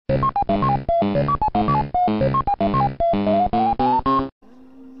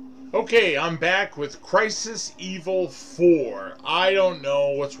Okay, I'm back with Crisis Evil 4. I don't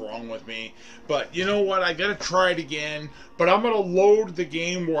know what's wrong with me, but you know what? I gotta try it again, but I'm gonna load the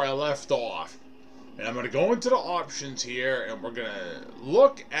game where I left off. And I'm gonna go into the options here, and we're gonna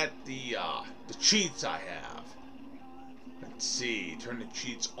look at the cheats I have. Let's see, turn the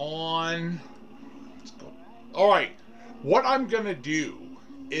cheats on. Let's go. Alright, what I'm gonna do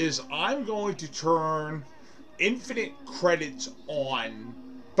is I'm going to turn infinite credits on,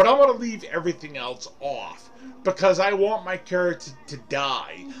 but I'm going to leave everything else off because I want my character to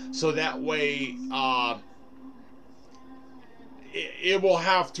die, so that way it will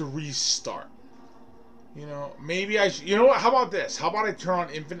have to restart. You know, maybe I should, you know what, how about this? How about I turn on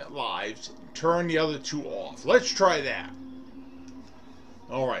infinite lives, turn the other two off? Let's try that.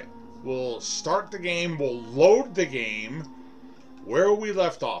 Alright, we'll start the game, we'll load the game. Where we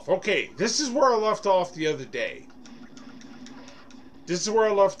left off. Okay, this is where I left off the other day.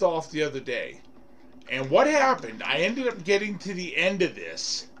 And what happened, I ended up getting to the end of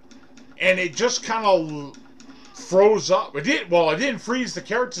this, and it just kind of froze up. It didn't freeze, the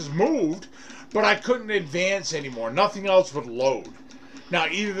characters moved, but I couldn't advance anymore. Nothing else would load. Now,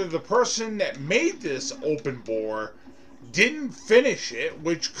 either the person that made this open bore didn't finish it,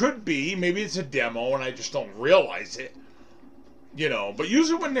 which could be, maybe it's a demo and I just don't realize it. You know, but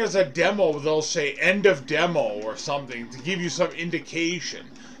usually when there's a demo, they'll say end of demo or something to give you some indication.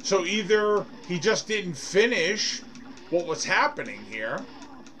 So either he just didn't finish what was happening here.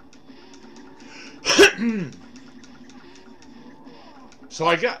 So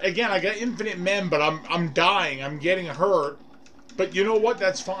I got infinite men, but I'm dying, I'm getting hurt. But you know what?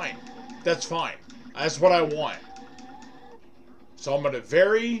 That's fine. That's fine. That's what I want. So I'm going to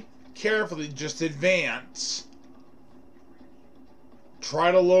very carefully just advance.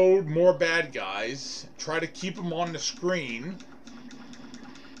 Try to load more bad guys. Try to keep them on the screen.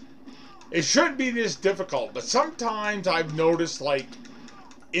 It shouldn't be this difficult, but sometimes I've noticed, like,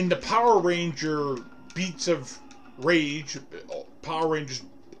 in the Power Ranger Beats of Rage, Power Rangers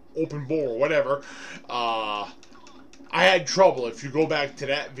Open Bore, whatever, I had trouble. If you go back to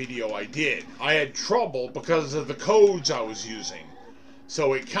that video, I had trouble because of the codes I was using.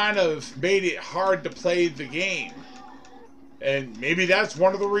 So it kind of made it hard to play the game. And maybe that's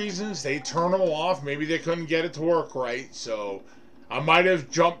one of the reasons they turn them off. Maybe they couldn't get it to work right. So I might have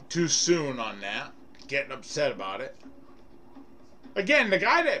jumped too soon on that. Getting upset about it. Again, the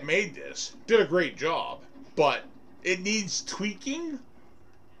guy that made this did a great job. But it needs tweaking.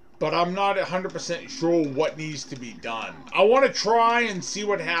 But I'm not 100% sure what needs to be done. I want to try and see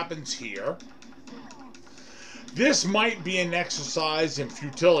what happens here. This might be an exercise in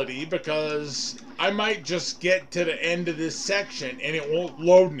futility because I might just get to the end of this section and it won't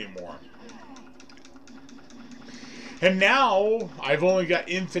load anymore. And now I've only got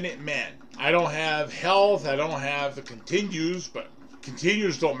infinite men. I don't have health, I don't have the continues, but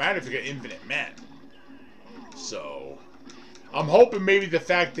continues don't matter if you got infinite men. So I'm hoping maybe the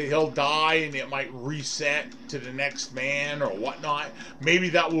fact that he'll die and it might reset to the next man or whatnot, maybe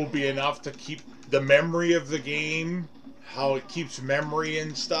that will be enough to keep the memory of the game, how it keeps memory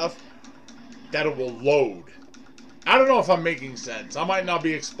and stuff, that it will load. I don't know if I'm making sense. I might not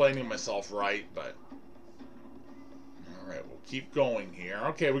be explaining myself right, but alright, we'll keep going here.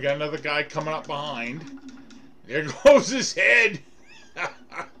 Okay, we got another guy coming up behind. There goes his head.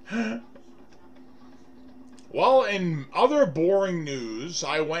 Well, in other boring news,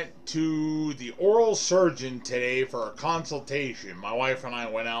 I went to the oral surgeon today for a consultation. My wife and I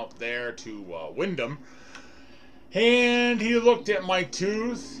went out there to Wyndham, and he looked at my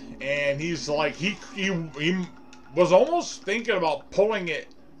tooth, and he's like, he was almost thinking about pulling it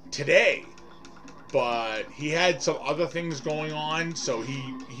today, but he had some other things going on, so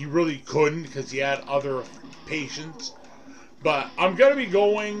he really couldn't because he had other patients. But I'm going to be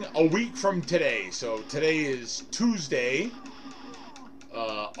going a week from today. So today is Tuesday,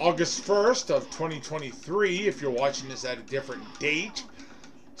 August 1st of 2023, if you're watching this at a different date.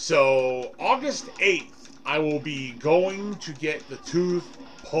 So August 8th, I will be going to get the tooth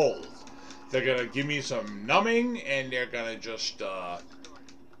pulled. They're going to give me some numbing, and they're going to just,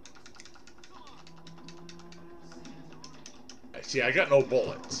 see, I got no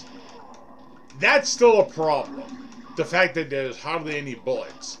bullets. That's still a problem. The fact that there's hardly any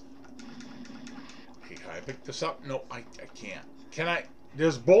bullets. Okay, can I pick this up? No, I can't. Can I?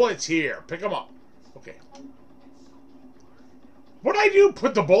 There's bullets here. Pick them up. Okay. What'd I do?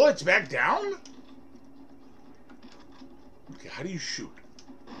 Put the bullets back down? Okay, how do you shoot?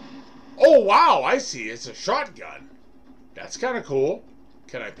 Oh, wow, I see. It's a shotgun. That's kind of cool.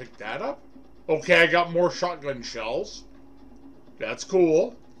 Can I pick that up? Okay, I got more shotgun shells. That's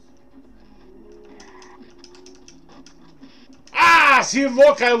cool. Ah, see,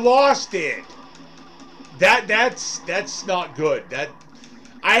 look, I lost it. That's not good.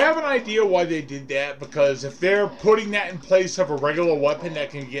 I have an idea why they did that, because if they're putting that in place of a regular weapon that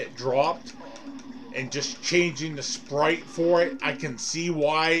can get dropped and just changing the sprite for it, I can see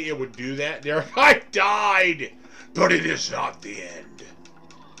why it would do that. There, I died, but it is not the end.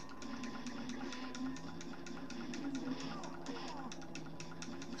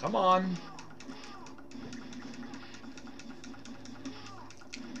 Come on.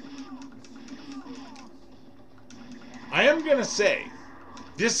 I am gonna say,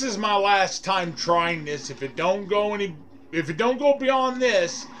 this is my last time trying this. If it don't go beyond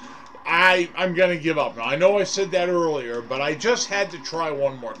this, I'm gonna give up. Now, I know I said that earlier, but I just had to try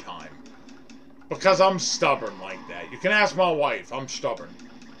one more time. Because I'm stubborn like that. You can ask my wife, I'm stubborn.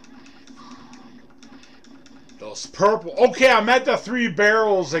 Those purple... Okay, I'm at the 3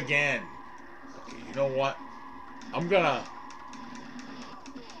 barrels again. Okay, you know what? I'm gonna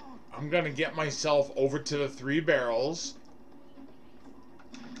get myself over to the 3 barrels.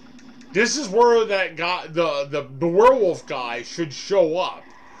 This is where that guy, the werewolf guy, should show up.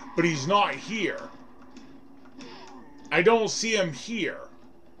 But he's not here. I don't see him here.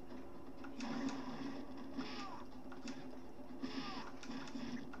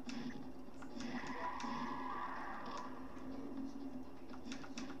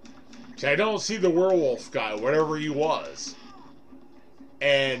 See, I don't see the werewolf guy, whatever he was.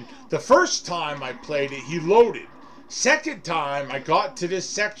 And the first time I played it, he loaded. Second time, I got to this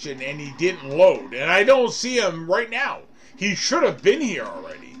section and he didn't load. And I don't see him right now. He should have been here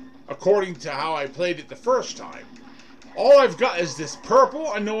already, according to how I played it the first time. All I've got is this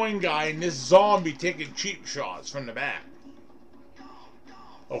purple annoying guy and this zombie taking cheap shots from the back.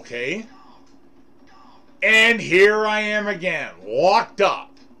 Okay. And here I am again, locked up.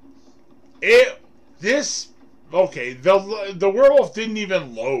 Okay, the werewolf didn't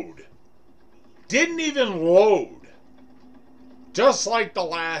even load. Didn't even load. Just like the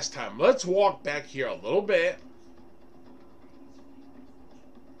last time. Let's walk back here a little bit.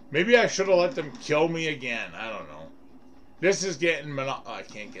 Maybe I should have let them kill me again. I don't know. This is getting... Oh, I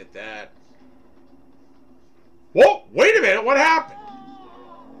can't get that. Whoa! Wait a minute. What happened?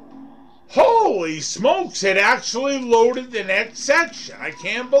 Holy smokes. It actually loaded the next section. I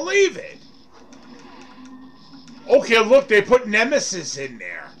can't believe it. Okay, look. They put Nemesis in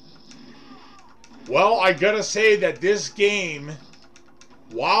there. Well, I gotta say that this game,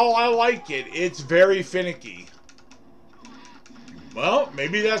 while I like it, it's very finicky. Well,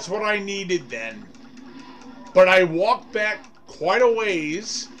 maybe that's what I needed then. But I walked back quite a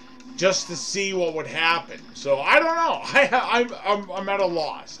ways just to see what would happen. So I don't know. I'm at a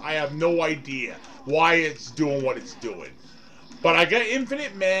loss. I have no idea why it's doing what it's doing. But I got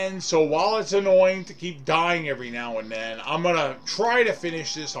infinite men, so while it's annoying to keep dying every now and then, I'm going to try to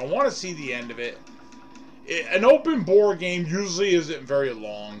finish this. I want to see the end of it. An open bore game usually isn't very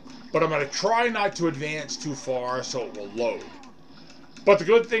long, but I'm going to try not to advance too far so it will load. But the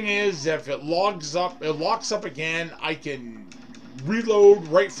good thing is, if it locks up again, I can reload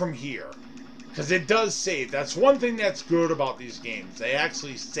right from here. Because it does save. That's one thing that's good about these games. They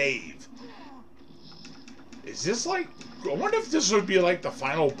actually save. Is this like... I wonder if this would be like the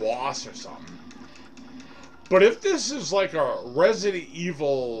final boss or something. But if this is like a Resident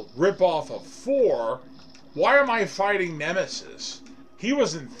Evil ripoff of 4, why am I fighting Nemesis? He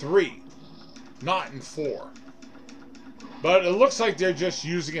was in 3, not in 4. But it looks like they're just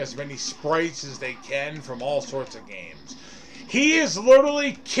using as many sprites as they can from all sorts of games. He is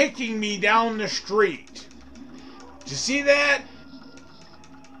literally kicking me down the street. Did you see that?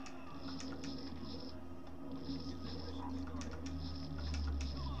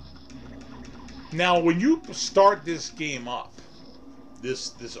 Now, when you start this game up,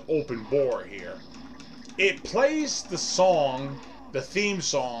 this open bore here, it plays the song, the theme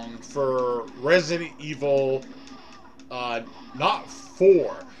song for Resident Evil, not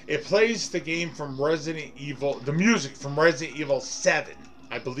 4. It plays the game from Resident Evil, the music from Resident Evil 7.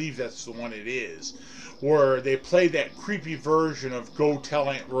 I believe that's the one it is, where they play that creepy version of Go Tell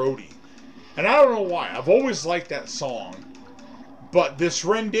Aunt Rhody. And I don't know why. I've always liked that song. But this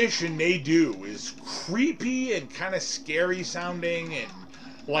rendition they do is creepy and kind of scary sounding and,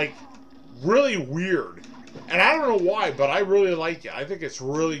 like, really weird. And I don't know why, but I really like it. I think it's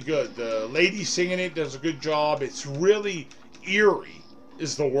really good. The lady singing it does a good job. It's really eerie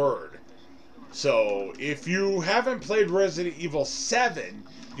is the word. So, if you haven't played Resident Evil 7,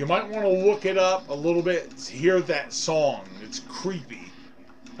 you might want to look it up a little bit to hear that song. It's creepy.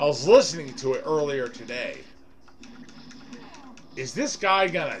 I was listening to it earlier today. Is this guy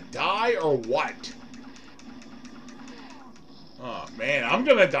gonna die or what? Oh, man, I'm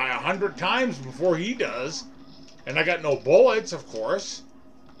gonna die 100 times before he does. And I got no bullets, of course.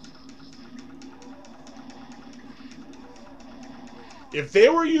 If they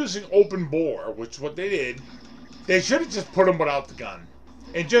were using open bore, which is what they did, they should have just put him without the gun.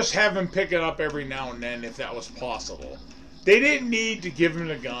 And just have him pick it up every now and then if that was possible. They didn't need to give him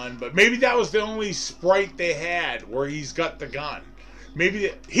the gun, but maybe that was the only sprite they had where he's got the gun.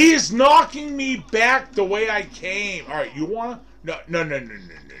 Maybe he's knocking me back the way I came. All right, you wanna? No.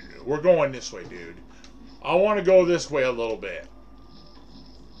 We're going this way, dude. I want to go this way a little bit.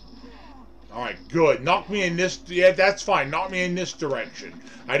 All right, good. Knock me in this. Yeah, that's fine. Knock me in this direction.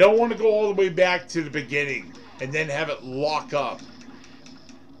 I don't want to go all the way back to the beginning and then have it lock up.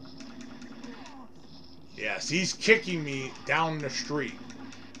 Yes, he's kicking me down the street.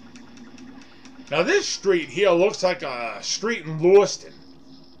 Now this street here looks like a street in Lewiston.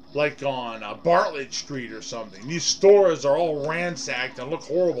 Like on Bartlett Street or something. These stores are all ransacked and look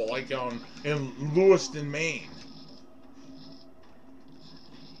horrible, like in Lewiston, Maine.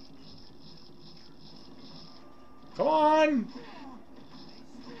 Come on!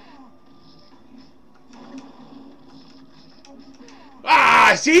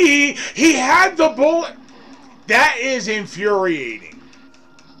 Ah, see, he had the bullet. That is infuriating.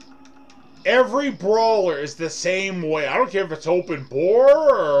 Every brawler is the same way. I don't care if it's open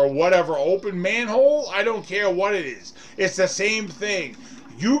bore or whatever, open manhole. I don't care what it is. It's the same thing.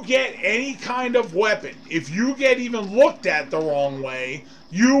 You get any kind of weapon, if you get even looked at the wrong way,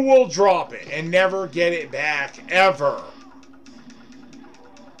 you will drop it and never get it back, ever.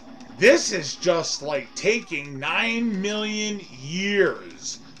 This is just like taking 9 million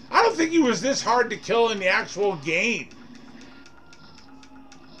years. I don't think he was this hard to kill in the actual game.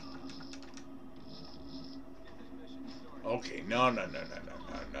 Okay, no.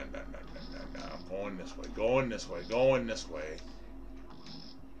 Going this way, going this way.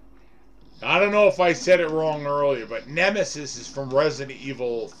 I don't know if I said it wrong earlier, but Nemesis is from Resident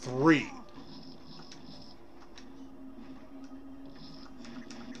Evil 3.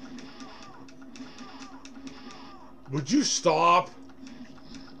 Would you stop?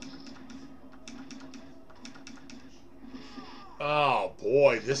 Oh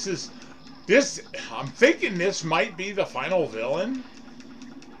boy, this. I'm thinking this might be the final villain.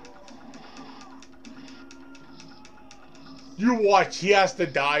 You watch, he has to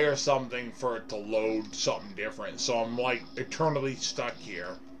die or something for it to load something different. So I'm like eternally stuck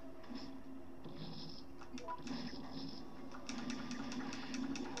here.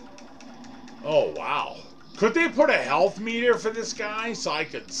 Oh wow. Could they put a health meter for this guy so I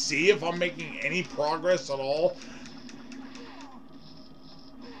could see if I'm making any progress at all?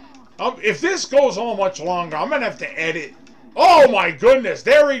 If this goes on much longer, I'm going to have to edit. Oh my goodness,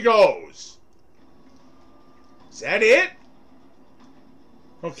 there he goes. Is that it?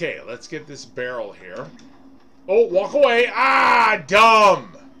 Okay, let's get this barrel here. Oh, walk away. Ah,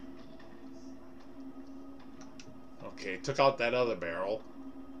 dumb. Okay, took out that other barrel.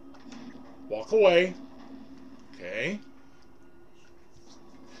 Walk away. Okay.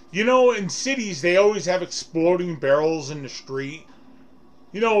 You know, in cities, they always have exploding barrels in the street.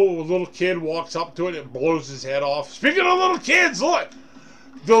 You know, a little kid walks up to it and blows his head off. Speaking of little kids, look!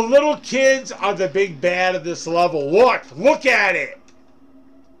 The little kids are the big bad of this level. Look at it!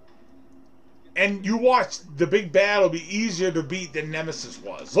 And you watch, the big bad will be easier to beat than Nemesis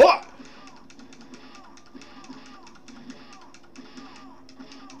was. Look!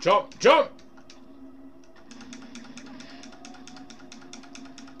 Jump, jump!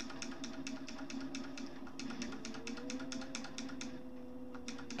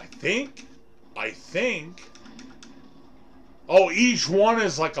 I think. Oh, each one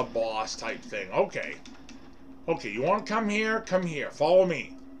is like a boss type thing. Okay. Okay, you want to come here? Come here. Follow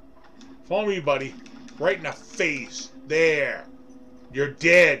me. Follow me, buddy. Right in the face. There. You're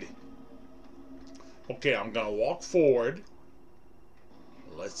dead. Okay, I'm going to walk forward.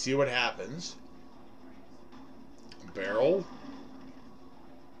 Let's see what happens. Barrel.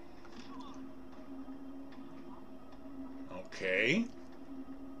 Okay.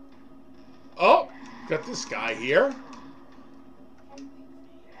 Oh, got this guy here.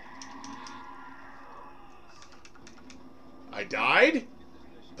 I died,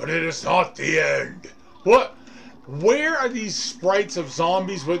 but it is not the end. What? Where are these sprites of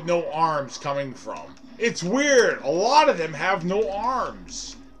zombies with no arms coming from? It's weird. A lot of them have no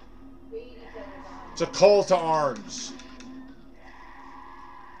arms. It's a call to arms.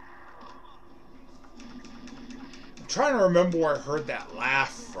 I'm trying to remember where I heard that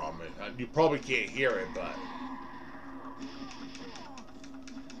laugh from. You probably can't hear it, but...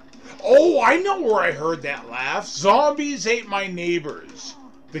 Oh, I know where I heard that laugh. Zombies Ate My Neighbors.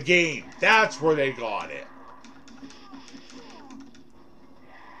 The game. That's where they got it.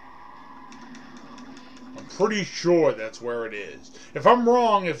 I'm pretty sure that's where it is. If I'm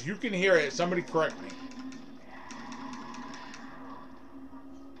wrong, if you can hear it, somebody correct me.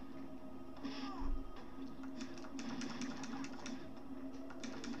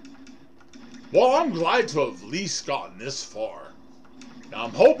 Well, I'm glad to have at least gotten this far. Now,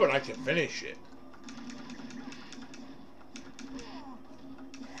 I'm hoping I can finish it.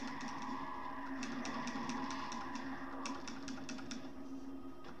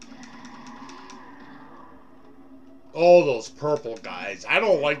 Oh, those purple guys. I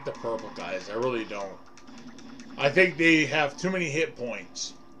don't like the purple guys. I really don't. I think they have too many hit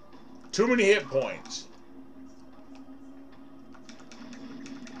points. Too many hit points.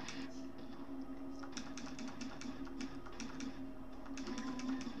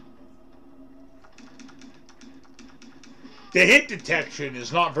 The hit detection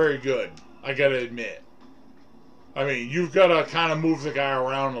is not very good, I gotta admit. I mean, you've gotta kind of move the guy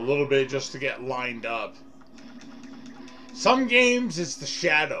around a little bit just to get lined up. Some games, it's the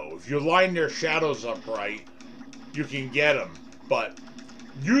shadow. If you line their shadows up right, you can get them. But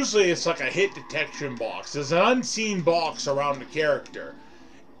usually it's like a hit detection box. There's an unseen box around the character.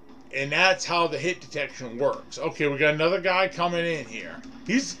 And that's how the hit detection works. Okay, we got another guy coming in here.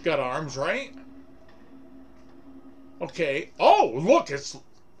 He's got arms, right? Okay. Oh, look, it's...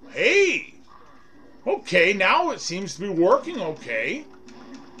 Hey! Okay, now it seems to be working okay.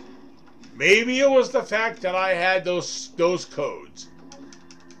 Maybe it was the fact that I had those codes.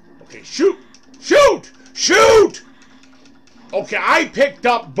 Okay, shoot! Shoot! Shoot! Okay, I picked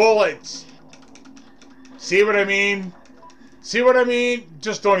up bullets. See what I mean? See what I mean?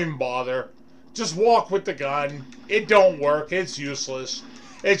 Just don't even bother. Just walk with the gun. It don't work. It's useless.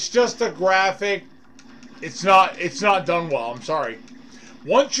 It's just a graphic. It's not done well. I'm sorry.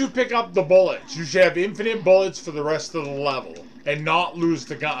 Once you pick up the bullets, you should have infinite bullets for the rest of the level and not lose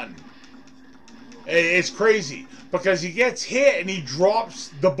the gun. It's crazy because he gets hit and he drops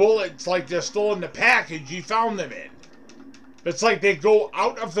the bullets like they're still in the package he found them in. It's like they go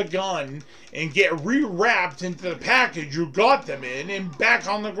out of the gun and get rewrapped into the package you got them in and back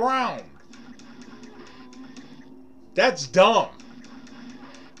on the ground. That's dumb.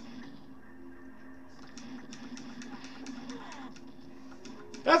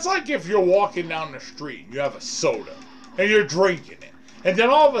 That's like if you're walking down the street and you have a soda and you're drinking it. And then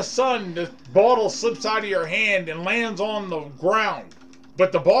all of a sudden the bottle slips out of your hand and lands on the ground.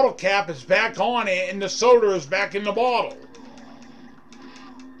 But the bottle cap is back on it and the soda is back in the bottle.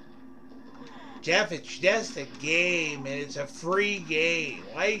 Jeff, it's just a game and it's a free game.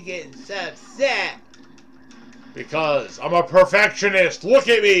 Why are you getting so upset? Because I'm a perfectionist. Look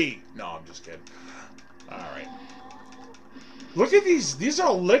at me. No, I'm just kidding. Alright. Look at these. These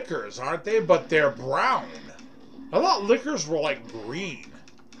are liquors, aren't they? But they're brown. I thought liquors were like green.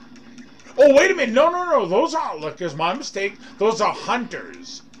 Oh, wait a minute. No, no, no. Those aren't liquors. My mistake. Those are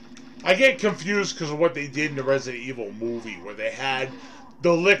hunters. I get confused because of what they did in the Resident Evil movie where they had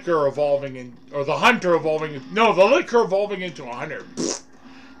the liquor evolving in... Or the hunter evolving... No, the liquor evolving into a hunter. Pfft.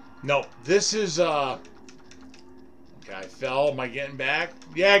 No, this is... Okay, I fell. Am I getting back?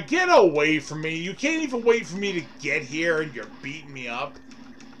 Yeah, get away from me. You can't even wait for me to get here and you're beating me up.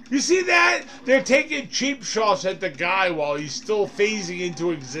 You see that? They're taking cheap shots at the guy while he's still phasing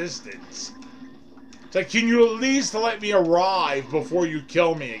into existence. It's like, can you at least let me arrive before you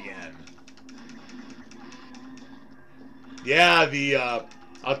kill me again? Yeah,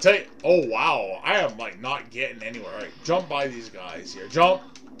 I'll tell you... Oh, wow. I am, like, not getting anywhere. All right, jump by these guys here. Jump.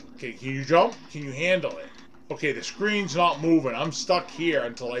 Okay, can you jump? Can you handle it? Okay, the screen's not moving. I'm stuck here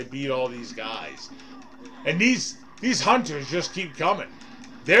until I beat all these guys. And these hunters just keep coming.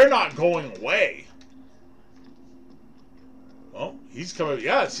 They're not going away. Oh, he's coming.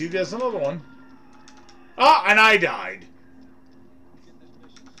 Yeah, see, there's another one. Ah, and I died.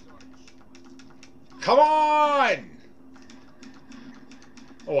 Come on!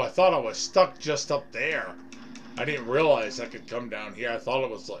 Oh, I thought I was stuck just up there. I didn't realize I could come down here. I thought it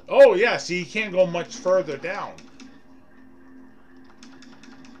was like... Oh, yeah, see, you can't go much further down.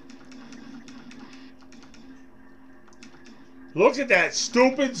 Look at that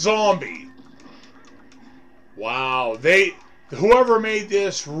stupid zombie. Wow, whoever made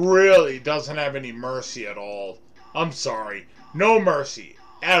this really doesn't have any mercy at all. I'm sorry. No mercy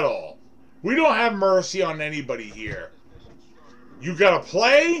at all. We don't have mercy on anybody here. You gotta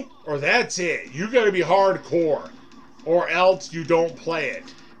play, or that's it. You gotta be hardcore, or else you don't play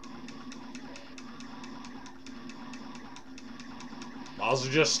it. Might as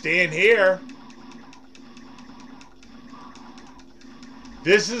well just stand here.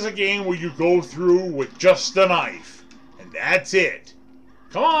 This is a game where you go through with just the knife. And that's it.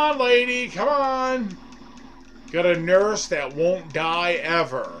 Come on, lady. Come on. Got a nurse that won't die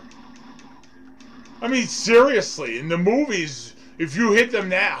ever. I mean, seriously, in the movies, if you hit them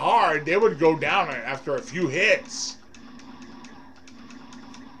that hard, they would go down after a few hits.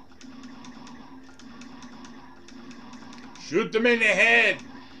 Shoot them in the head.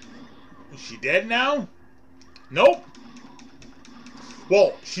 Is she dead now? Nope.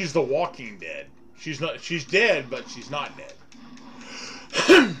 Well, she's the Walking Dead. She's not. She's dead, but she's not dead.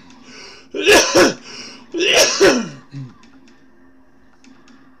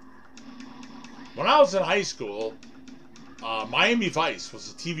 When I was in high school, Miami Vice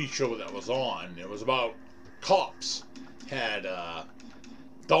was a TV show that was on. It was about cops. Had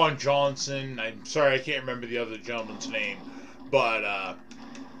Don Johnson. I'm sorry, I can't remember the other gentleman's name, but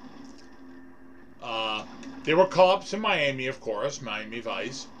they were cops in Miami, of course, Miami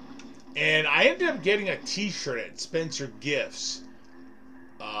Vice. And I ended up getting a T-shirt at Spencer Gifts,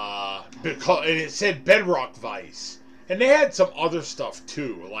 because and it said Bedrock Vice, and they had some other stuff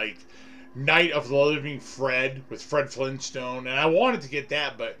too, like Night of the Living Fred with Fred Flintstone, and I wanted to get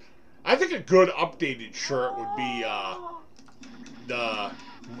that, but I think a good updated shirt would be the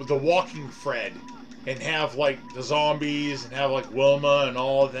Walking Fred, and have like the zombies and have like Wilma and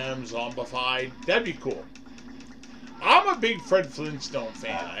all of them zombified. That'd be cool. I'm a big Fred Flintstone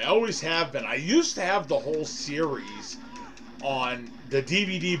fan. I always have been. I used to have the whole series on the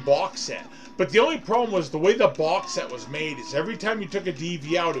DVD box set. But the only problem was the way the box set was made is every time you took a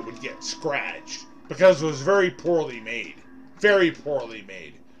DVD out, it would get scratched. Because it was very poorly made. Very poorly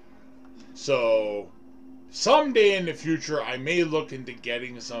made. So, someday in the future, I may look into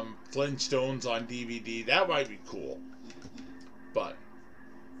getting some Flintstones on DVD. That might be cool. But,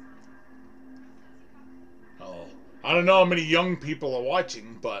 I don't know how many young people are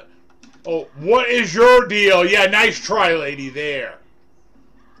watching, but... Oh, what is your deal? Yeah, nice try, lady, there.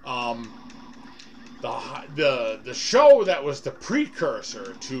 The show that was the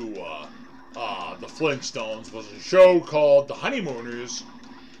precursor to the Flintstones was a show called The Honeymooners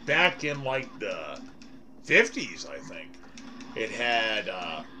back in, like, the 50s, I think. It had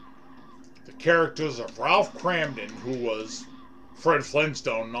the characters of Ralph Cramden, who was Fred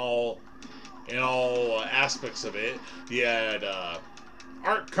Flintstone in all aspects of it. You had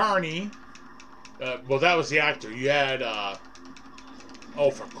Art Carney. Well, that was the actor. You had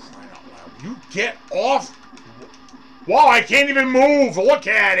oh, for crying out loud! You get off! Wow, I can't even move. Look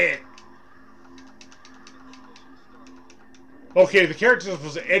at it. Okay, the characters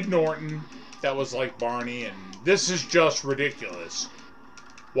was Ed Norton. That was like Barney, and this is just ridiculous.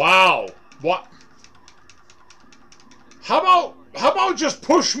 Wow. What? How about just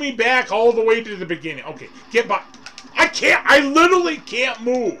push me back all the way to the beginning? Okay, get back. I can't. I literally can't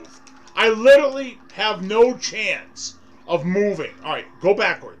move. I literally have no chance of moving. All right, go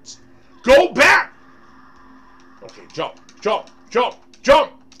backwards. Go back. Okay, jump, jump, jump,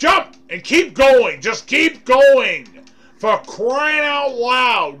 jump, jump, and keep going. Just keep going. For crying out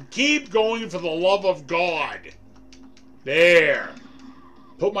loud, keep going for the love of God. There.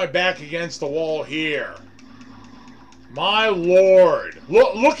 Put my back against the wall here. My Lord.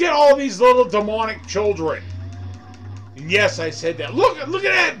 Look at all these little demonic children. And yes, I said that. Look at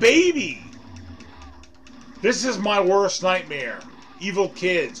that baby. This is my worst nightmare. Evil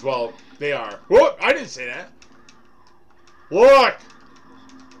kids. Well, they are. Whoop, I didn't say that. Look.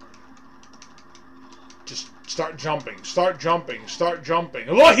 Just start jumping. Start jumping. Start jumping.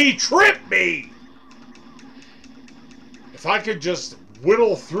 Look, he tripped me. If I could just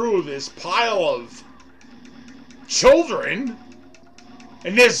whittle through this pile of children,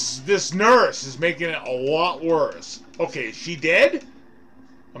 and this nurse is making it a lot worse. Okay, is she dead?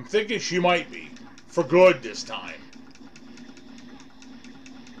 I'm thinking she might be. For good this time.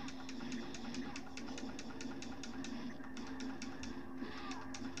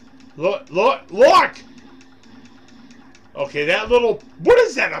 Look, look, look! Okay, that little... What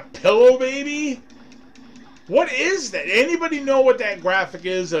is that, a pillow baby? What is that? Anybody know what that graphic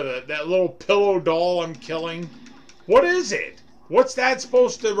is of that little pillow doll I'm killing? What is it? What's that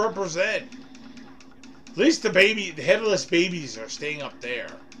supposed to represent? At least the headless babies are staying up there.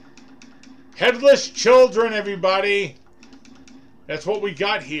 Headless children, everybody. That's what we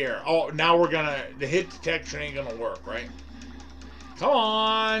got here. Oh, now we're gonna... The hit detection ain't gonna work, right? Come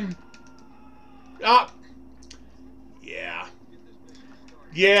on. Up. Yeah.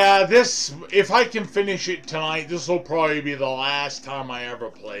 Yeah, this... If I can finish it tonight, this will probably be the last time I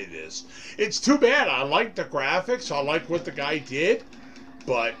ever play this. It's too bad. I like the graphics. I like what the guy did.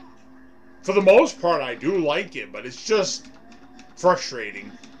 But for the most part, I do like it, but it's just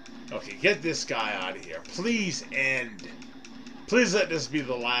frustrating. Okay, get this guy out of here. Please end. Please let this be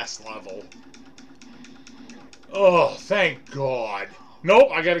the last level. Oh, thank God. Nope,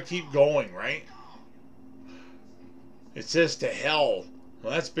 I gotta keep going, right? It says to hell.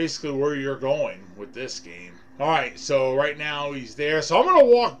 Well, that's basically where you're going with this game. Alright, so right now he's there. So I'm gonna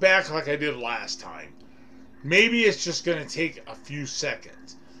walk back like I did last time. Maybe it's just gonna take a few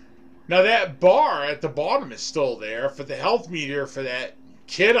seconds. Now that bar at the bottom is still there for the health meter for that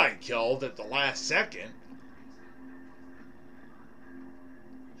kid I killed at the last second.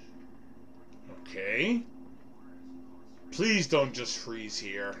 Okay. Please don't just freeze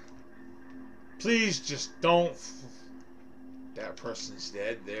here. Please just don't. That person's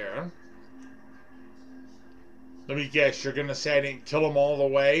dead there. Let me guess, you're gonna say I didn't kill them all the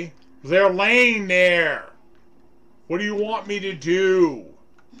way? They're laying there. What do you want me to do?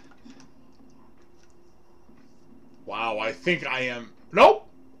 Wow, I think I am. Nope.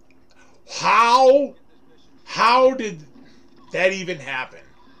 How did that even happen?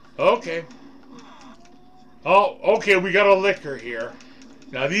 Okay. Oh, okay, we got a liquor here.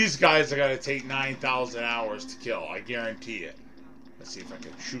 Now these guys are gonna take 9,000 hours to kill, I guarantee it. Let's see if I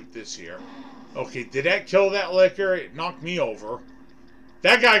can shoot this here. Okay, did that kill that liquor? It knocked me over.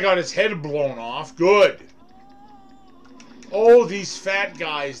 That guy got his head blown off. Good. Oh, these fat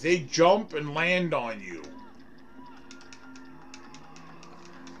guys, they jump and land on you.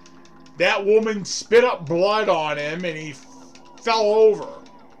 That woman spit up blood on him and he fell over.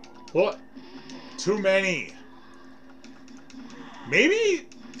 What? Too many. Maybe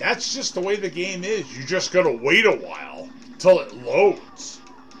that's just the way the game is. You just gotta wait a while till it loads.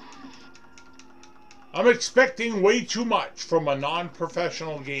 I'm expecting way too much from a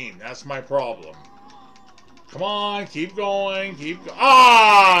non-professional game. That's my problem. Come on, keep going, keep going.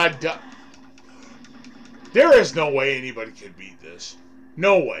 Ah! There is no way anybody could beat this.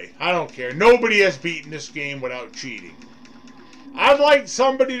 No way. I don't care. Nobody has beaten this game without cheating. I'd like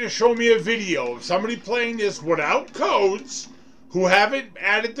somebody to show me a video of somebody playing this without codes, who haven't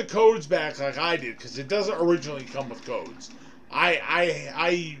added the codes back like I did, because it doesn't originally come with codes.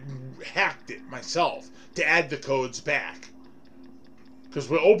 I hacked it myself to add the codes back. Because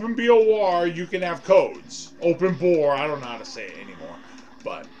with OpenBOR, you can have codes. OpenBOR, I don't know how to say it anymore.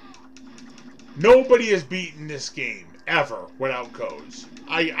 But nobody has beaten this game, ever, without codes.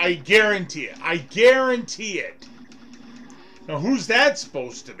 I guarantee it. I guarantee it. Now, who's that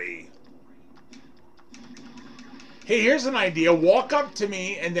supposed to be? Hey, here's an idea. Walk up to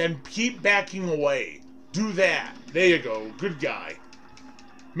me and then keep backing away. Do that. There you go. Good guy.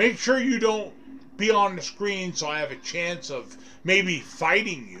 Make sure you don't be on the screen so I have a chance of maybe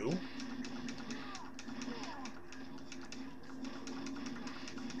fighting you.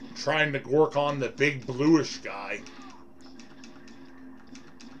 I'm trying to work on the big bluish guy.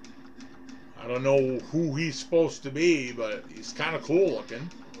 I don't know who he's supposed to be, but he's kind of cool looking.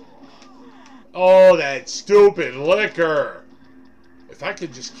 Oh, that stupid liquor. If I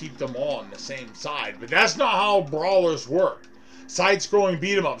could just keep them all on the same side. But that's not how brawlers work. Side-scrolling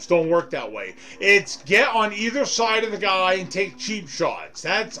beat-em-ups don't work that way. It's get on either side of the guy and take cheap shots.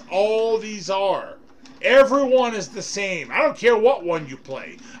 That's all these are. Everyone is the same. I don't care what one you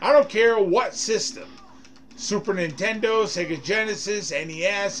play. I don't care what system. Super Nintendo, Sega Genesis,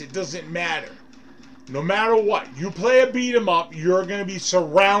 NES, it doesn't matter. No matter what, you play a beat 'em up, you're going to be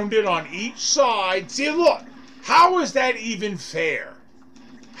surrounded on each side. See, look, how is that even fair?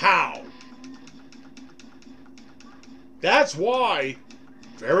 How? That's why,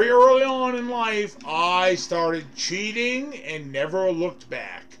 very early on in life, I started cheating and never looked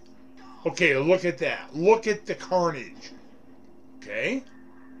back. Okay, look at that. Look at the carnage. Okay.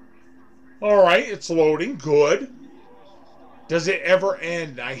 Alright, it's loading. Good. Does it ever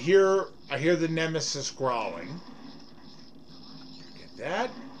end? I hear the nemesis growling. Get that.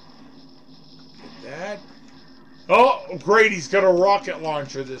 Get that. Oh, great. He's got a rocket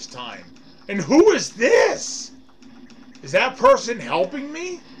launcher this time. And who is this? Is that person helping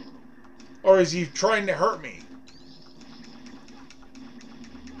me? Or is he trying to hurt me?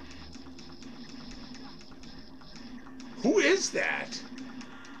 Who is that?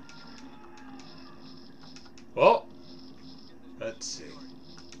 Well, let's see.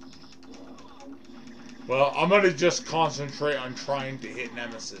 Well, I'm going to just concentrate on trying to hit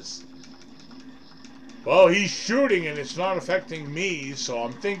Nemesis. Well, he's shooting and it's not affecting me, so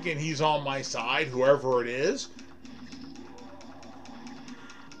I'm thinking he's on my side, whoever it is.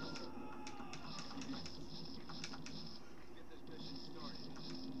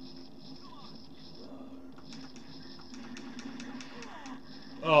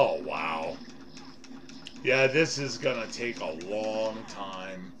 Oh, wow. Yeah, this is gonna take a long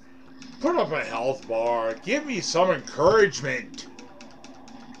time. Put up a health bar. Give me some encouragement.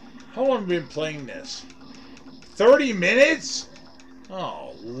 How long have we been playing this? 30 minutes?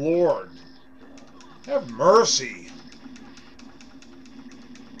 Oh, Lord. Have mercy.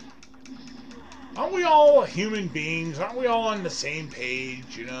 Aren't we all human beings? Aren't we all on the same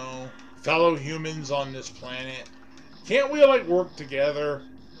page, you know? Fellow humans on this planet. Can't we, like, work together?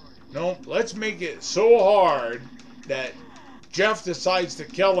 Nope. Let's make it so hard that Jeff decides to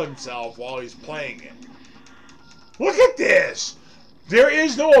kill himself while he's playing it. Look at this! There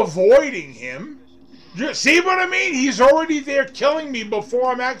is no avoiding him. You see what I mean? He's already there killing me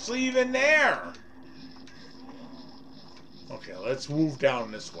before I'm actually even there. Okay, let's move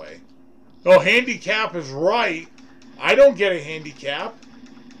down this way. Oh, handicap is right. I don't get a handicap.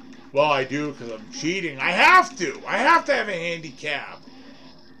 Well, I do because I'm cheating. I have to. I have to have a handicap.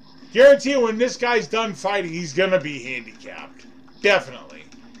 Guarantee you when this guy's done fighting, he's going to be handicapped. Definitely.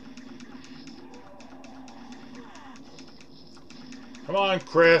 Come on,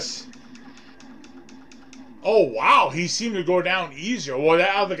 Chris. Oh, wow. He seemed to go down easier. Well,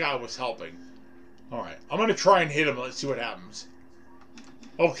 that other guy was helping. Alright. I'm going to try and hit him. Let's see what happens.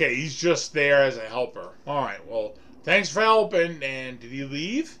 Okay, he's just there as a helper. Alright, well, thanks for helping. And did he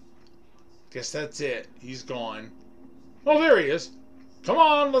leave? Guess that's it. He's gone. Oh, there he is. Come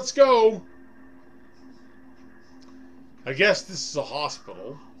on, let's go. I guess this is a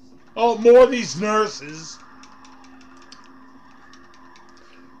hospital. Oh, more of these nurses.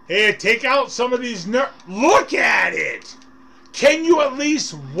 Hey, take out some of these nurses. Look at it! Can you at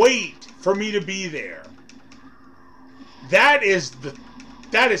least wait for me to be there? That is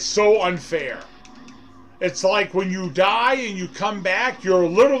so unfair. It's like when you die and you come back, you're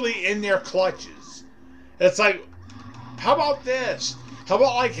literally in their clutches. It's like, how about this? How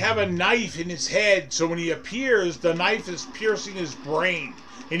about like have a knife in his head so when he appears, the knife is piercing his brain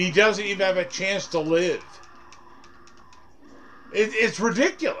and he doesn't even have a chance to live. It's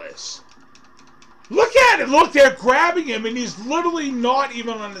ridiculous. Look at it. Look, they're grabbing him and he's literally not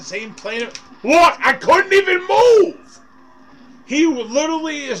even on the same plane. Look, I couldn't even move. He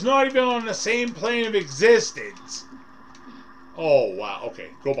literally is not even on the same plane of existence. Oh, wow. Okay,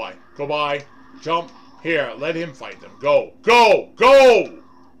 go by. Go by. Jump. Here, let him fight them. Go. Go. Go!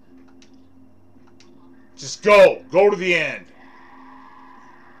 Just go. Go to the end.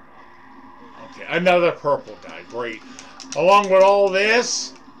 Okay, another purple guy. Great. Along with all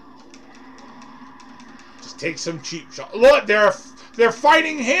this, just take some cheap shots. Look, they're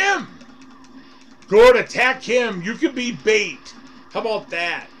fighting him. Good, attack him. You can be bait. How about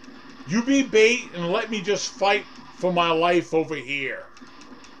that? You be bait and let me just fight for my life over here.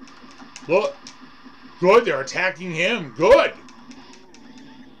 Look. Good, they're attacking him. Good.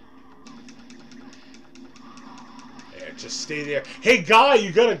 There, just stay there. Hey, guy,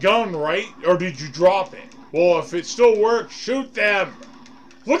 you got a gun, right? Or did you drop it? Well, if it still works, shoot them.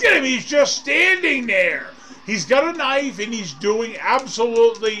 Look at him. He's just standing there. He's got a knife and he's doing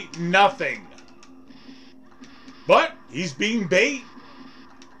absolutely nothing. But he's being bait.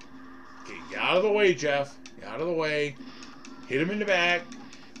 Okay, get out of the way, Jeff. Get out of the way. Hit him in the back.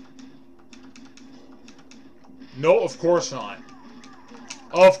 No, of course not.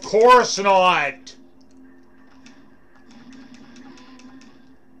 Of course not.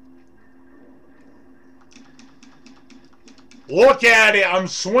 Look at it. I'm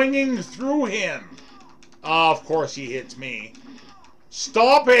swinging through him. Of course he hits me.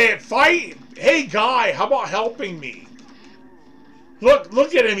 Stop it. Fight. Hey, guy, how about helping me?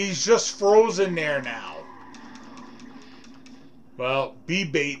 Look at him. He's just frozen there now. Well, be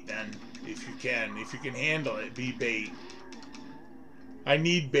bait then. If you can. If you can handle it, be bait. I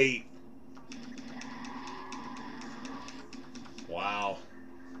need bait. Wow.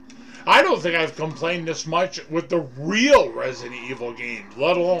 I don't think I've complained this much with the real Resident Evil games,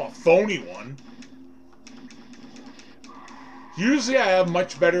 let alone a phony one. Usually I have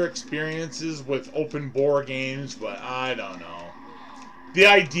much better experiences with open bore games, but I don't know. The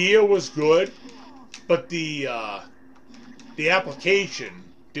idea was good, but the application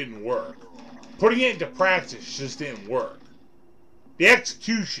didn't work. Putting it into practice just didn't work. The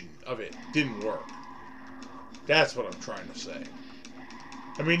execution of it didn't work. That's what I'm trying to say.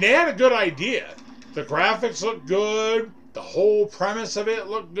 I mean, they had a good idea. The graphics looked good. The whole premise of it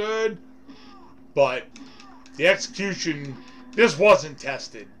looked good. But the execution, this wasn't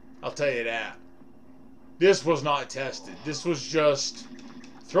tested. I'll tell you that. This was not tested. This was just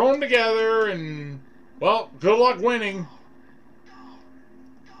thrown together and, well, good luck winning.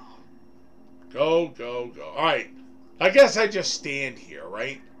 Go, go, go. Alright. I guess I just stand here,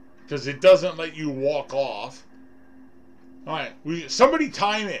 right? Because it doesn't let you walk off. Alright, somebody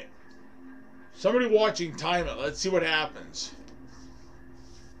time it. Somebody watching time it. Let's see what happens.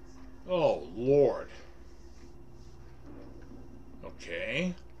 Oh, Lord.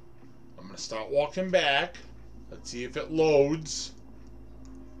 Okay. I'm going to start walking back. Let's see if it loads.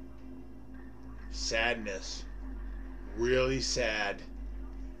 Sadness. Really sad.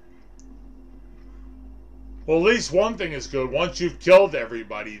 Well, at least one thing is good. Once you've killed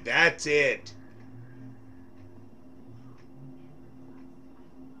everybody, that's it.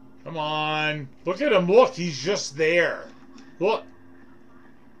 Come on. Look at him. Look, he's just there. Look.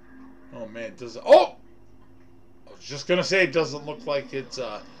 Oh, man. It doesn't... Oh! I was just going to say it doesn't look like it's...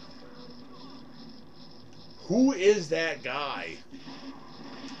 Who is that guy?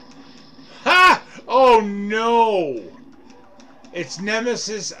 Ha! Oh, no! It's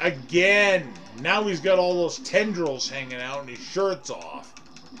Nemesis again. Now he's got all those tendrils hanging out and his shirt's off.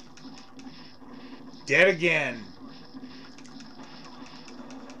 Dead again.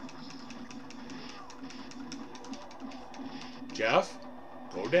 Jeff,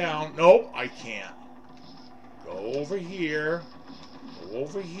 go down. Nope, I can't. Go over here. Go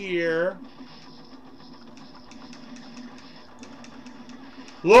over here.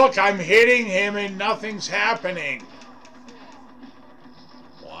 Look, I'm hitting him and nothing's happening.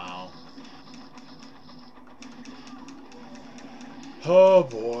 Wow. Oh,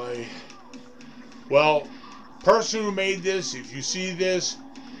 boy. Well, person who made this, if you see this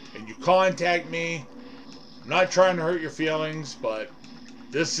and you contact me, I'm not trying to hurt your feelings, but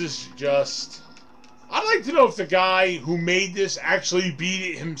this is just... I'd like to know if the guy who made this actually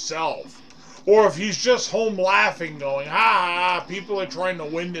beat it himself. Or if he's just home laughing, going, ha ha, people are trying to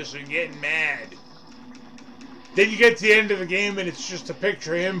win this and getting mad. Then you get to the end of the game and it's just a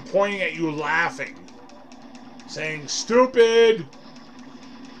picture of him pointing at you laughing. Saying, stupid.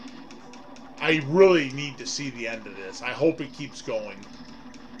 I really need to see the end of this. I hope it keeps going.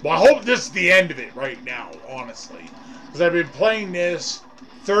 Well, I hope this is the end of it right now, honestly. Because I've been playing this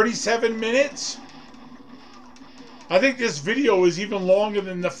 37 minutes. I think this video is even longer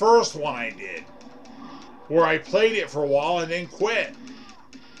than the first one I did. Where I played it for a while and then quit.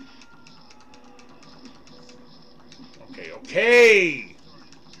 Okay, okay.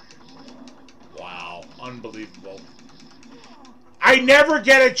 Wow, unbelievable. I never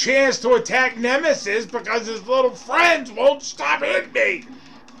get a chance to attack Nemesis because his little friends won't stop hitting me.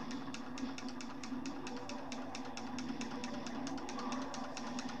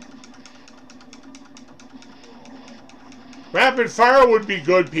 Rapid fire would be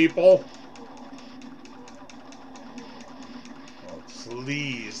good, people. Oh,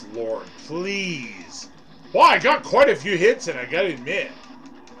 please, Lord, please. Well, I got quite a few hits in, I gotta admit.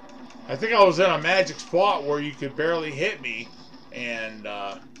 I think I was in a magic spot where you could barely hit me, and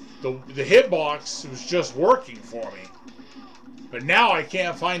the hitbox was just working for me. But now I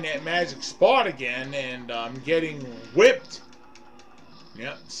can't find that magic spot again, and I'm getting whipped.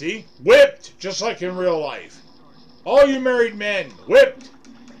 Yep, see? Whipped, just like in real life. All you married men, whipped.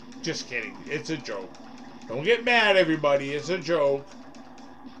 Just kidding. It's a joke. Don't get mad, everybody. It's a joke.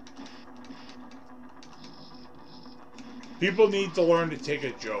 People need to learn to take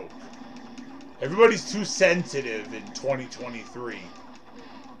a joke. Everybody's too sensitive in 2023.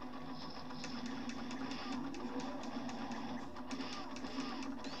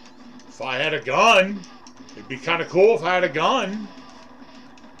 If I had a gun, it'd be kind of cool if I had a gun.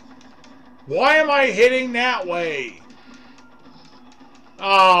 Why am I hitting that way?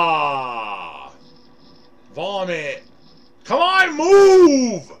 Ah. Vomit. Come on,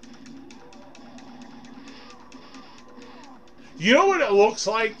 move! You know what it looks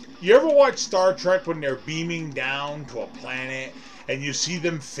like? You ever watch Star Trek when they're beaming down to a planet and you see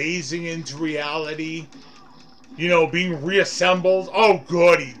them phasing into reality? You know, being reassembled. Oh,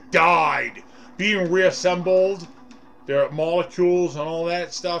 good, he died. Being reassembled. Their molecules and all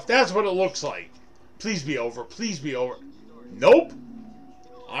that stuff. That's what it looks like. Please be over. Please be over. Nope.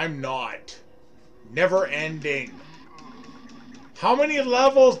 I'm not. Never ending. How many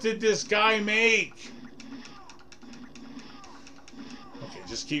levels did this guy make? Okay,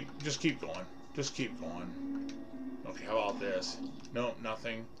 just keep going. Just keep going. Okay, how about this? Nope,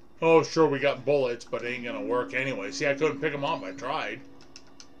 nothing. Oh, sure, we got bullets, but it ain't gonna work anyway. See, I couldn't pick them up. I tried.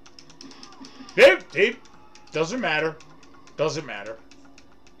 Deep. Doesn't matter. Doesn't matter.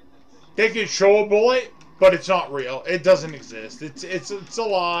 They can show a bullet, but it's not real. It doesn't exist. It's a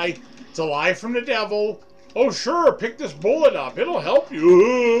lie. It's a lie from the devil. Oh, sure, pick this bullet up. It'll help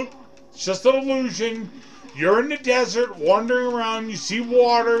you. It's just an illusion. You're in the desert, wandering around, you see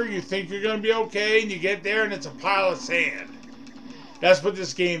water, you think you're going to be okay, and you get there and it's a pile of sand. That's what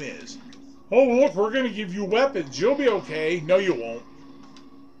this game is. Oh, look, we're going to give you weapons. You'll be okay. No, you won't.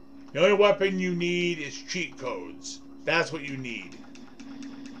 The only weapon you need is cheat codes. That's what you need.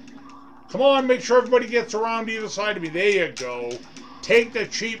 Come on, make sure everybody gets around either side of me. There you go. Take the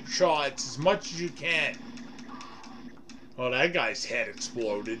cheap shots as much as you can. Oh, that guy's head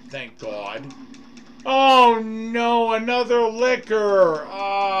exploded. Thank God. Oh, no. Another liquor.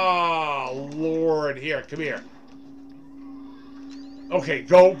 Oh, Lord. Here, come here. Okay,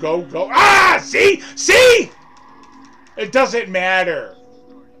 go, go, go. Ah! See? See? It doesn't matter.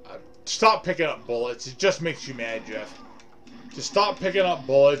 Stop picking up bullets. It just makes you mad, Jeff. Just stop picking up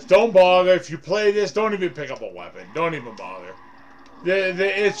bullets. Don't bother. If you play this, don't even pick up a weapon. Don't even bother.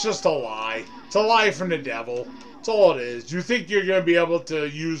 It's just a lie. It's a lie from the devil. That's all it is. You think you're going to be able to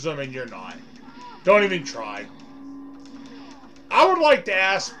use them and you're not. Don't even try. I would like to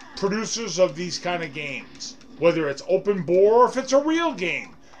ask producers of these kind of games, whether it's open bore or if it's a real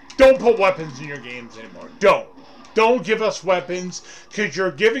game, don't put weapons in your games anymore. Don't. Don't give us weapons, because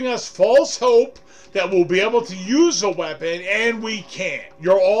you're giving us false hope that we'll be able to use a weapon, and we can't.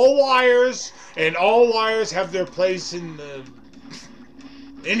 You're all liars, and all liars have their place in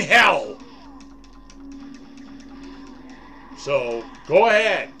hell. So, go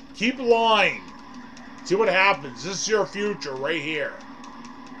ahead. Keep lying. See what happens. This is your future right here.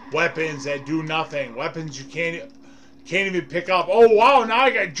 Weapons that do nothing. Weapons you can't even pick up. Oh, wow, now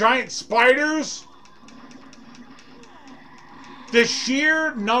I got giant spiders? The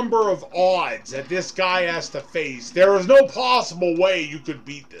sheer number of odds that this guy has to face, there is no possible way you could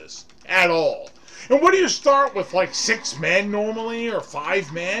beat this at all. And what do you start with, like 6 men normally, or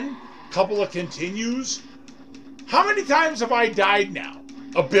 5 men? Couple of continues? How many times have I died now?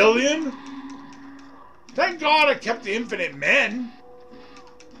 1 billion? Thank God I kept the infinite men.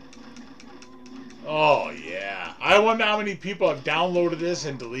 Oh, yeah. I wonder how many people have downloaded this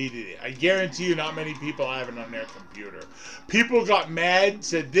and deleted it. I guarantee you not many people have it on their computer. People got mad,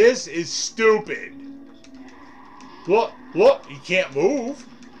 said, this is stupid. Look, you can't move.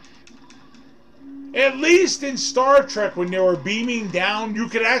 At least in Star Trek, when they were beaming down, you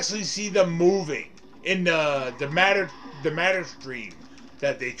could actually see them moving in the matter stream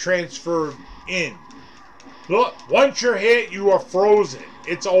that they transferred in. Look, once you're hit, you are frozen.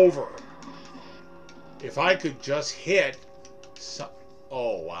 It's over. If I could just hit some...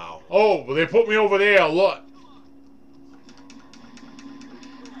 Oh, wow. Oh, well, they put me over there. Look.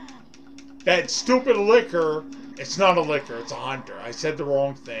 That stupid liquor. It's not a liquor. It's a hunter. I said the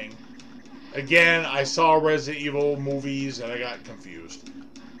wrong thing. Again, I saw Resident Evil movies and I got confused.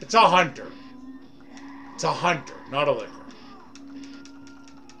 It's a hunter. It's a hunter, not a liquor.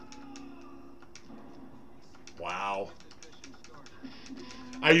 Wow.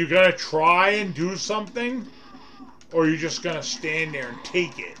 Are you going to try and do something? Or are you just going to stand there and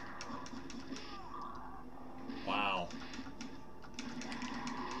take it? Wow.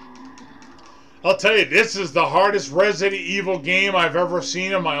 I'll tell you, this is the hardest Resident Evil game I've ever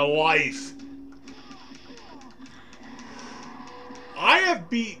seen in my life. I have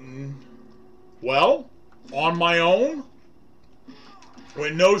beaten, well, on my own,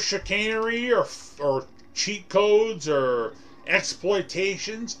 with no chicanery or cheat codes or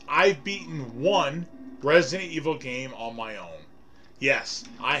exploitations. I've beaten 1 Resident Evil game on my own. Yes,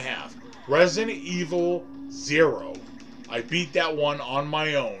 I have. Resident Evil 0. I beat that one on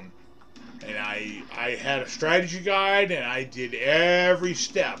my own. And I had a strategy guide and I did every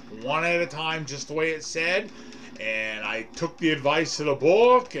step, one at a time, just the way it said. And I took the advice of the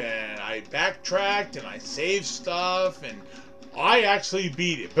book and I backtracked and I saved stuff and I actually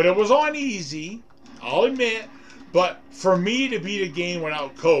beat it. But it was on easy, I'll admit. But for me to beat a game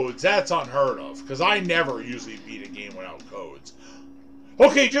without codes, that's unheard of. Because I never usually beat a game without codes.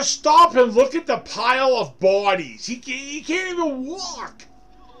 Okay, just stop and look at the pile of bodies. He can't even walk.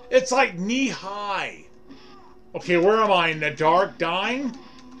 It's like knee high. Okay, where am I? In the dark, dying?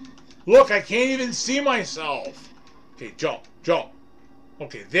 Look, I can't even see myself. Okay, jump, jump.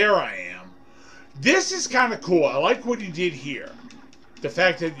 Okay, there I am. This is kind of cool. I like what he did here. The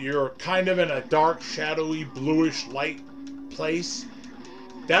fact that you're kind of in a dark, shadowy, bluish light place.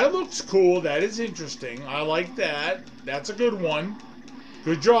 That looks cool. That is interesting. I like that. That's a good one.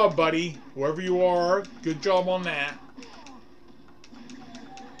 Good job, buddy. Whoever you are, good job on that.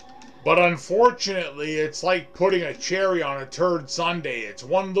 But unfortunately, it's like putting a cherry on a turd sundae. It's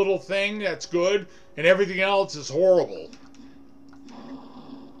one little thing that's good, and everything else is horrible.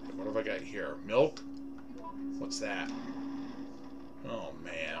 What have I got here? Milk? What's that? Oh,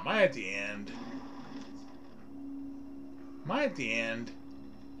 man. Am I at the end? Am I at the end?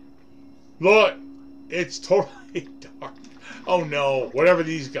 Look! It's totally dark. Oh no, whatever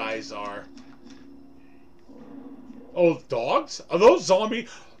these guys are. Oh, dogs? Are those zombies?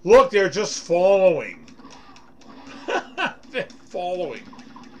 Look, they're just following. They're following.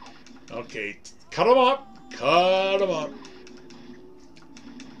 Okay, cut them up. Cut them up.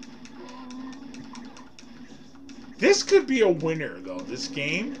 This could be a winner, though, this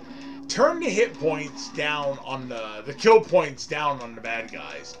game. Turn the hit points down on the kill points down on the bad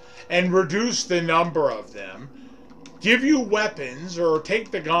guys. And reduce the number of them. Give you weapons, or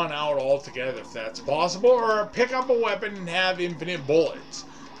take the gun out altogether if that's possible. Or pick up a weapon and have infinite bullets.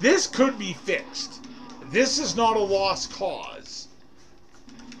 This could be fixed. This is not a lost cause.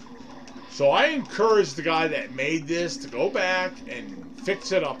 So I encourage the guy that made this to go back and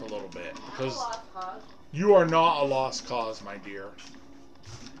fix it up a little bit. Because you are not a lost cause, my dear.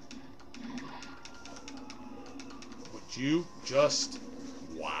 Would you just...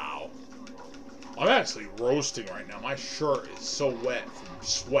 Wow. I'm actually roasting right now. My shirt is so wet from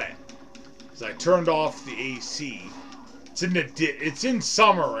sweat. Because I turned off the AC. It's in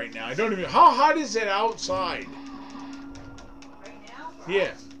summer right now. I don't even... How hot is it outside? Right now?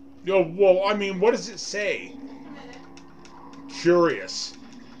 Yeah. Yo, well, I mean, what does it say? Curious.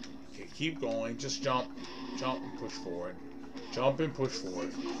 Okay, keep going. Just jump. Jump and push forward. Jump and push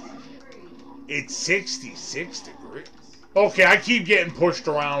forward. It's 66 degrees. Okay, I keep getting pushed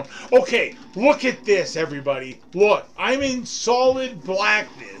around. Okay, look at this, everybody. Look, I'm in solid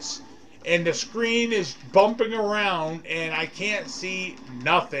blackness. And the screen is bumping around, and I can't see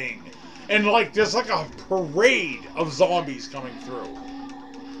nothing. And, like, there's like a parade of zombies coming through.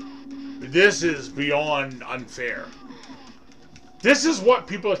 This is beyond unfair. This is what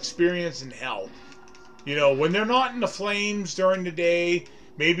people experience in hell. You know, when they're not in the flames during the day,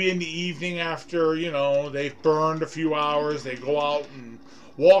 maybe in the evening after, you know, they've burned a few hours, they go out and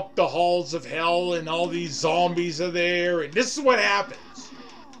walk the halls of hell, and all these zombies are there, and this is what happens.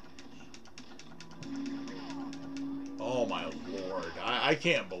 Oh my lord, I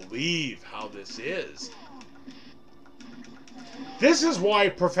can't believe how this is. This is why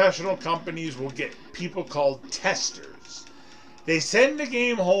professional companies will get people called testers. They send the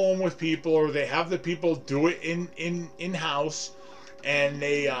game home with people, or they have the people do it in-house, and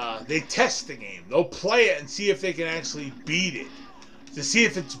they test the game. They'll play it and see if they can actually beat it, to see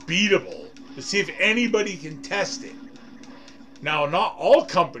if it's beatable, to see if anybody can test it. Now, not all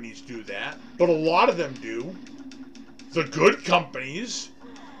companies do that, but a lot of them do. The good companies,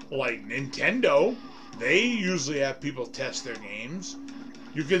 like Nintendo, they usually have people test their games.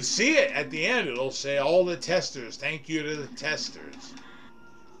 You can see it at the end. It'll say, all the testers, thank you to the testers.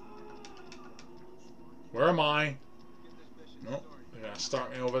 Where am I? Nope, they're going to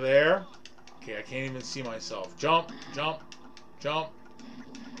start me over there. Okay, I can't even see myself. Jump, jump, jump.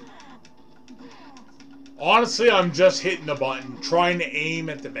 Honestly, I'm just hitting the button, trying to aim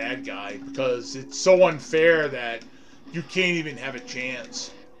at the bad guy, because it's so unfair that you can't even have a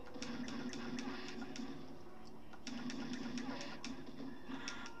chance.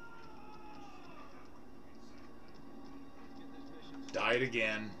 Died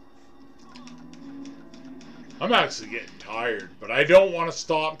again. I'm actually getting tired, but I don't want to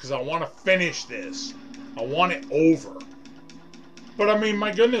stop because I want to finish this. I want it over. But I mean,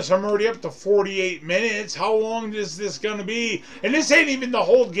 my goodness, I'm already up to 48 minutes. How long is this going to be? And this ain't even the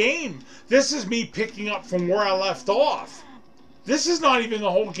whole game. This is me picking up from where I left off. This is not even the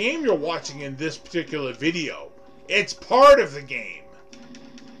whole game you're watching in this particular video. It's part of the game.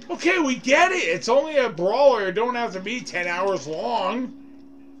 Okay, we get it. It's only a brawler. It don't have to be 10 hours long.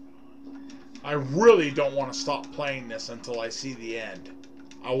 I really don't want to stop playing this until I see the end.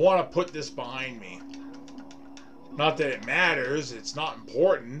 I want to put this behind me. Not that it matters. It's not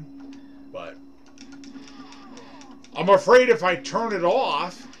important. But I'm afraid if I turn it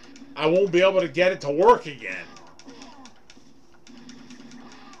off, I won't be able to get it to work again.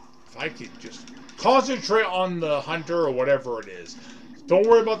 If I could just concentrate on the hunter or whatever it is. Don't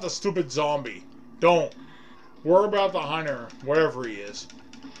worry about the stupid zombie. Don't. Worry about the hunter, wherever he is.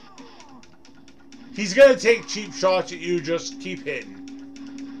 He's going to take cheap shots at you. Just keep hitting.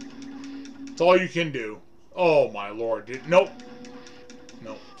 That's all you can do. Oh, my lord. Nope.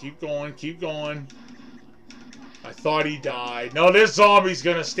 Nope. Keep going. Keep going. I thought he died. No, this zombie's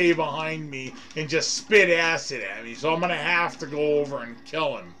going to stay behind me and just spit acid at me. So I'm going to have to go over and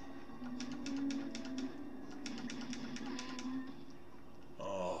kill him.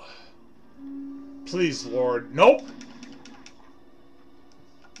 Please, Lord. Nope.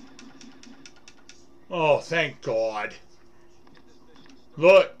 Oh, thank God.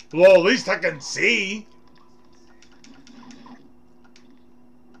 Look. Well, at least I can see.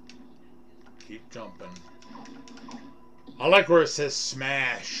 keep jumping. I like where it says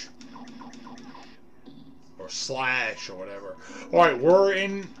smash. Or slash or whatever. Alright, we're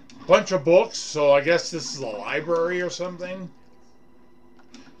in a bunch of books, so I guess this is a library or something.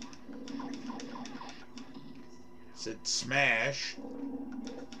 It said smash.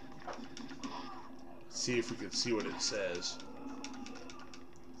 Let's see if we can see what it says.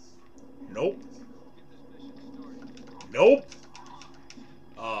 Nope. Nope.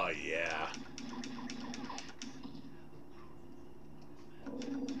 Oh, yeah.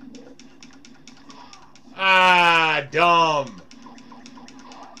 Ah, dumb.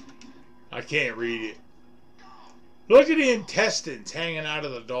 I can't read it. Look at the intestines hanging out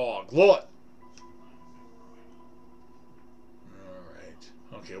of the dog. Look. Alright.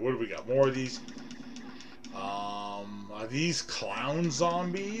 Okay, what do we got? More of these. Are these clown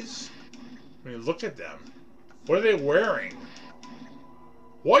zombies? I mean, look at them. What are they wearing?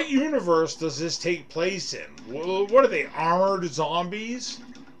 What universe does this take place in? What are they, armored zombies?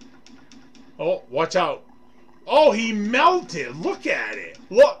 Oh, watch out. Oh, he melted. Look at it.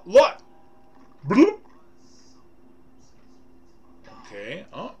 Look, look. Bloop. Okay.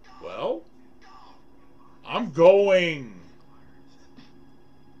 Oh, well. I'm going.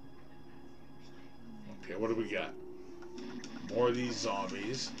 Okay, what do we got? More of these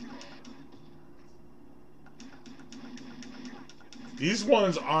zombies. These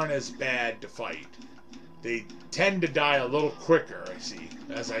ones aren't as bad to fight. They tend to die a little quicker, I see.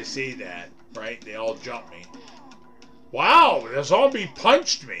 As I say that, right? They all jump me. Wow, the zombie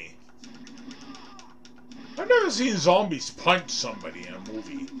punched me. I've never seen zombies punch somebody in a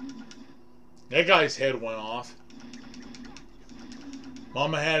movie. That guy's head went off.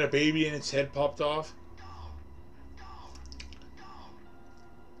 Mama had a baby and its head popped off.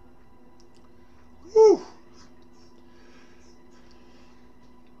 Whew.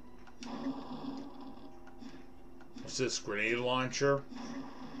 What's this, grenade launcher?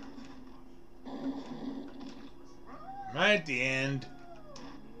 I'm at the end.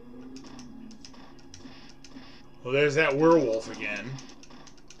 Well, there's that werewolf again.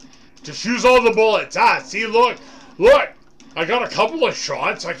 Just use all the bullets. Ah, see, look. Look. I got a couple of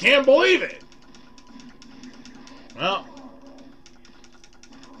shots. I can't believe it. Well.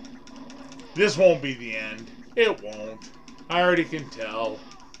 This won't be the end. It won't. I already can tell.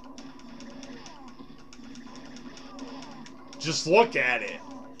 Just look at it.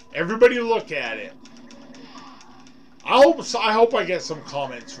 Everybody look at it. I hope I get some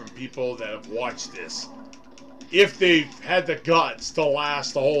comments from people that have watched this. If they've had the guts to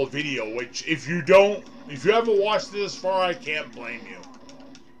last the whole video, which if you haven't watched this far, I can't blame you.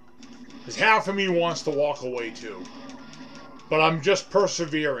 Because half of me wants to walk away too. But I'm just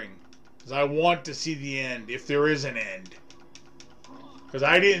persevering. Because I want to see the end, if there is an end. Because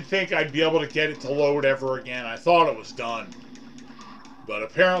I didn't think I'd be able to get it to load ever again. I thought it was done. But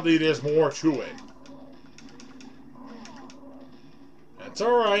apparently there's more to it. That's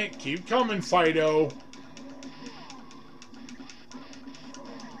alright. Keep coming, Fido.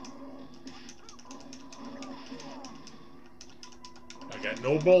 I got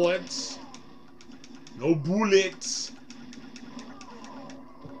no bullets. No bullets.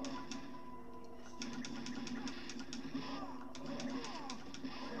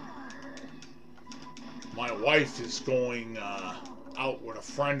 My wife is going out with a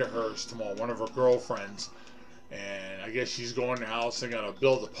friend of hers tomorrow, one of her girlfriends. And I guess she's going to the house and gonna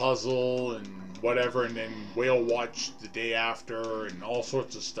build a puzzle and whatever, and then whale watch the day after and all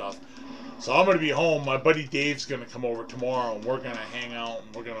sorts of stuff. So I'm gonna be home. My buddy Dave's gonna come over tomorrow, and we're gonna hang out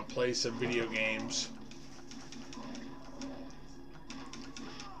and we're gonna play some video games.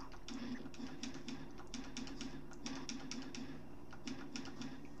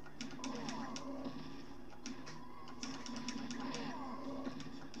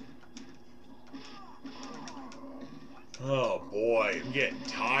 Oh boy, I'm getting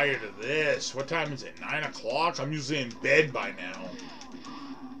tired of this. What time is it? 9 o'clock? I'm usually in bed by now.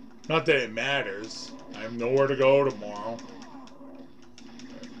 Not that it matters. I have nowhere to go tomorrow.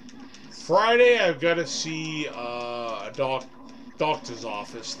 Friday, I've got to see a doctor's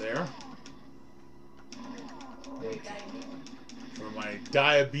office there. For my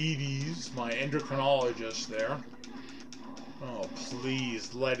diabetes, my endocrinologist there. Oh,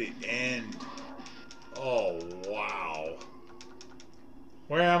 please let it end. Oh, wow.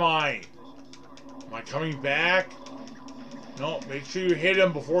 Where am I? Am I coming back? No, make sure you hit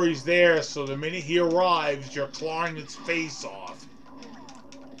him before he's there, so the minute he arrives, you're clawing its face off.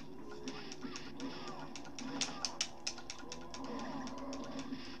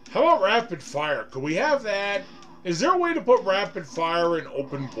 How about rapid fire? Could we have that? Is there a way to put rapid fire in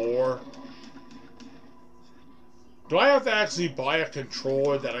open bore? Do I have to actually buy a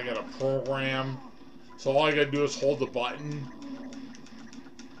controller that I gotta program? So all I gotta do is hold the button?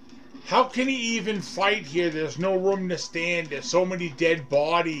 How can he even fight here? There's no room to stand. There's so many dead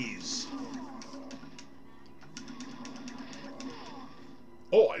bodies.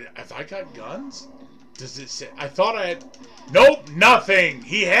 Oh, have I got guns? Does it say? I thought I had... Nope, nothing.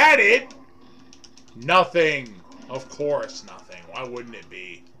 He had it. Nothing. Of course, nothing. Why wouldn't it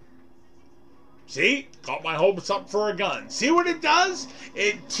be? See? Got my hopes up for a gun. See what it does?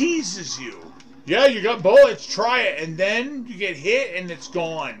 It teases you. Yeah, you got bullets. Try it. And then you get hit and it's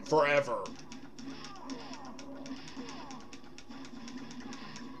gone forever.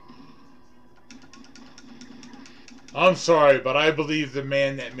 I'm sorry, but I believe the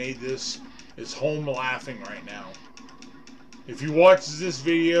man that made this is home laughing right now. If he watches this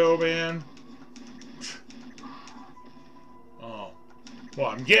video, man... Oh. Well,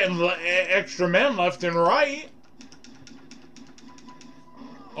 I'm getting extra men left and right.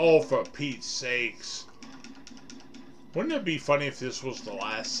 Oh, for Pete's sakes. Wouldn't it be funny if this was the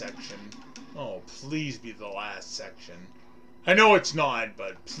last section? Oh, please be the last section. I know it's not,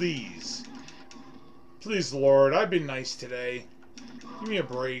 but please. Please, Lord, I've been nice today. Give me a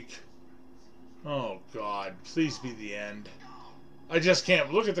break. Oh, God. Please be the end. I just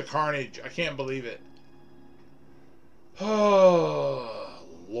can't. Look at the carnage. I can't believe it. Oh,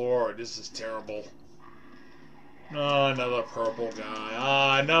 Lord, this is terrible. Oh, another purple guy.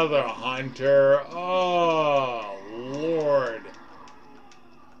 Ah, another hunter. Oh, Lord.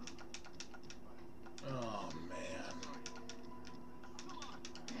 Oh, man.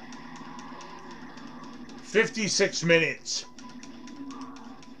 56 minutes.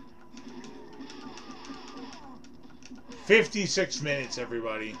 56 minutes,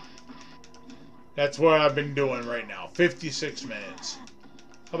 everybody. That's what I've been doing right now. 56 minutes.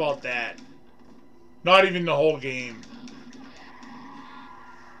 How about that? Not even the whole game.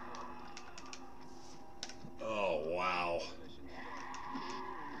 Oh, wow.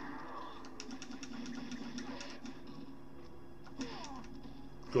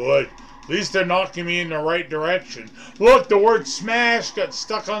 Good. At least they're knocking me in the right direction. Look, the word smash got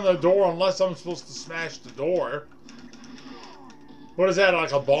stuck on the door unless I'm supposed to smash the door. What is that,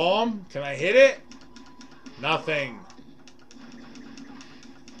 like a bomb? Can I hit it? Nothing.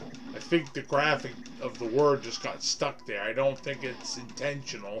 I think the graphic of the word just got stuck there. I don't think it's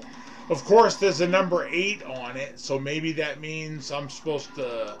intentional. Of course, there's a number 8 on it, so maybe that means I'm supposed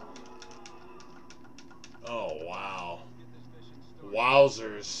to... Oh, wow.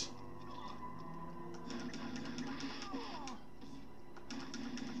 Wowzers.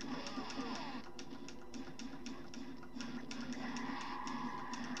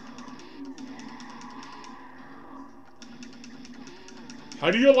 How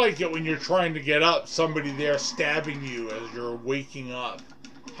do you like it when you're trying to get up, somebody there stabbing you as you're waking up?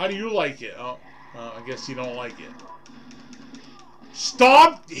 How do you like it? Oh, I guess you don't like it.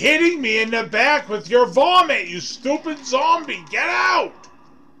 Stop hitting me in the back with your vomit, you stupid zombie! Get out!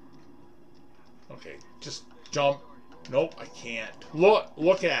 Okay, just jump. Nope, I can't.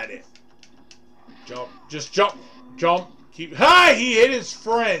 Look at it. Jump. Just jump. Jump. Keep. Hi! He hit his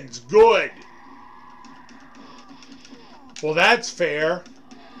friends. Good. Well, that's fair.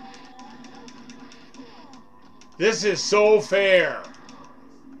 This is so fair.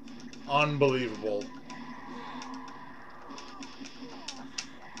 Unbelievable.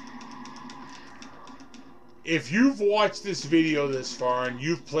 If you've watched this video this far and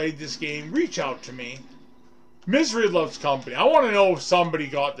you've played this game, reach out to me. Misery loves company. I want to know if somebody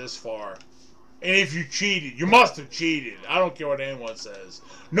got this far. And if you cheated, you must have cheated. I don't care what anyone says.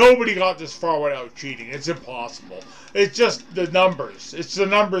 Nobody got this far without cheating. It's impossible. It's just the numbers. It's the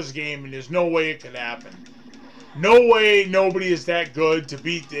numbers game, and there's no way it could happen. No way nobody is that good to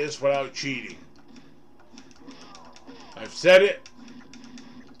beat this without cheating. I've said it,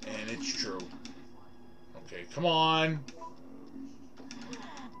 and it's true. Okay, come on.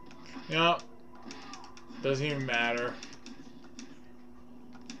 Yeah. Doesn't even matter.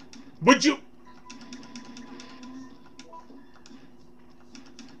 Would you...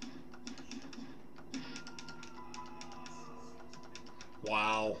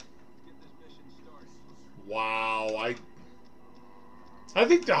 Wow. Wow, I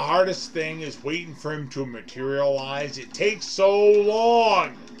think the hardest thing is waiting for him to materialize. It takes so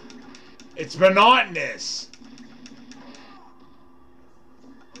long. It's monotonous.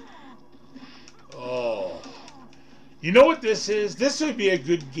 Oh. You know what this is? This would be a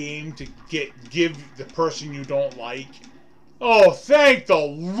good game to give the person you don't like. Oh, thank the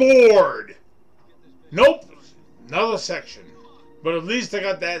Lord. Nope. Another section. But at least I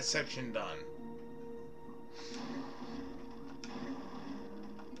got that section done.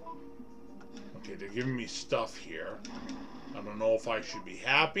 they're giving me stuff here. I don't know if I should be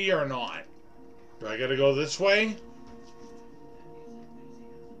happy or not. Do I gotta go this way?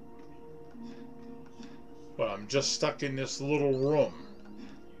 Well, I'm just stuck in this little room.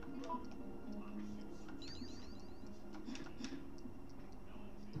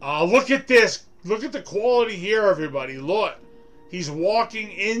 Look at this. Look at the quality here, everybody. Look. He's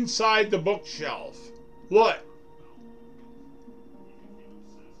walking inside the bookshelf. Look.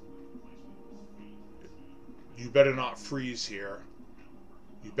 You better not freeze here.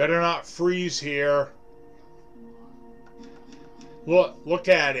 You better not freeze here. Look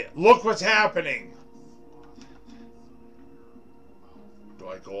at it. Look what's happening. Do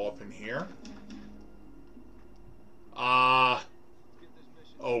I go up in here?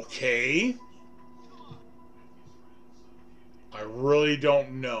 Okay. I really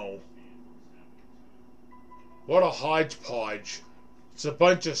don't know. What a hodgepodge. It's a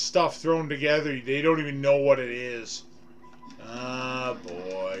bunch of stuff thrown together. They don't even know what it is. Ah,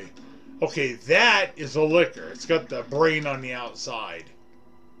 boy. Okay, that is a liquor. It's got the brain on the outside.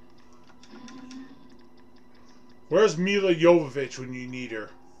 Where's Mila Jovovich when you need her?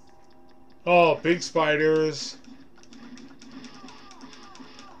 Oh, big spiders.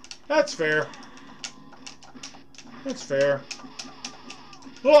 That's fair. That's fair.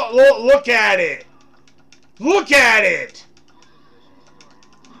 Look at it! Look at it!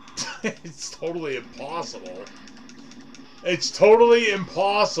 It's totally impossible. It's totally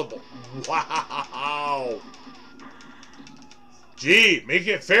impossible. Wow. Gee, make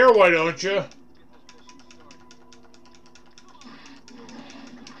it fair, why don't you?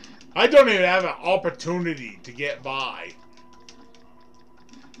 I don't even have an opportunity to get by.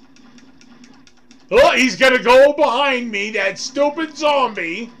 Oh, he's gonna go behind me, that stupid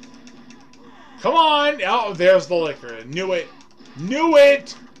zombie. Come on. Oh, there's the liquor. Knew it. Knew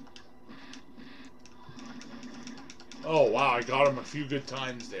it. Oh, wow. I got him a few good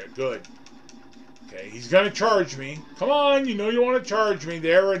times there. Good. Okay, he's gonna charge me. Come on. You know you want to charge me.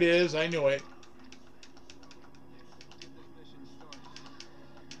 There it is. I knew it.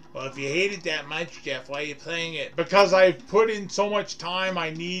 Well, if you hate it that much, Jeff, why are you playing it? Because I've put in so much time,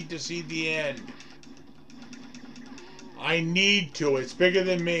 I need to see the end. I need to. It's bigger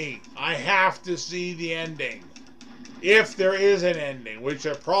than me. I have to see the ending. If there is an ending, which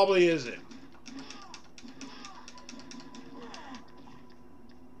there probably isn't.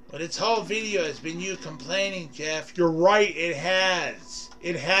 But this whole video has been you complaining, Jeff. You're right, it has.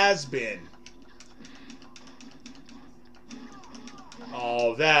 It has been.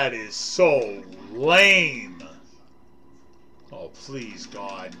 Oh, that is so lame. Oh, please,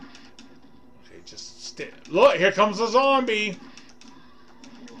 God. Okay, just stay. Look, here comes the zombie.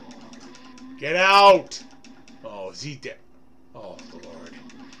 Get out. Oh, is he dead? Oh, Lord.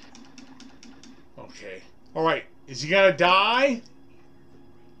 Okay. All right. Is he going to die?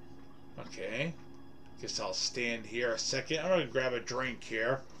 Okay. Guess I'll stand here a second. I'm going to grab a drink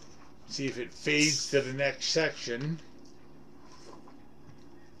here. See if it fades to the next section.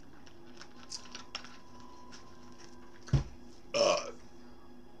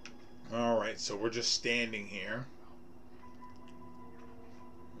 Alright, so we're just standing here.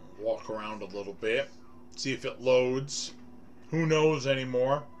 Walk around a little bit. See if it loads. Who knows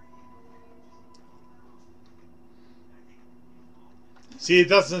anymore? See, it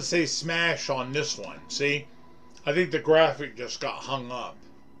doesn't say smash on this one. See? I think the graphic just got hung up.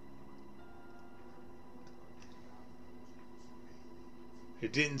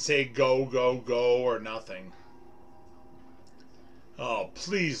 It didn't say go, go, go or nothing. Oh,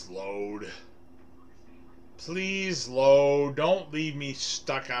 please load. Please load. Don't leave me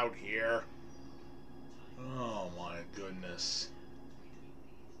stuck out here. Oh my goodness.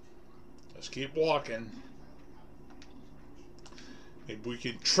 Let's keep walking. Maybe we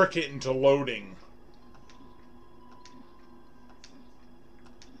can trick it into loading.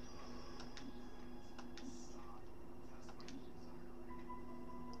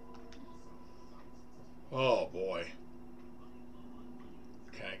 Oh boy.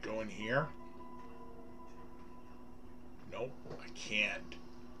 Can I go in here? Nope, I can't.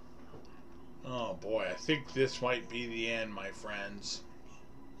 Oh boy, I think this might be the end, my friends.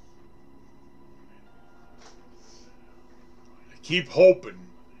 I keep hoping,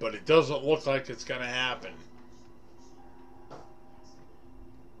 but it doesn't look like it's gonna happen.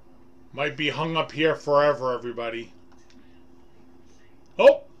 Might be hung up here forever, everybody.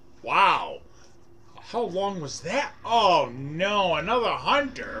 Oh, wow. How long was that? Oh no, another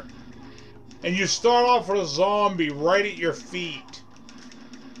hunter. And you start off with a zombie right at your feet.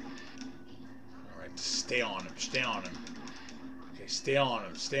 Alright, stay on him, stay on him. Okay, stay on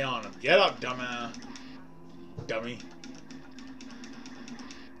him. Stay on him. Get up, dumbass. Dummy.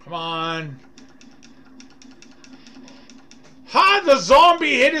 Come on. Ha! The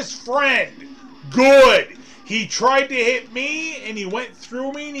zombie hit his friend. Good. He tried to hit me, and he went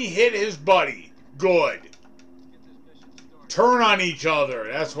through me, and he hit his buddy. Good. Turn on each other.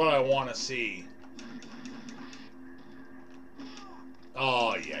 That's what I want to see.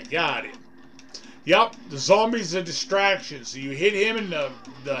 Oh, yeah, got it. Yep, the zombie's a distraction. So you hit him, and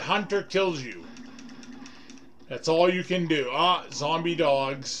the hunter kills you. That's all you can do. Ah, zombie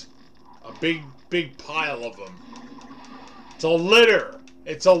dogs. A big pile of them. It's a litter.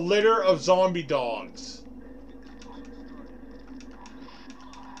 It's a litter of zombie dogs.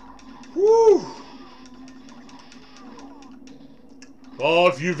 Whew. Well,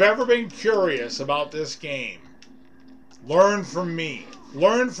 if you've ever been curious about this game, learn from me.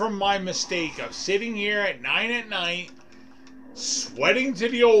 Learn from my mistake of sitting here at 9 at night, sweating to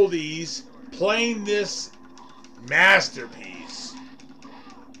the oldies, playing this masterpiece.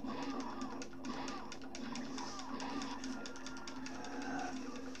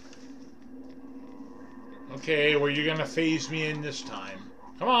 Okay, where you gonna phase me in this time?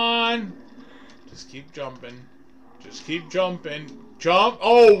 Come on! Just keep jumping. Just keep jumping. Jump!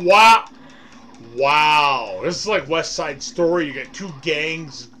 Oh, wow! Wow! This is like West Side Story. You got two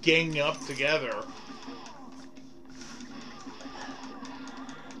gangs ganging up together.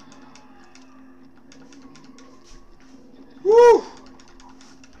 Woo!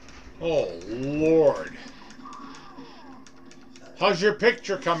 Oh, Lord. How's your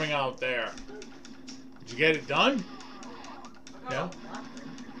picture coming out there? Did you get it done? Yeah?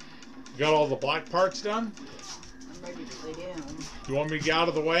 You got all the black parts done? I'm ready to lay down. You want me to get out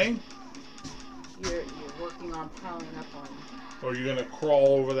of the way? You're working on piling up on. Or are you going to crawl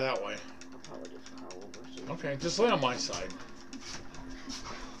over that way? I'll probably just crawl over. So Okay, just lay on my side.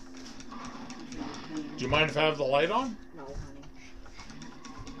 Do you mind if I have the light on? no,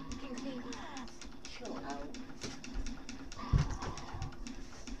 honey. Chill out.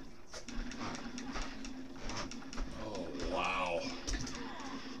 Oh, wow.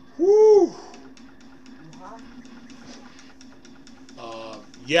 Woo!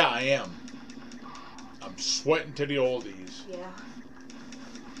 Yeah, I am. I'm sweating to the oldies. Yeah.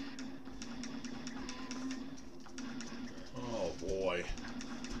 Oh, boy.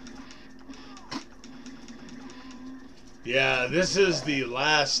 Yeah, this is the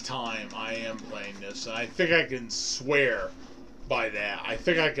last time I am playing this, and I think I can swear by that. I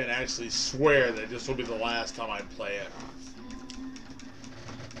think I can actually swear that this will be the last time I play it.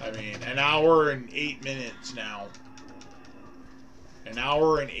 I mean, an hour and 8 minutes now. An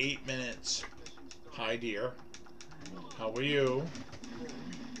hour and 8 minutes. Hi, dear. How are you?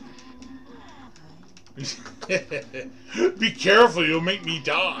 Be careful, you'll make me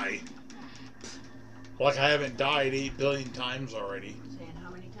die. Like I haven't died 8 billion times already. Saying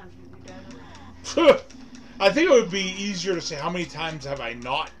how many times have you died? I think it would be easier to say how many times have I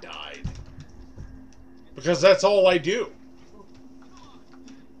not died. Because that's all I do.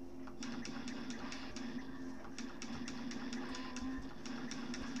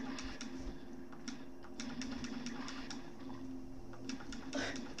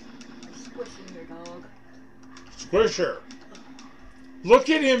 Squishing your dog. Squisher. Look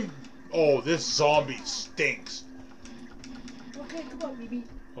at him. Oh, this zombie stinks. Okay, come on, baby.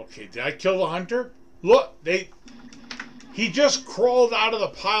 Okay, did I kill the hunter? Look, he just crawled out of the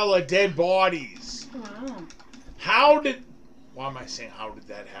pile of dead bodies. Wow. Why am I saying how did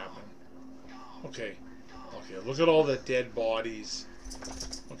that happen? Okay, look at all the dead bodies.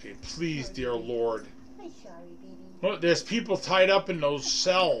 Okay, please, dear Lord. I'm sorry, baby. Look, there's people tied up in those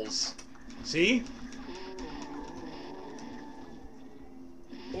cells. See?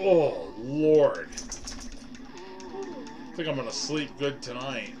 Oh, Lord. I think I'm going to sleep good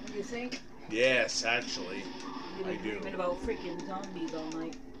tonight. You think? Yes, actually. You've I been do. dreaming about freaking zombies all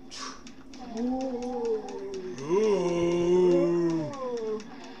night. Ooh. Ooh.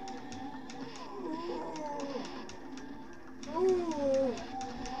 Ooh.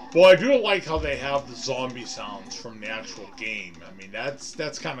 Well, I do like how they have the zombie sounds from the actual game. I mean,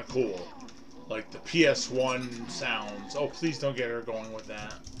 that's kind of cool. Like the PS1 sounds. Oh, please don't get her going with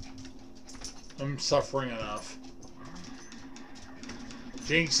that. I'm suffering enough.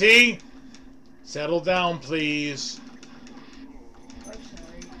 Jinxie, settle down, please. I'm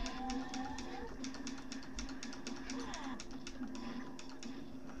sorry.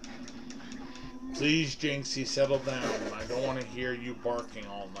 Please, Jinxie, settle down. I don't want to hear you barking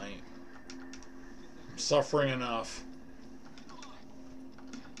all night. I'm suffering enough.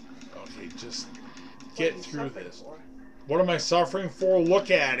 Okay, just get through this. What am I suffering for?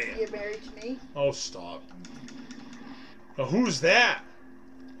 Look at it. Get married to me? Oh, stop. Now, who's that?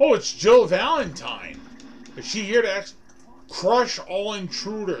 Oh, it's Jill Valentine. Is she here to crush all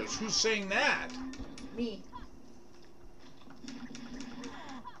intruders? Who's saying that? Me.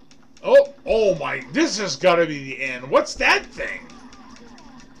 Oh my, this has got to be the end. What's that thing?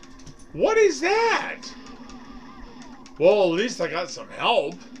 What is that? Well, at least I got some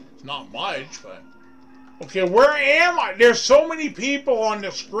help. It's not much, but... Okay, where am I? There's so many people on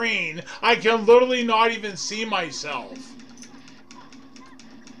the screen, I can literally not even see myself.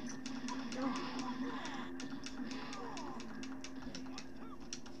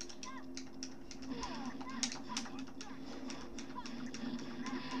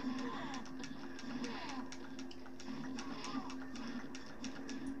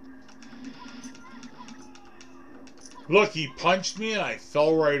 Look, he punched me and I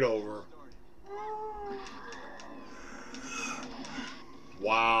fell right over.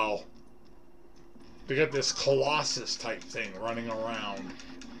 Wow. They got this Colossus type thing running around.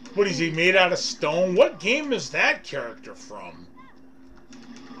 What is he, made out of stone? What game is that character from?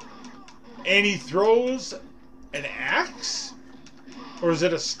 And he throws an axe? Or is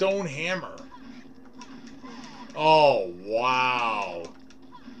it a stone hammer? Oh, wow.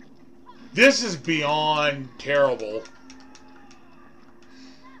 This is beyond terrible.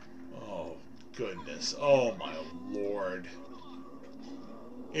 Oh, goodness. Oh, my Lord.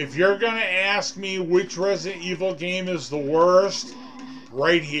 If you're going to ask me which Resident Evil game is the worst,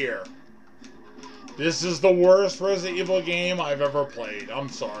 right here. This is the worst Resident Evil game I've ever played. I'm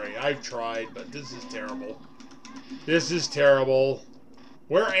sorry. I've tried, but this is terrible. This is terrible.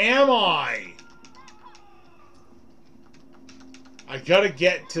 Where am I? I gotta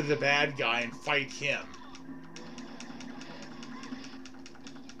get to the bad guy and fight him.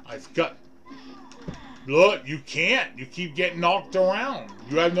 I've got... Look, you can't. You keep getting knocked around.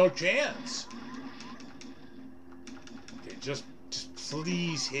 You have no chance. Okay, just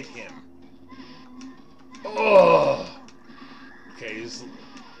please hit him. Oh. Okay,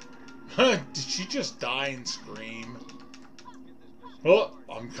 did she just die and scream? Oh,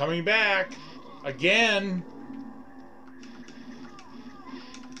 I'm coming back. Again.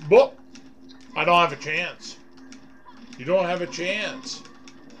 But I don't have a chance. You don't have a chance.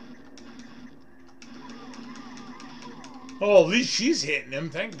 Oh, at least she's hitting him,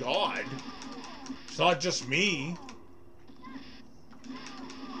 thank God. It's not just me.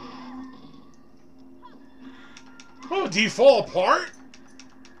 Oh, did he fall apart?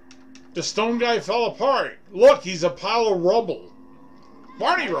 The stone guy fell apart. Look, he's a pile of rubble.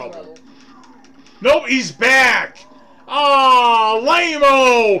 Barney rubble. Nope, he's back. Ah,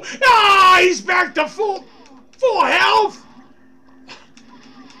 lame-o! Ah, he's back to full health.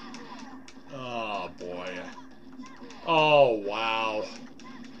 Oh boy. Oh wow.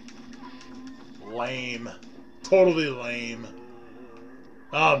 Lame. Totally lame.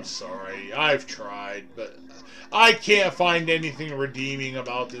 I'm sorry. I've tried, but I can't find anything redeeming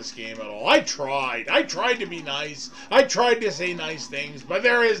about this game at all. I tried. I tried to be nice. I tried to say nice things, but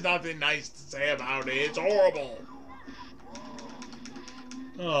there is nothing nice to say about it. It's horrible.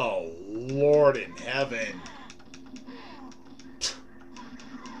 Oh, Lord in heaven.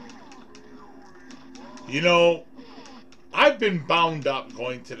 You know, I've been bound up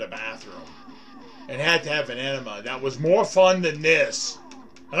going to the bathroom and had to have an enema. That was more fun than this.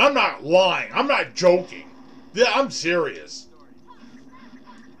 And I'm not lying. I'm not joking. I'm serious.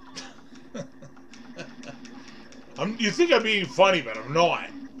 You think I'm being funny, but I'm not.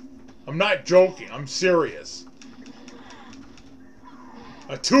 I'm not joking. I'm serious.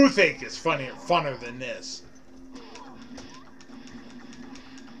 A toothache is funner than this.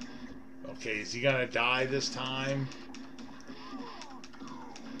 Okay, is he gonna die this time?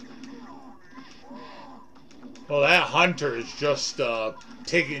 Well, that hunter is just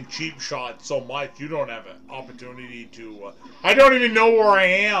taking cheap shots so much. You don't have an opportunity to... I don't even know where I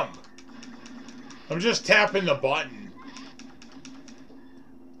am. I'm just tapping the button.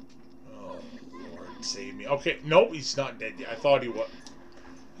 Oh, Lord, save me. Okay, nope, he's not dead yet. I thought he was.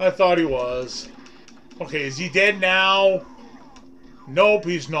 I thought he was. Okay, is he dead now? Nope,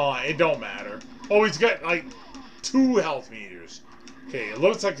 he's not. It don't matter. Oh, he's got, like, 2 health meters. Okay, it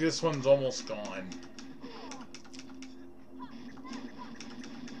looks like this one's almost gone.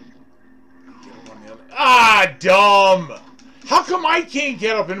 Ah, dumb! How come I can't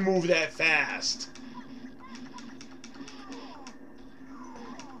get up and move that fast?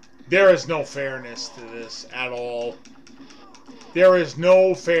 There is no fairness to this at all. There is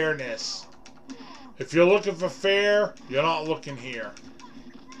no fairness. If you're looking for fair, you're not looking here.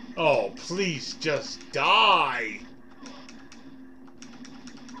 Oh, please just die.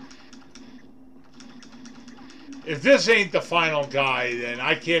 If this ain't the final guy, then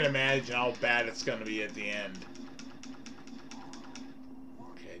I can't imagine how bad it's going to be at the end.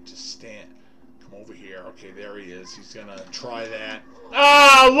 Okay, just stand. Come over here. Okay, there he is. He's going to try that.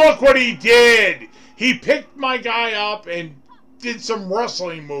 Ah, look what he did! He picked my guy up and did some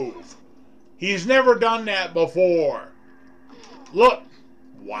wrestling move. He's never done that before. Look.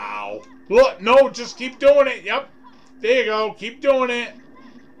 Wow. Look, no, just keep doing it. Yep. There you go. Keep doing it.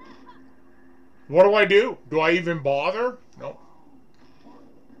 What do I do? Do I even bother? Nope.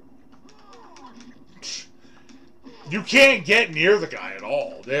 You can't get near the guy at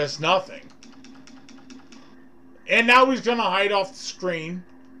all. There's nothing. And now he's going to hide off the screen.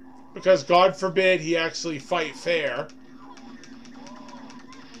 Because God forbid he actually fight fair.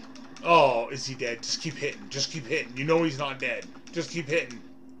 Oh, is he dead? Just keep hitting. Just keep hitting. You know he's not dead. Just keep hitting.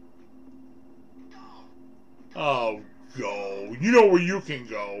 Oh, go. You know where you can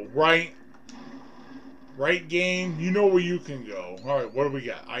go, right? Right, game? You know where you can go. Alright, what do we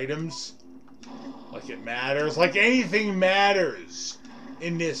got? Items? Like it matters. Like anything matters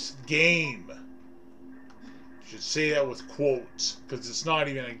in this game. Should say that with quotes. Because it's not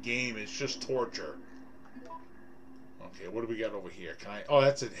even a game. It's just torture. Okay, what do we got over here? Can I... Oh,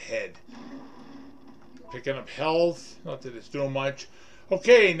 that's a head. Picking up health. Not that it's doing much.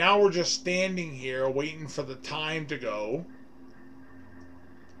 Okay, now we're just standing here waiting for the time to go.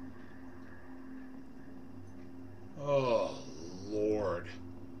 Oh, Lord.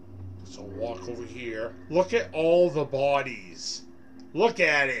 So walk over here. Look at all the bodies. Look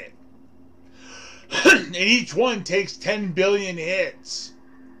at it. And each one takes 10 billion hits.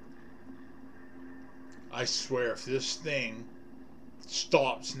 I swear, if this thing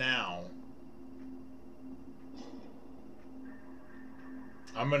stops now,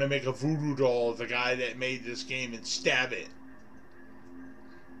 I'm going to make a voodoo doll of the guy that made this game and stab it.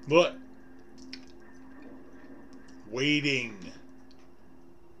 Look. Waiting.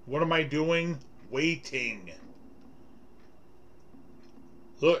 What am I doing? Waiting.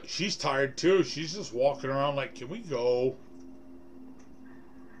 Look, she's tired too. She's just walking around like, can we go?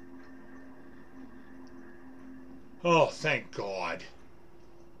 Oh, thank God.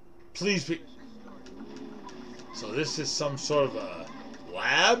 Please be... So this is some sort of a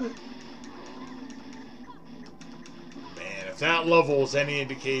lab? Man, if that level is any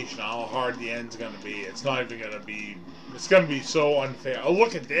indication how hard the end's going to be, it's not even going to be... It's going to be so unfair. Oh,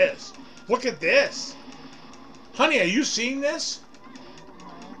 look at this. Look at this. Honey, are you seeing this?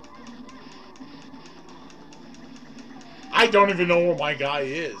 I don't even know where my guy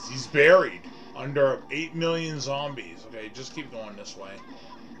is. He's buried under 8 million zombies. Okay, just keep going this way.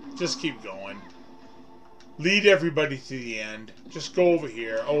 Just keep going. Lead everybody to the end. Just go over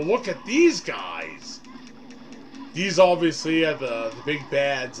here. Oh, look at these guys. These obviously are the big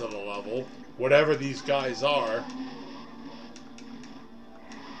bads of the level. Whatever these guys are.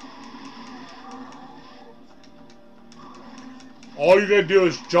 All you gotta do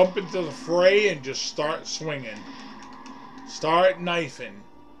is jump into the fray and just start swinging. Start knifing.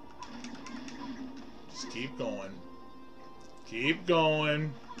 Just keep going. Keep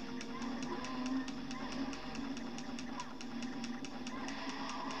going.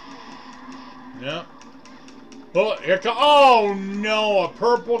 Yep. Oh, here come. Oh no, a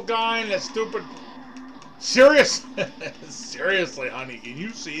purple guy and a stupid. Seriously, honey, can you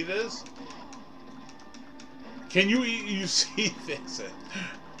see this? Can you see this?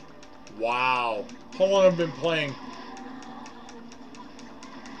 Wow. How long have I been playing?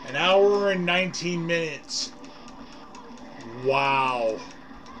 An hour and 19 minutes. Wow.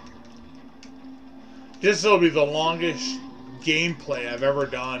 This will be the longest gameplay I've ever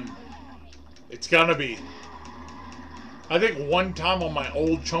done. It's gonna be. I think one time on my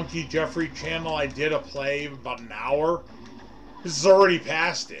old Chunky Jeffrey channel I did a play about an hour. This is already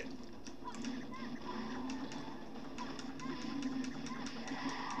past it.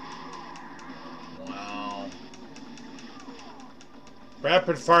 Wow.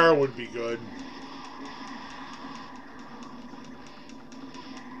 Rapid fire would be good.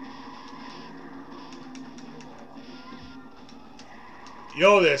 You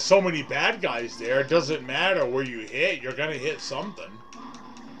know, there's so many bad guys there, it doesn't matter where you hit, you're gonna hit something.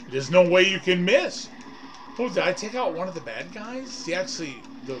 There's no way you can miss. Oh, did I take out one of the bad guys? The actually,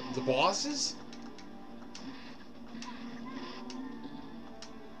 the bosses?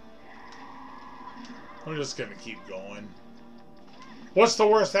 I'm just gonna keep going. What's the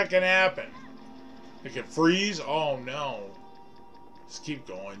worst that can happen? It can freeze? Oh no. Just keep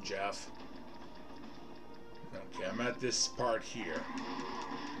going, Jeff. Okay, I'm at this part here.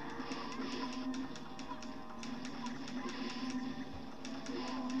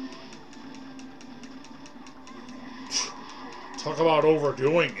 Talk about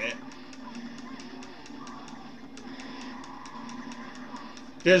overdoing it.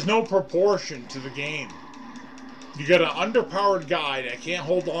 There's no proportion to the game. You got an underpowered guy that can't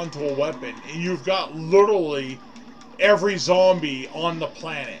hold on to a weapon, and you've got literally every zombie on the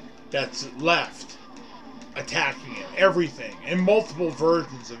planet that's left attacking him. Everything. And multiple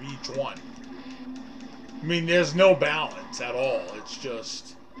versions of each one. I mean, there's no balance at all. It's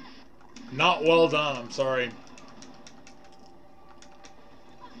just not well done. I'm sorry.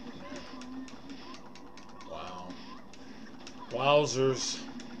 Wow. Wowzers.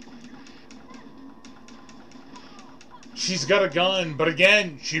 She's got a gun, but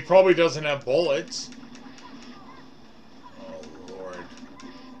again, she probably doesn't have bullets. Oh, Lord.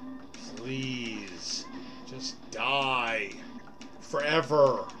 Please. Just die.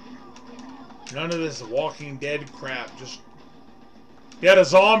 Forever. None of this Walking Dead crap. Just... Yeah, the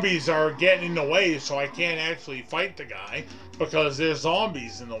zombies are getting in the way, so I can't actually fight the guy because there's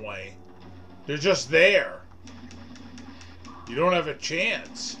zombies in the way. They're just there. You don't have a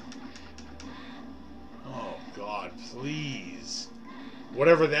chance. Oh, God, please.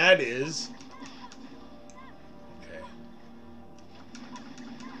 Whatever that is. Okay.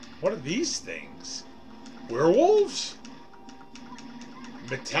 What are these things? Werewolves?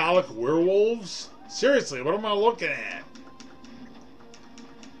 Metallic werewolves? Seriously, what am I looking at?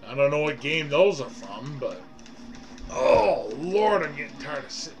 I don't know what game those are from, but... Oh, Lord, I'm getting tired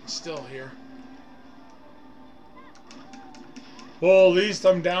of sitting still here. Well, at least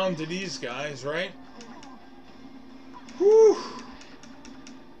I'm down to these guys, right? Whew.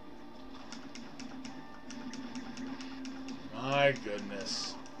 My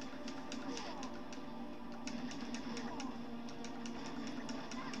goodness.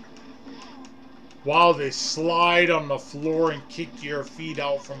 Wow, they slide on the floor and kick your feet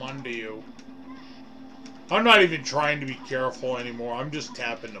out from under you. I'm not even trying to be careful anymore. I'm just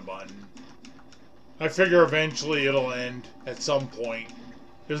tapping the button. I figure eventually it'll end at some point.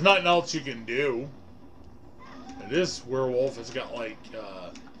 There's nothing else you can do. This werewolf has got like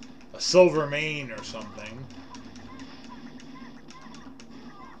a silver mane or something.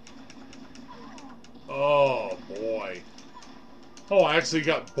 Oh boy. Oh, I actually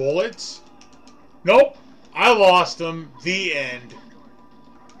got bullets? Nope. I lost them. The end.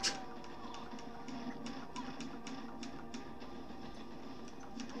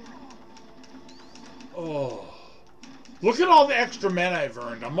 Oh. Look at all the extra men I've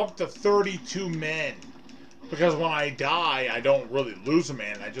earned. I'm up to 32 men. Because when I die, I don't really lose a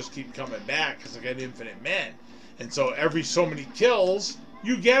man. I just keep coming back because I got infinite men. And so every so many kills,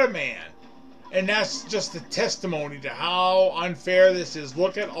 you get a man. And that's just a testimony to how unfair this is.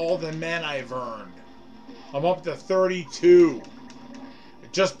 Look at all the men I've earned. I'm up to 32.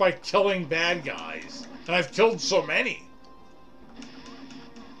 Just by killing bad guys. And I've killed so many.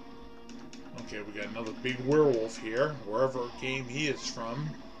 Okay, we got another big werewolf here. Wherever game he is from.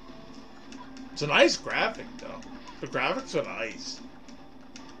 It's a nice graphic, though. The graphics are nice.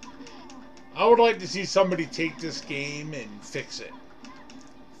 I would like to see somebody take this game and fix it.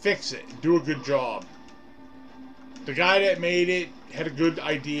 Fix it. Do a good job. The guy that made it had a good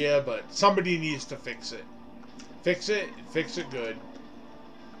idea, but somebody needs to fix it. Fix it, and fix it good.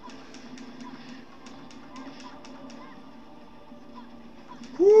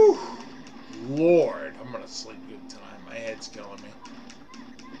 Whew. Lord, I'm gonna sleep good tonight. My head's killing me.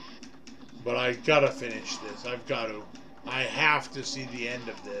 But I gotta finish this. I've got to. I have to see the end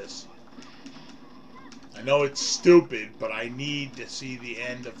of this. I know it's stupid, but I need to see the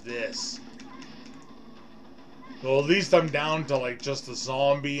end of this. Well, at least I'm down to like just the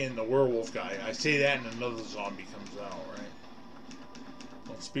zombie and the werewolf guy. I say that and another zombie comes out, right?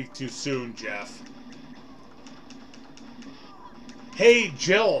 Don't speak too soon, Jeff. Hey,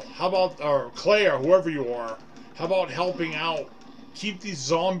 Jill, how about, or Claire, whoever you are, how about helping out? Keep these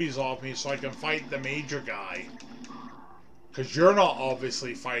zombies off me so I can fight the major guy. Because you're not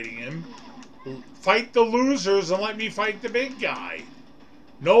obviously fighting him. Fight the losers and let me fight the big guy.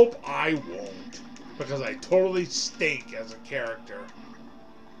 Nope, I won't. Because I totally stink as a character.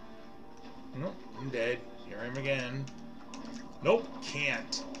 Nope, I'm dead. Here I am again. Nope,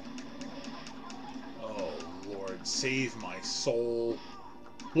 can't. Oh, Lord, save my soul.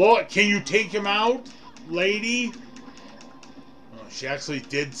 Look, can you take him out, lady? Oh, she actually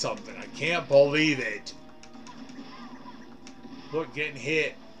did something. I can't believe it. Look, getting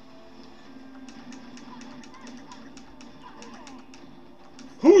hit.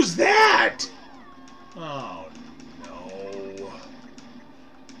 Who's that? Oh, no.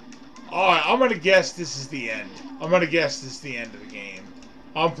 Alright, I'm gonna guess this is the end. I'm gonna guess this is the end of the game.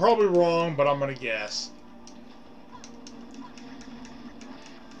 I'm probably wrong, but I'm gonna guess.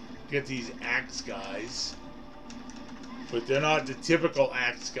 Get these axe guys. But they're not the typical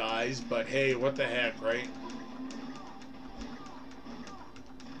axe guys, but hey, what the heck, right?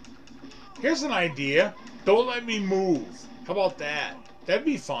 Here's an idea. Don't let me move. How about that? That'd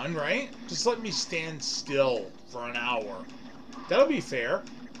be fun, right? Just let me stand still for an hour. That'll be fair.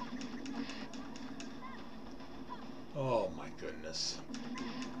 Oh my goodness.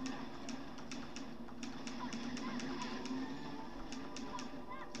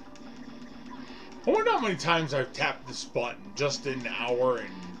 I wonder how many times I've tapped this button just in an hour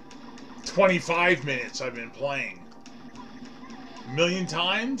and 25 minutes I've been playing. A million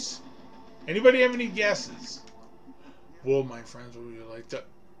times? Anybody have any guesses? Well, my friends, would you like to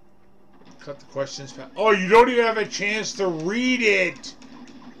cut the questions? Oh, you don't even have a chance to read it!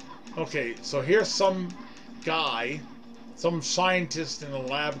 Okay, so here's some guy, some scientist in a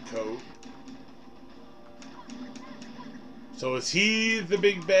lab coat. So is he the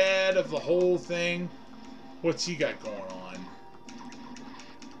big bad of the whole thing? What's he got going on?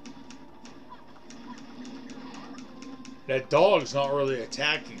 That dog's not really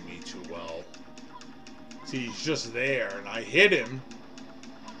attacking me too well. See, he's just there, and I hit him.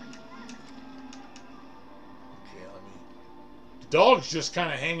 Okay, the dog's just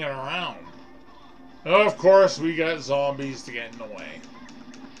kind of hanging around. Of course, we got zombies to get in the way.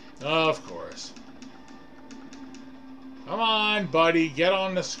 Of course. Come on, buddy, get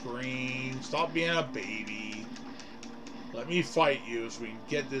on the screen. Stop being a baby. Let me fight you so we can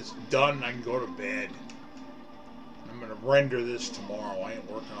get this done and I can go to bed. I'm going to render this tomorrow. I ain't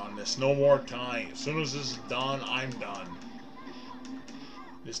working on this no more time. As soon as this is done, I'm done.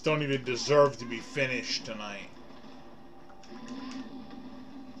 This don't even deserve to be finished tonight.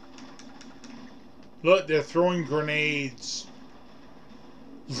 Look, they're throwing grenades.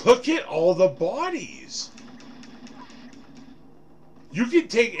 Look at all the bodies. You can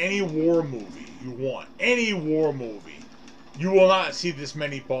take any war movie you want. Any war movie. You will not see this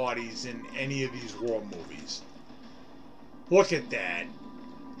many bodies in any of these war movies. Look at that.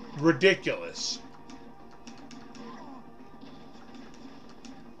 Ridiculous.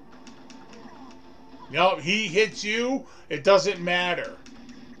 Nope, he hits you. It doesn't matter.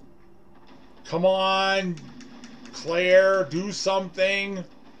 Come on, Claire, do something.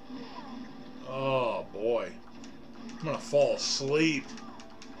 Oh, boy. I'm gonna fall asleep.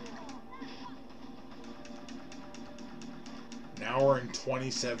 An hour and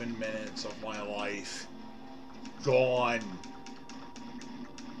 27 minutes of my life gone.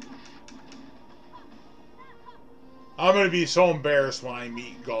 I'm gonna be so embarrassed when I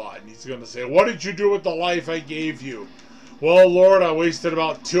meet God. And he's gonna say, "What did you do with the life I gave you?" Well, Lord, I wasted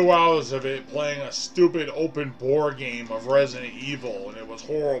about 2 hours of it playing a stupid open bore game of Resident Evil, and it was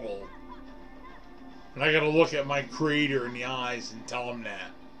horrible. And I gotta look at my creator in the eyes and tell him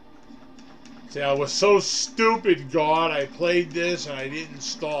that. Say, I was so stupid, God, I played this and I didn't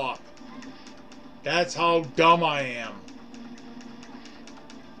stop. That's how dumb I am.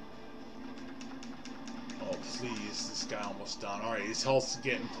 Oh, please, this guy almost done. Alright, his health's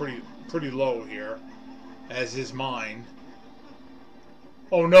getting pretty low here. As is mine.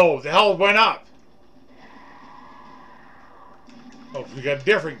 Oh no, the health went up! Oh, we got a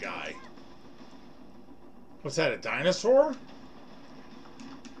different guy. What's that, a dinosaur?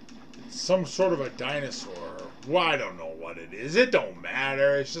 It's some sort of a dinosaur. Well, I don't know what it is. It don't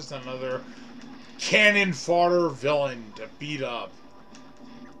matter. It's just another cannon fodder villain to beat up.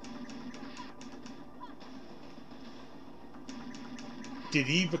 Did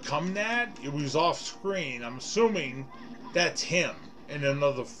he become that? It was off screen. I'm assuming that's him in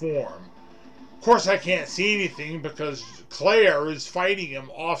another form. Of course, I can't see anything because Claire is fighting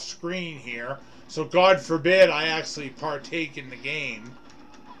him off screen here. So God forbid I actually partake in the game.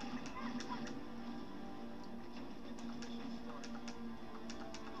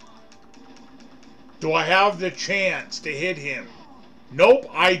 Do I have the chance to hit him? Nope,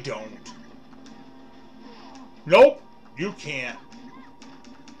 I don't. Nope, you can't.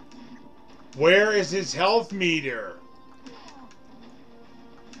 Where is his health meter?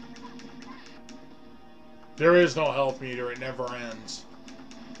 There is no health meter, it never ends.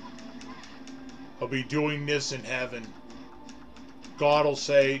 I'll be doing this in heaven. God will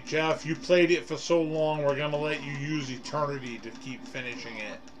say, Jeff, you played it for so long, we're going to let you use eternity to keep finishing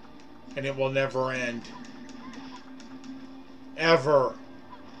it. And it will never end. Ever.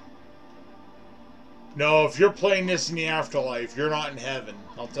 No, if you're playing this in the afterlife, you're not in heaven.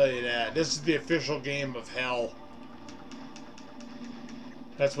 I'll tell you that. This is the official game of hell.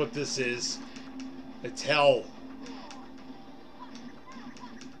 That's what this is. It's hell.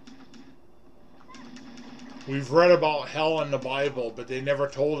 We've read about hell in the Bible, but they never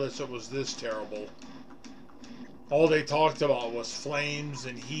told us it was this terrible. All they talked about was flames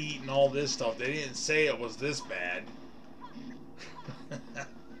and heat and all this stuff. They didn't say it was this bad.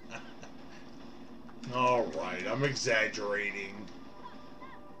 Alright, I'm exaggerating.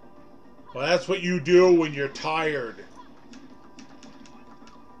 Well, that's what you do when you're tired.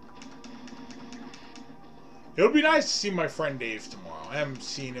 It would be nice to see my friend Dave tomorrow. I haven't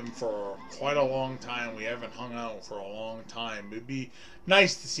seen him for quite a long time. We haven't hung out for a long time. It'd be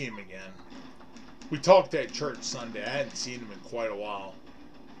nice to see him again. We talked at church Sunday. I hadn't seen him in quite a while.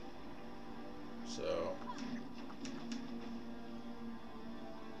 So...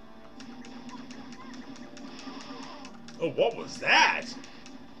 oh, what was that?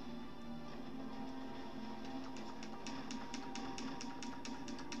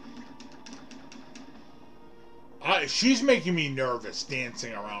 She's making me nervous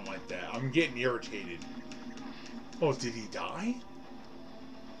dancing around like that. I'm getting irritated. Oh, did he die?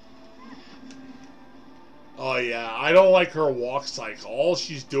 Oh, yeah. I don't like her walk cycle. All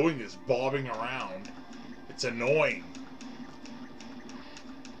she's doing is bobbing around. It's annoying.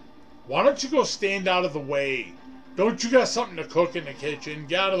 Why don't you go stand out of the way? Don't you got something to cook in the kitchen?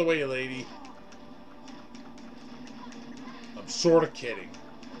 Get out of the way, lady. I'm sort of kidding.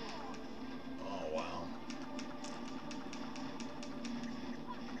 Oh, wow.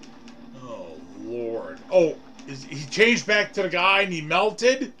 Oh, Lord. Oh, he changed back to the guy and he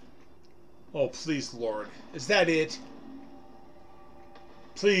melted? Oh, please, Lord. Is that it?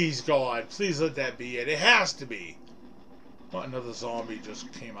 Please, God. Please let that be it. It has to be. What, another zombie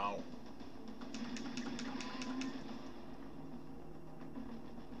just came out.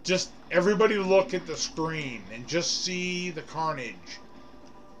 Just everybody look at the screen and just see the carnage.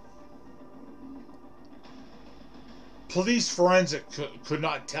 Police forensic could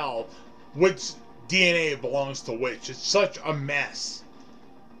not tell which DNA belongs to which. It's such a mess.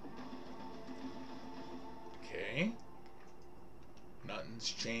 Okay. Nothing's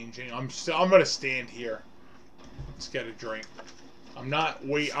changing. I'm gonna stand here. Let's get a drink. I'm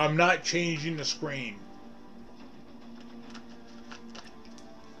not changing the screen.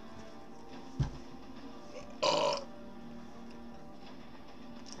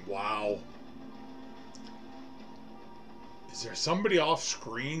 Wow. Is there somebody off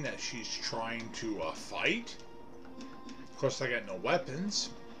screen that she's trying to fight? Of course, I got no weapons.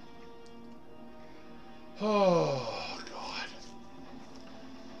 Oh, God.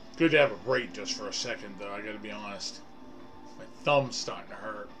 Good to have a break just for a second, though, I gotta be honest. My thumb's starting to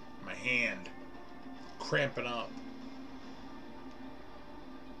hurt. My hand. Cramping up.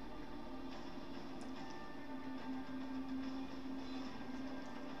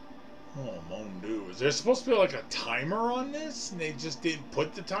 Oh, mon Dieu. Is there supposed to be like a timer on this? And they just didn't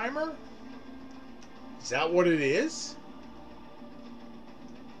put the timer? Is that what it is?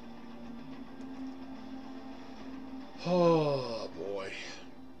 Oh, boy.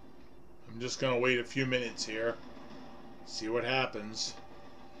 I'm just going to wait a few minutes here. See what happens.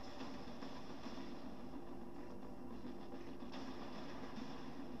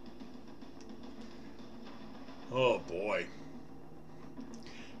 Oh, boy.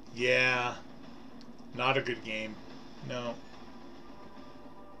 Yeah, not a good game. No.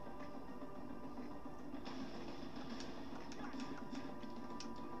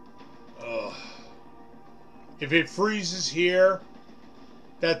 Ugh. If it freezes here,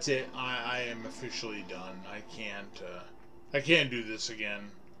 that's it. I am officially done. I can't do this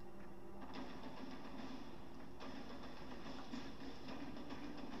again.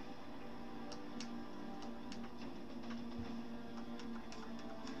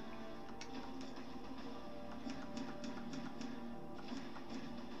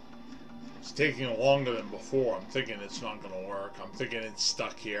 It's taking longer than before. I'm thinking it's not going to work. I'm thinking it's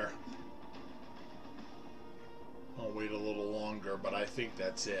stuck here. I'll wait a little longer, but I think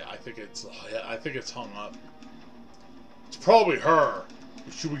that's it. I think it's hung up. It's probably her.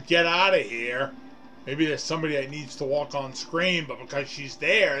 If she would get out of here, maybe there's somebody that needs to walk on screen, but because she's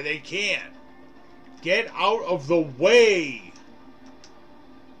there, they can't. Get out of the way.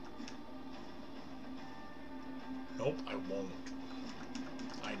 Nope, I won't.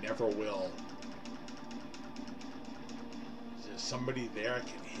 I never will. Is there somebody there I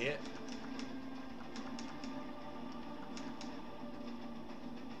can hit?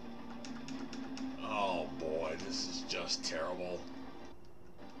 Oh boy, this is just terrible.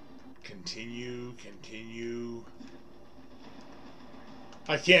 Continue, continue.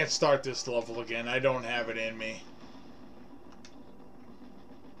 I can't start this level again. I don't have it in me.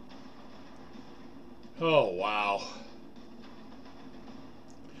 Oh, wow.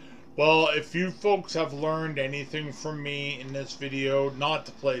 Well, if you folks have learned anything from me in this video, not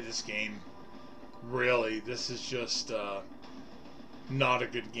to play this game. Really, this is just not a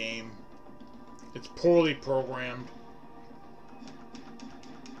good game. It's poorly programmed.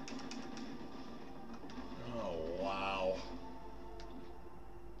 Oh, wow.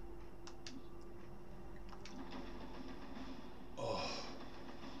 Oh,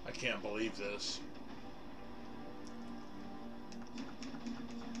 I can't believe this.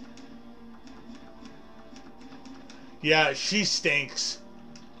 Yeah, she stinks.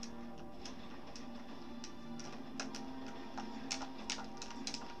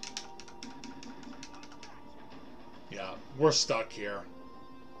 Yeah, we're stuck here.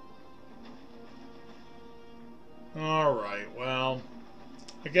 Alright, well,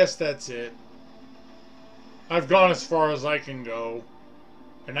 I guess that's it. I've gone as far as I can go.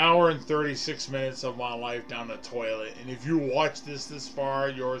 An hour and 36 minutes of my life down the toilet. And if you watch this far,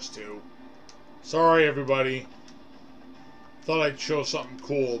 yours too. Sorry, everybody. Thought I'd show something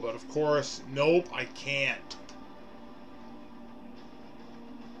cool, but of course, nope, I can't.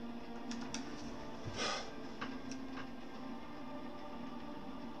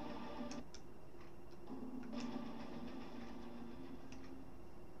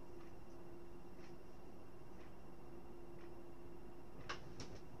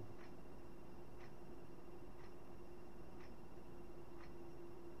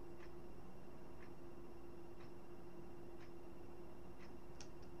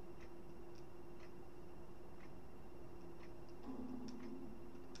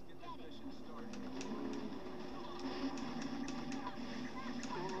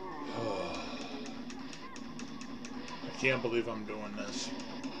 I can't believe I'm doing this.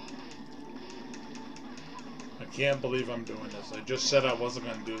 I can't believe I'm doing this. I just said I wasn't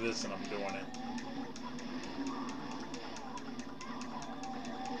going to do this and I'm doing it.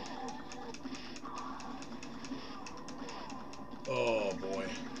 Oh boy.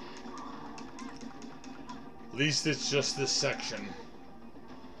 At least it's just this section.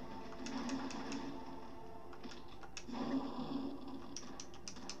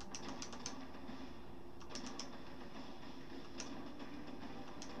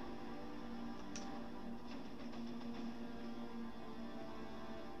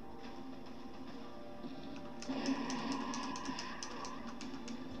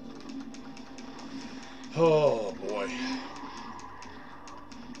 Oh boy.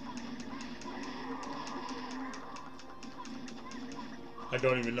 I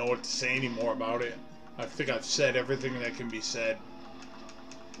don't even know what to say anymore about it. I think I've said everything that can be said.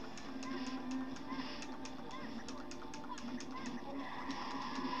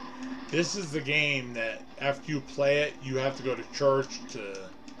 This is the game that after you play it, you have to go to church to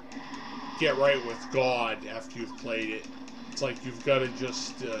get right with God after you've played it. It's like you've got to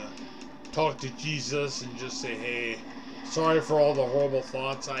just talk to Jesus and just say, hey, sorry for all the horrible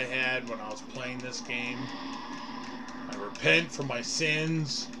thoughts I had when I was playing this game. I repent for my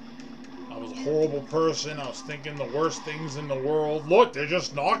sins. I was a horrible person. I was thinking the worst things in the world. Look, they're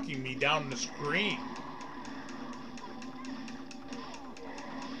just knocking me down the screen.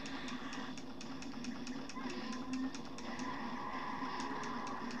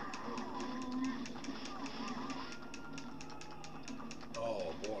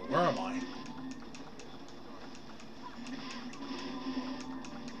 Oh boy, where am I?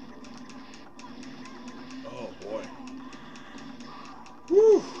 Oh boy.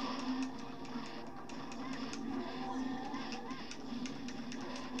 Woo!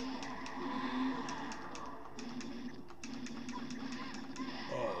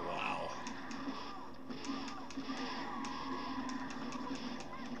 Oh wow.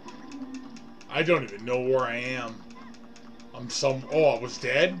 I don't even know where I am. Oh, I was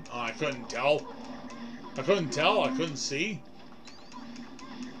dead? Oh, I couldn't tell. I couldn't see.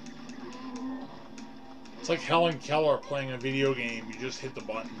 It's like Helen Keller playing a video game. You just hit the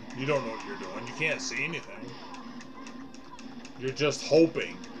button. You don't know what you're doing. You can't see anything. You're just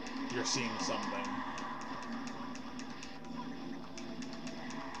hoping you're seeing something.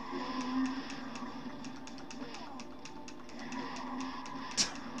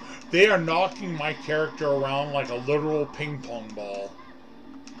 They are knocking my character around like a literal ping pong ball.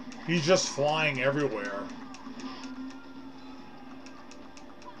 He's just flying everywhere.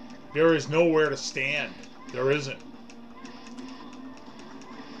 There is nowhere to stand. There isn't.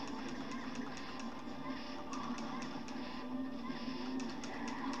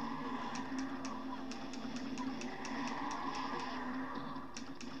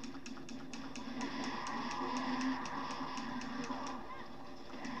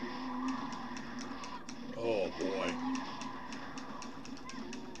 Oh boy.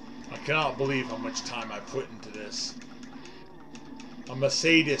 cannot believe how much time I put into this. I'm a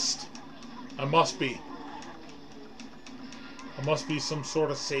sadist. I must be. I must be some sort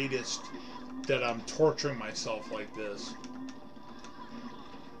of sadist that I'm torturing myself like this.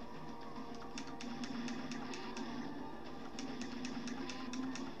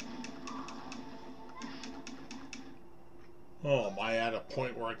 Oh, am I at a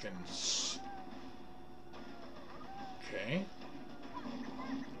point where I can... Okay.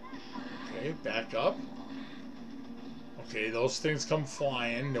 Okay, back up. Okay, those things come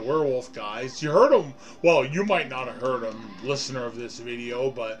flying. The werewolf guys. You heard them. Well, you might not have heard them, listener of this video,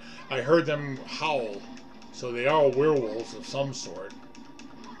 but I heard them howl. So they are werewolves of some sort.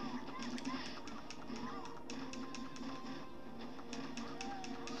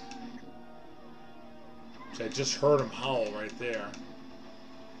 So I just heard them howl right there.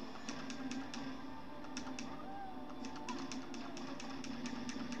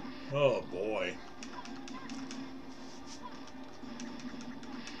 Oh boy.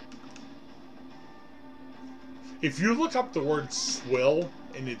 If you look up the word swill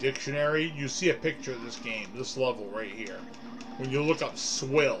in the dictionary, you see a picture of this game, this level right here. When you look up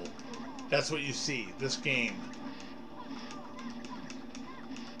swill, that's what you see, this game.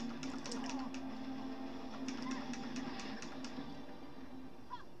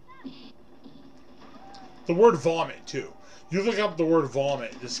 The word vomit, too. You look up the word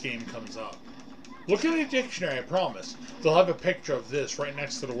vomit, this game comes up. Look in the dictionary, I promise. They'll have a picture of this right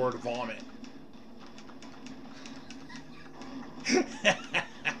next to the word vomit.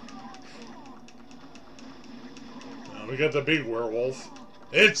 We got the big werewolf.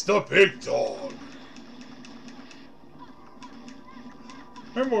 It's the big dog.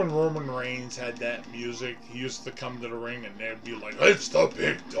 Remember when Roman Reigns had that music? He used to come to the ring and they'd be like, it's the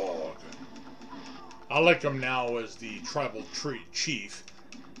big dog. I like him now as the tribal chief.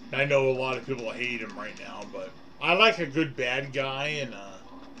 I know a lot of people hate him right now, but I like a good bad guy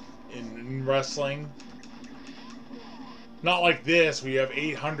in wrestling. Not like this, we have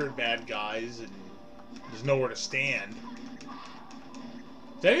 800 bad guys and there's nowhere to stand.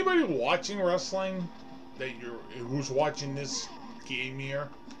 Is anybody watching wrestling who's watching this game here?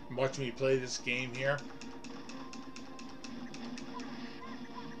 Watching me play this game here?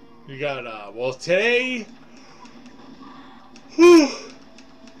 You got, well, today...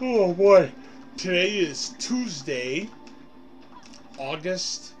 Oh, boy. Today is Tuesday,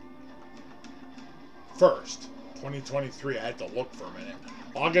 August 1st, 2023. I had to look for a minute.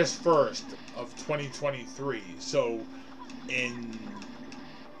 August 1st of 2023. So, in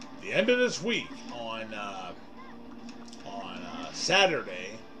the end of this week, on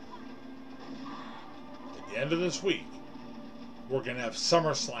Saturday, at the end of this week, we're going to have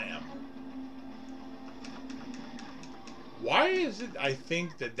SummerSlam. Why is it, I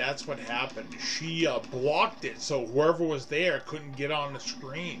think that's what happened. She blocked it so whoever was there couldn't get on the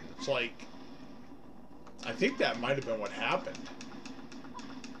screen. It's like, I think that might have been what happened.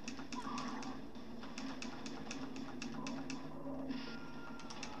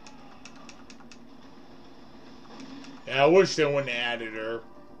 Yeah, I wish they wouldn't have added her.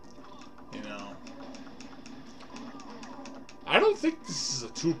 You know. I don't think this is a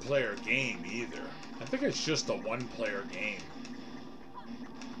two-player game either. I think it's just a one-player game.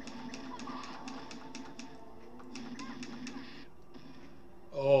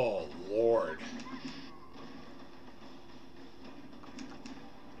 Oh, Lord.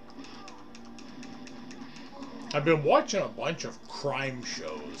 I've been watching a bunch of crime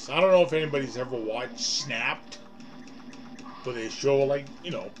shows. I don't know if anybody's ever watched Snapped, but they show, like,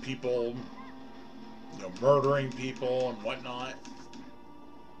 you know, people, you know, murdering people and whatnot.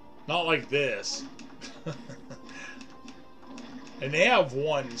 Not like this. And they have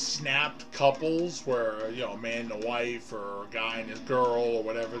one, Snapped Couples, where, you know, a man and a wife, or a guy and his girl, or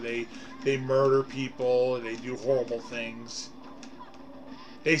whatever, they murder people, and they do horrible things.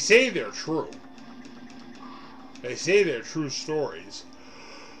 They say they're true. They say they're true stories.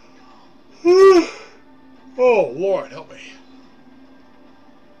 Oh, Lord, help me.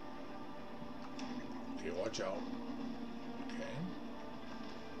 Okay, watch out. Okay.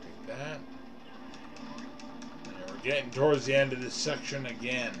 Take that. And we're getting towards the end of this section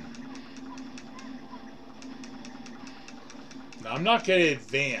again. Now, I'm not going to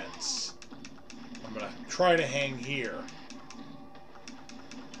advance. I'm going to try to hang here.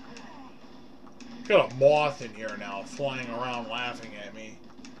 Got a moth in here now, flying around laughing at me.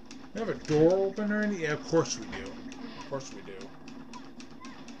 We have a door open or anything? Yeah, of course we do. Of course we do.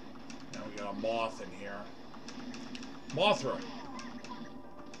 Now we got a moth in here. Mothra.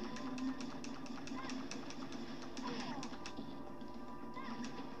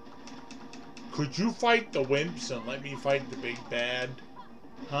 Could you fight the wimps and let me fight the big bad?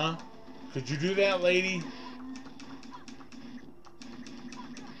 Huh? Could you do that, lady?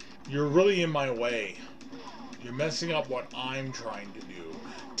 You're really in my way. You're messing up what I'm trying to do.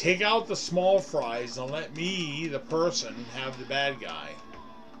 Take out the small fries and let me, the person, have the bad guy.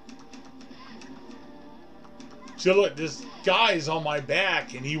 See, look, this guy's on my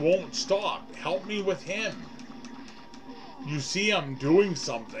back and he won't stop. Help me with him. You see I'm doing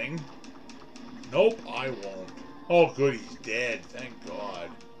something. Nope, I won't. Oh, good, he's dead. Thank God.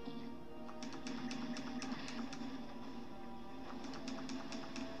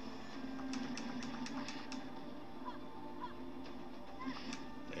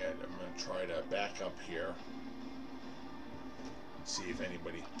 Yeah, I'm going to try to back up here. See if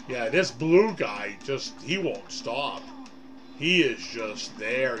anybody... Yeah, this blue guy he won't stop. He is just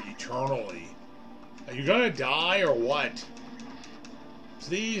there eternally. Are you gonna die or what?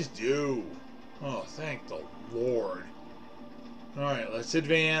 Please do. Oh, thank the Lord. Alright, let's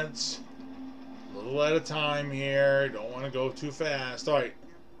advance. A little at a time here. Don't want to go too fast. Alright.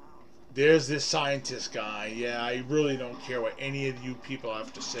 There's this scientist guy. Yeah, I really don't care what any of you people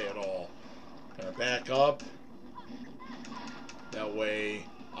have to say at all. Gonna back up. That way,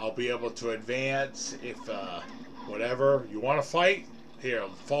 I'll be able to advance if, whatever. You want to fight? Here,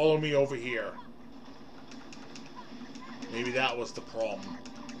 follow me over here. Maybe that was the problem.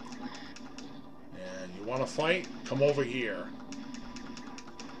 And you want to fight? Come over here.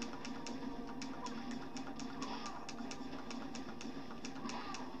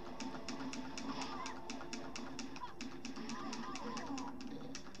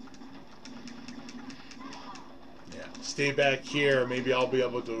 Stay back here. Maybe I'll be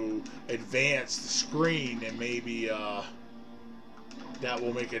able to advance the screen and maybe that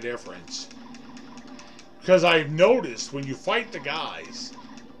will make a difference. Because I've noticed when you fight the guys,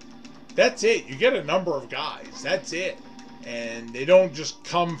 that's it. You get a number of guys. That's it. And they don't just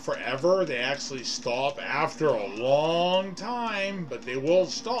come forever. They actually stop after a long time, but they will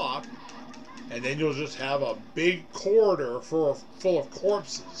stop. And then you'll just have a big corridor full of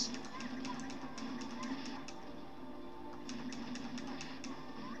corpses.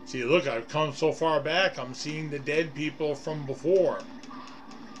 See, look, I've come so far back, I'm seeing the dead people from before.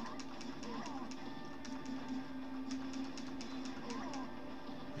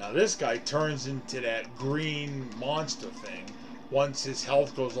 Now this guy turns into that green monster thing once his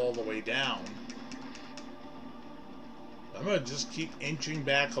health goes all the way down. I'm going to just keep inching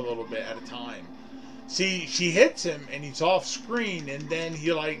back a little bit at a time. See, she hits him and he's off screen and then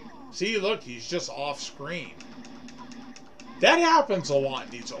he see, look, he's just off screen. That happens a lot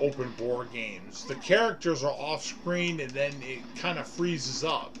in these open board games. The characters are off screen and then it kind of freezes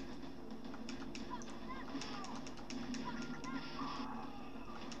up.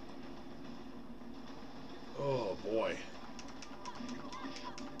 Oh boy.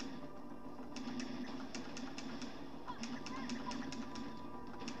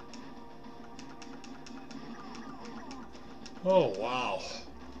 Oh wow.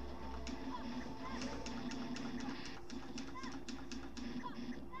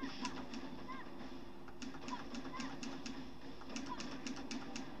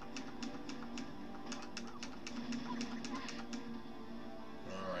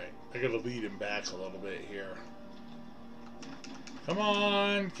 I gotta lead him back a little bit here. Come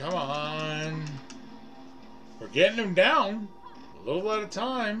on, come on. We're getting him down. A little at a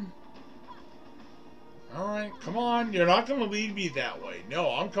time. Alright, come on. You're not gonna lead me that way.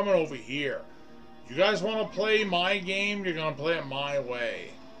 No, I'm coming over here. You guys want to play my game? You're gonna play it my way.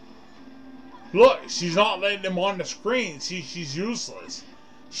 Look, she's not letting him on the screen. See, she's useless.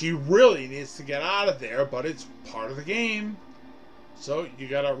 She really needs to get out of there, but it's part of the game. So you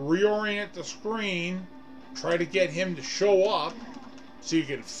gotta reorient the screen, try to get him to show up so you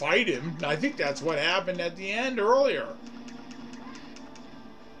can fight him. I think that's what happened at the end earlier.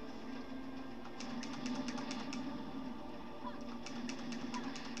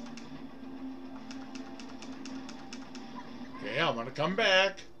 Okay, I'm gonna come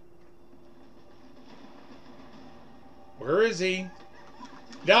back. Where is he?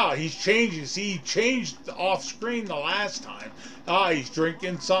 Yeah, he's changing. See, he changed off screen the last time. He's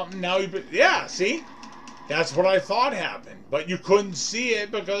drinking something. Now yeah, see? That's what I thought happened. But you couldn't see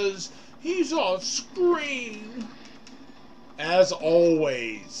it because he's off screen. As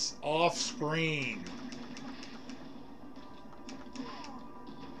always, off screen.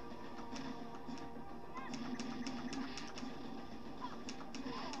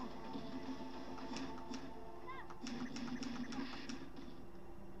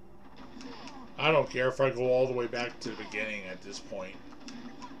 I don't care if I go all the way back to the beginning at this point.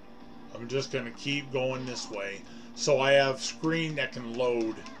 I'm I'm just going to keep going this way. So I have screen that can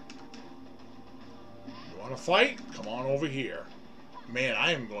load. You want to fight? Come on over here. Man,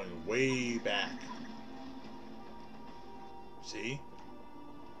 I am going way back. See?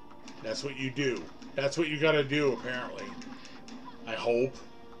 That's what you do. That's what you got to do, apparently. I hope.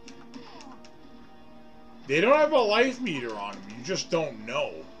 They don't have a life meter on him. You just don't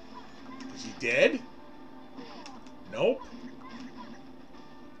know. Is he dead? Nope.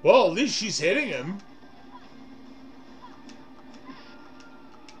 Well, at least she's hitting him.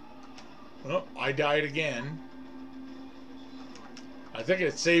 Oh, I died again. I think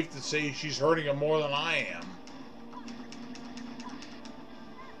it's safe to say she's hurting him more than I am.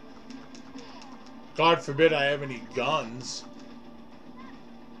 God forbid I have any guns.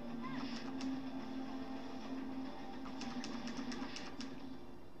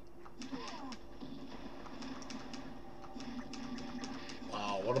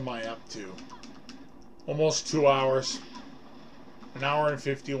 Wow, what am I up to? Almost 2 hours. 1 hour and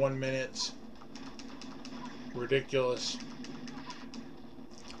 51 minutes. Ridiculous.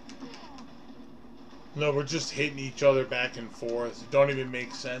 No, we're just hitting each other back and forth. It don't even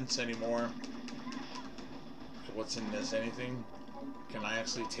make sense anymore. What's in this? Anything? Can I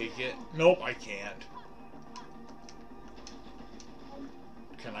actually take it? Nope, I can't.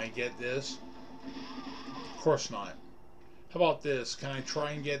 Can I get this? Of course not. How about this? Can I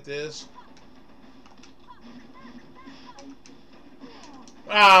try and get this?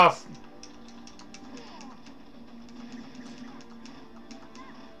 Ah!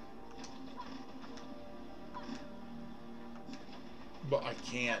 But I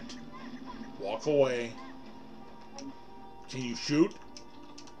can't. Walk away. Can you shoot?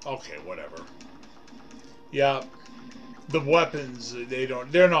 Okay, whatever. Yeah. The weapons,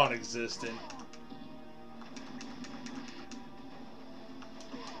 they're non-existent.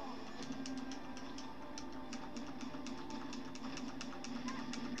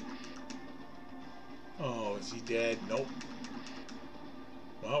 Oh, is he dead? Nope.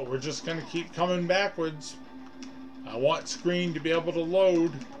 Well, we're just gonna keep coming backwards. I want screen to be able to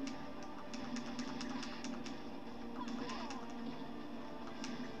load.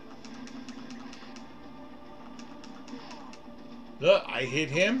 Look, I hit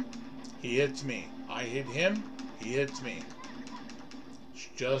him, he hits me. I hit him, he hits me. It's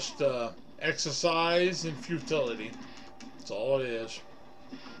just exercise in futility. That's all it is.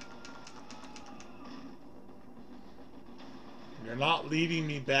 You're not leading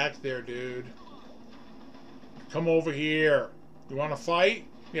me back there, dude. Come over here. You want to fight?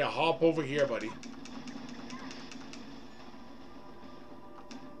 Yeah, hop over here, buddy.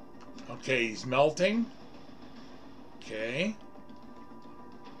 Okay, he's melting. Okay.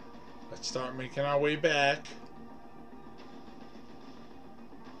 Let's start making our way back.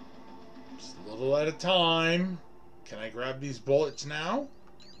 Just a little at a time. Can I grab these bullets now?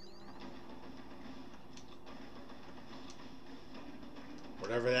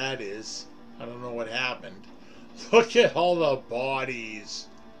 Whatever that is. I don't know what happened. Look at all the bodies.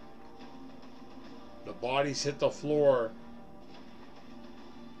 The bodies hit the floor.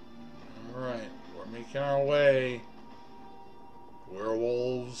 Alright, we're making our way.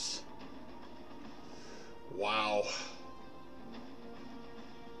 Werewolves. Wow.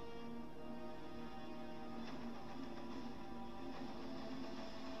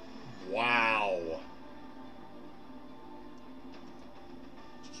 Wow.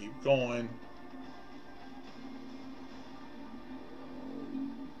 Let's keep going.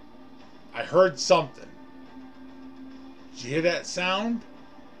 I heard something. Did you hear that sound?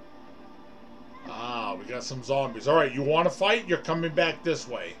 Ah, we got some zombies. Alright, you want to fight? You're coming back this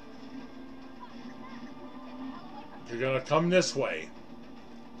way. You're gonna come this way.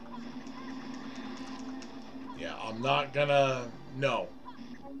 Yeah, I'm not gonna... No.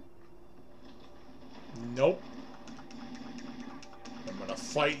 Nope. I'm gonna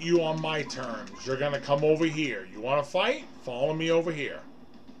fight you on my terms. You're gonna come over here. You wanna fight? Follow me over here.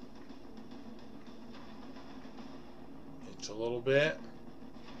 It's a little bit.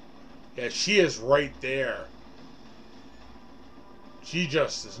 Yeah, she is right there. She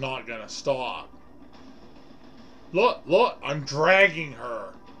just is not gonna stop. Look, look, I'm dragging her.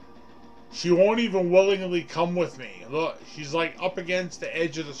 She won't even willingly come with me. Look, she's like up against the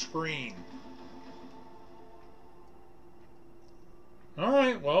edge of the screen.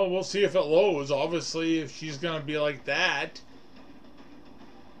 Alright, well, we'll see if it loads. Obviously, if she's gonna be like that.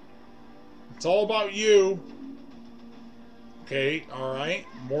 It's all about you. Okay, alright.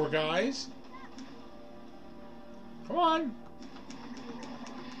 More guys. Come on.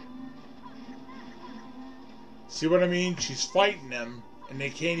 See what I mean? She's fighting them, and they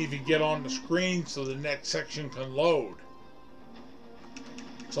can't even get on the screen so the next section can load.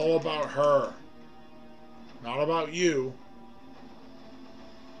 It's all about her, not about you.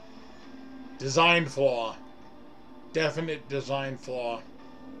 Design flaw. Definite design flaw.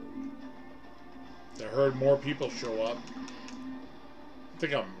 I heard more people show up. I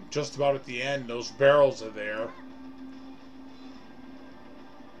think I'm just about at the end. Those barrels are there.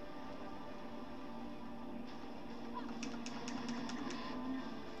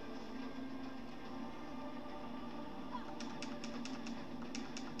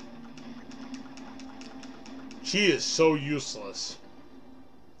 She is so useless.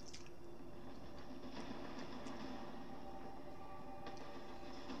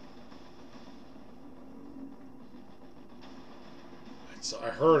 I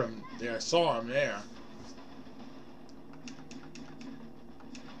heard him. Yeah, I saw him there.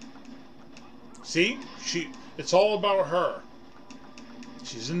 See? It's all about her.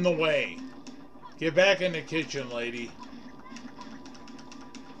 She's in the way. Get back in the kitchen, lady.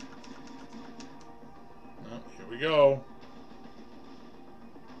 Oh, here we go.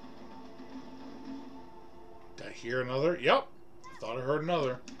 Did I hear another? Yep. I thought I heard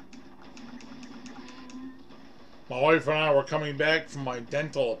another. My wife and I were coming back from my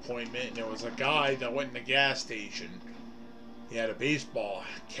dental appointment, and there was a guy that went in the gas station. He had a baseball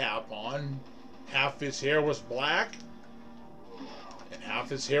cap on. Half his hair was black, and half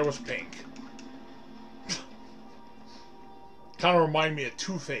his hair was pink. Kind of reminded me of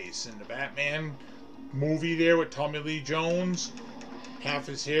Two-Face in the Batman movie there with Tommy Lee Jones. Half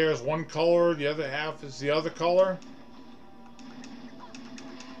his hair is one color, the other half is the other color.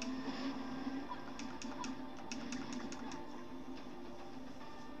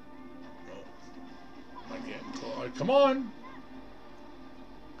 Come on.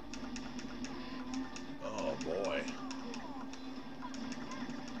 Oh boy.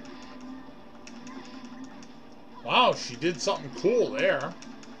 Wow, she did something cool there.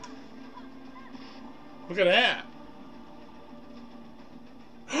 Look at that.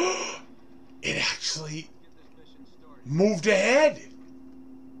 It actually moved ahead.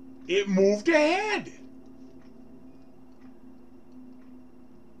 It moved ahead.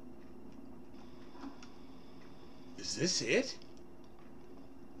 Is this it?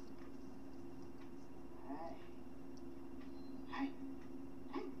 Hey,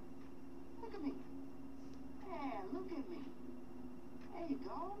 look at me. Hey, look at me. There you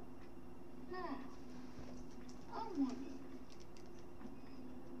go. Now, I'm wondering,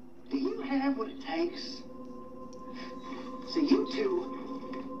 do you have what it takes? So you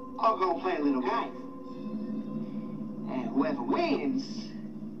two are gonna play a little game. And whoever wins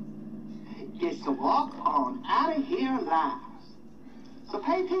gets to walk on out of here alive. So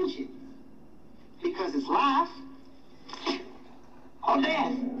pay attention, because it's life or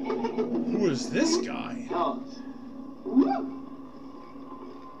death. Who is this guy? Yours.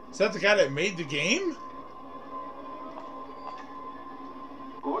 Is that the guy that made the game?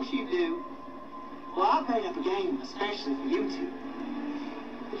 Of course you do. Well, I made up a game especially for you two.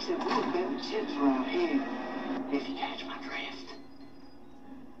 Except we're betting chips around here, if you catch my drift.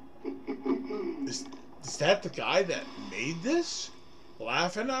 Is that the guy that made this?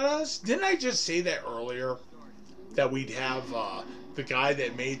 Laughing at us? Didn't I just say that earlier? That we'd have the guy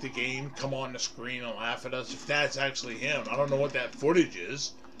that made the game come on the screen and laugh at us? If that's actually him. I don't know what that footage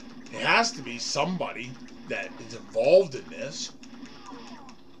is. It has to be somebody that is involved in this.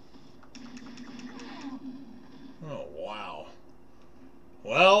 Oh, wow.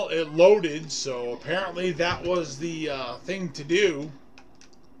 Well, it loaded, so apparently that was the thing to do.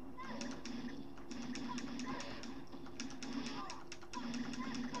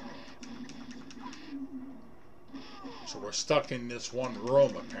 So we're stuck in this one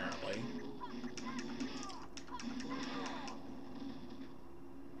room, apparently.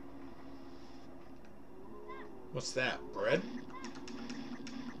 What's that? Bread?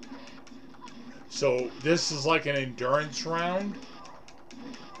 So this is like an endurance round.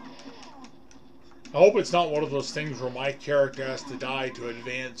 I hope it's not one of those things where my character has to die to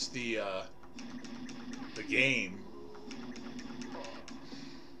advance the game.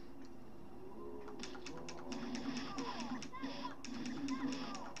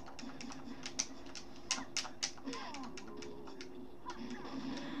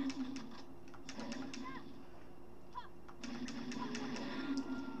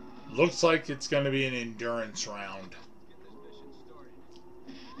 Looks like it's going to be an endurance round.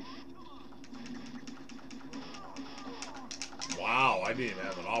 Wow, I didn't even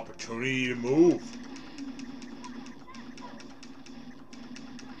have an opportunity to move.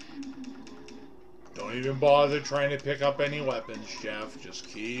 Don't Don't even bother trying to pick up any weapons, Jeff. Just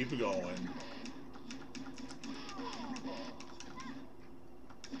keep going.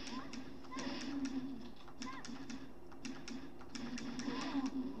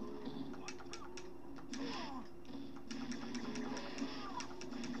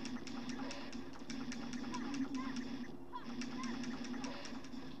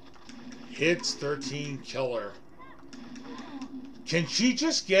 Hits 13 killer. Can she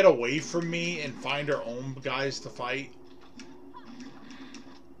just get away from me and find her own guys to fight?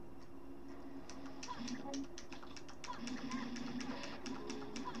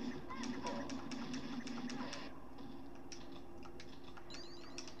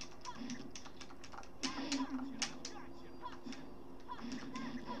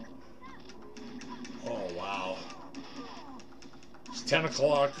 Oh, wow. It's 10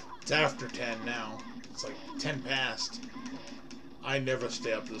 o'clock. It's after 10 now. It's like 10 past. I never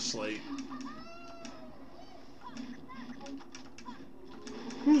stay up this late.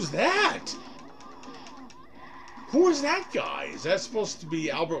 Who's that? Who is that guy? Is that supposed to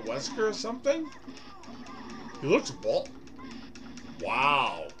be Albert Wesker or something? He looks bald.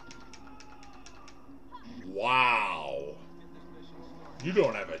 Wow. Wow. You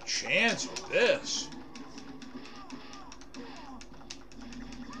don't have a chance with this.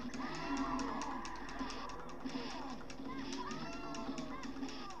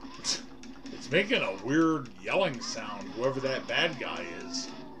 Making a weird yelling sound, whoever that bad guy is.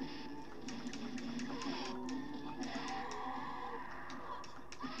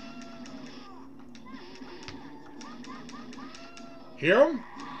 Hear him?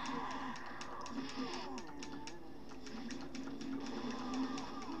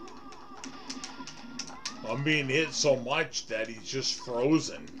 I'm being hit so much that he's just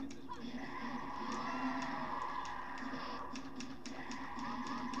frozen.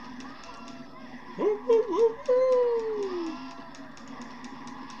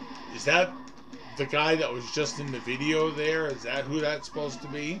 Is that the guy that was just in the video there? Is that who that's supposed to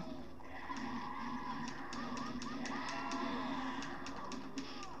be?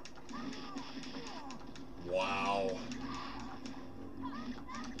 Wow.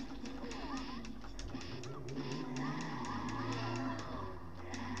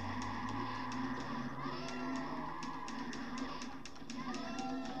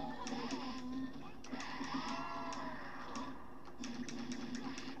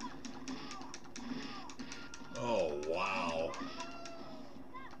 Oh, wow.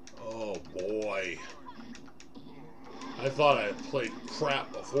 Oh, boy. I thought I had played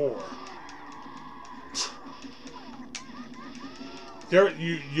crap before. There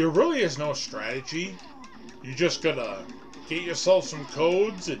really is no strategy. You just gotta get yourself some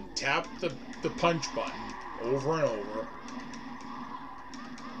codes and tap the punch button over and over.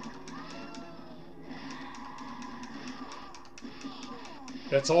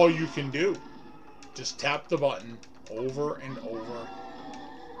 That's all you can do. Just tap the button over and over.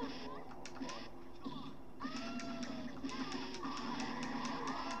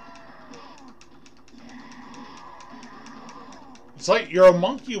 It's like you're a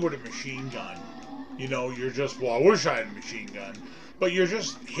monkey with a machine gun. You know, you're just, well, I wish I had a machine gun. But you're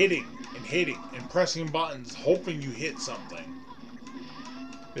just hitting and pressing buttons, hoping you hit something.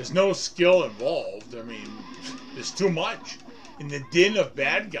 There's no skill involved. I mean, there's too much. In the din of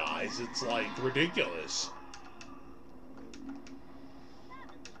bad guys, it's like ridiculous.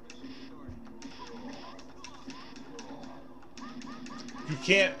 You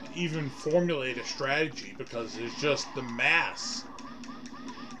can't even formulate a strategy because there's just the mass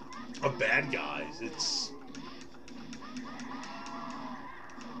of bad guys. It's...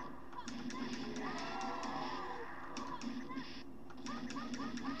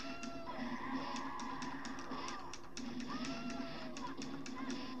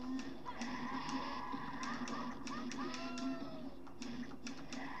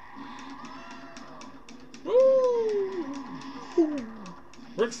 Woo!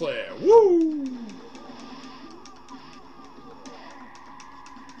 Ric Flair, woo!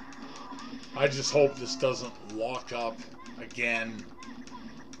 I just hope this doesn't lock up again.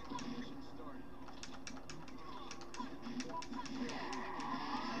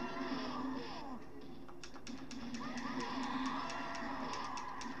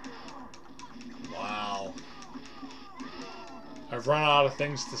 Wow. I've run out of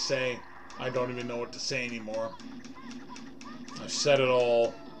things to say. I don't even know what to say anymore. I've said it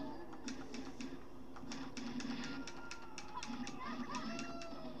all.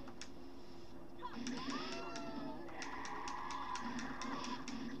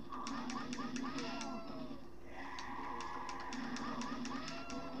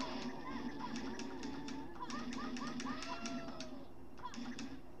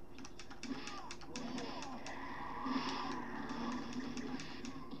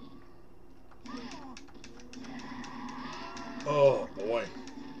 boy.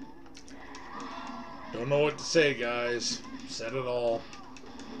 Don't know what to say, guys. Said it all.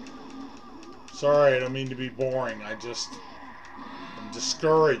 Sorry, I don't mean to be boring. I'm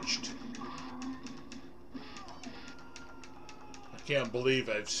discouraged. I can't believe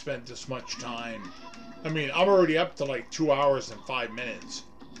I've spent this much time. I mean, I'm already up to like 2 hours and 5 minutes.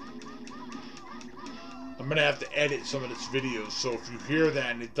 I'm going to have to edit some of this video, so if you hear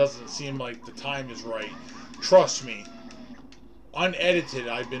that and it doesn't seem like the time is right, trust me. Unedited,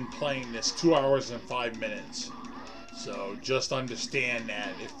 I've been playing this 2 hours and 5 minutes. So just understand that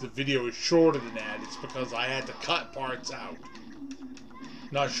if the video is shorter than that, it's because I had to cut parts out.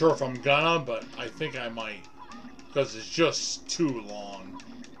 Not sure if I'm gonna, but I think I might. Because it's just too long.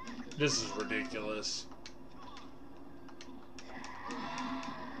 This is ridiculous.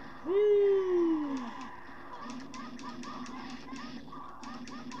 Woo!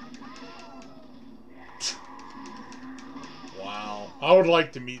 Wow. I would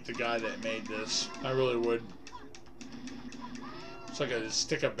like to meet the guy that made this. I really would. It's like I just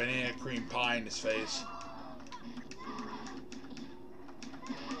stick a banana cream pie in his face.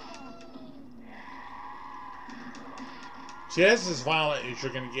 See, that's as violent as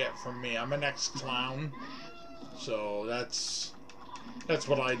you're gonna get from me. I'm an ex-clown, so that's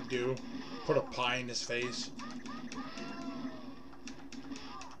what I'd do. Put a pie in his face.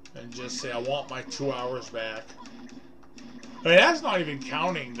 And just say, I want my 2 hours back. I mean, that's not even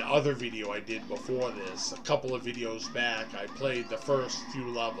counting the other video I did before this. A couple of videos back, I played the first few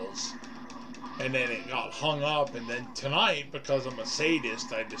levels. And then it got hung up, and then tonight, because I'm a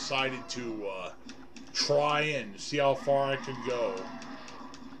sadist, I decided to try and see how far I could go.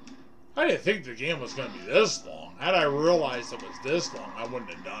 I didn't think the game was going to be this long. Had I realized it was this long, I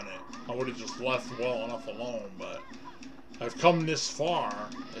wouldn't have done it. I would have just left well enough alone, but I've come this far.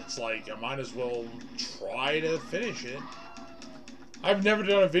 It's like, I might as well try to finish it. I've never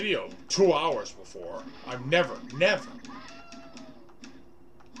done a video 2 hours before. I've never.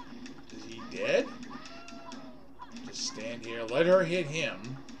 Is he dead? Just stand here. Let her hit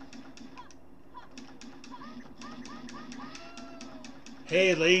him.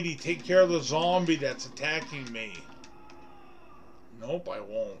 Hey, lady, take care of the zombie that's attacking me. Nope, I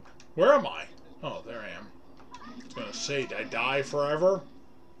won't. Where am I? Oh, there I am. I was gonna say, did I die forever?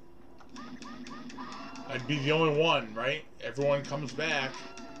 I'd be the only one, right? Everyone comes back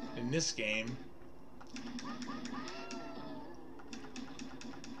in this game.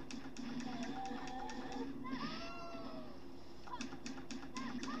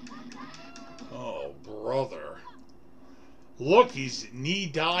 Oh, brother. Look, he's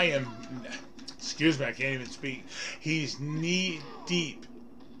knee-deep. Excuse me, I can't even speak. He's knee-deep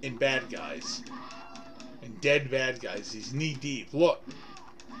in bad guys. In dead bad guys. He's knee-deep. Look.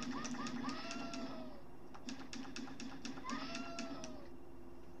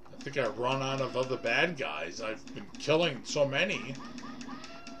 I think I've run out of other bad guys. I've been killing so many.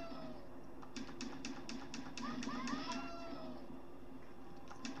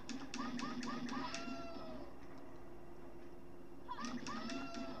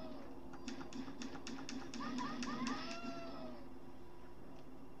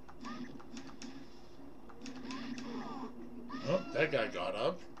 Oh, that guy got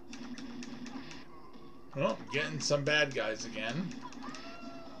up. Oh, getting some bad guys again.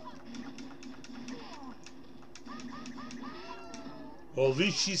 Well, at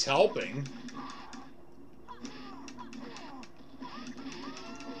least she's helping.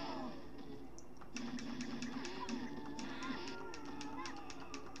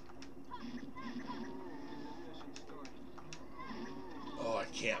 Oh, I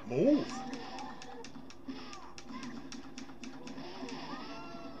can't move.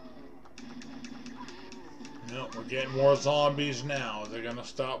 No, we're getting more zombies now. They're gonna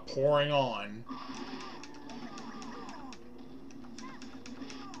start pouring on.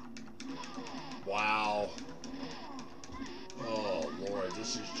 Wow. Oh, Lord,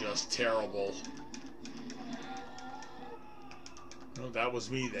 this is just terrible. No, that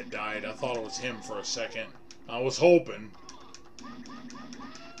was me that died. I thought it was him for a second. I was hoping.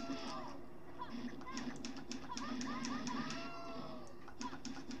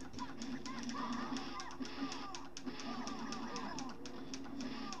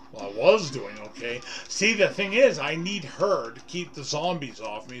 Well, I was doing okay. See, the thing is, I need her to keep the zombies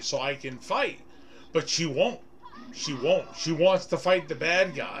off me so I can fight. But she won't. She won't. She wants to fight the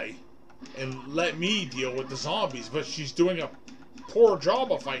bad guy and let me deal with the zombies, but she's doing a poor job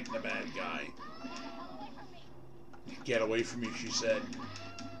of fighting the bad guy. Get away from me, she said.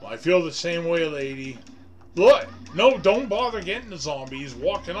 Well, I feel the same way, lady. Look! No, don't bother getting the zombie. He's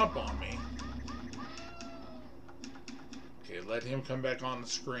walking up on me. Okay, let him come back on the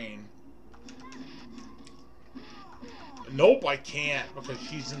screen. Nope, I can't because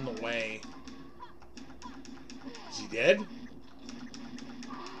she's in the way. Is he dead?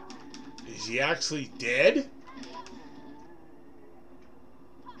 Is he actually dead?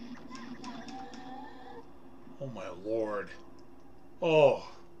 Oh my lord. Oh.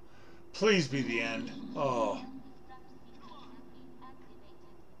 Please be the end. Oh.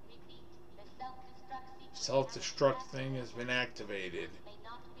 Self-destruct thing has been activated.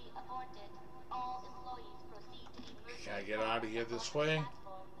 Can I get out of here this way?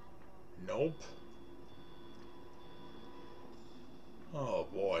 Nope. Oh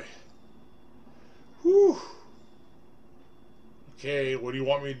boy. Whew. Okay, what do you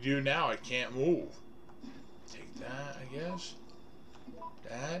want me to do now? I can't move. Take that, I guess.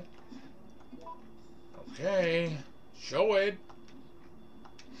 That. Okay. Show it.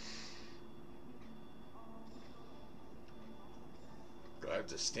 Do I have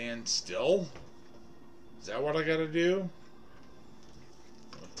to stand still? Is that what I gotta do?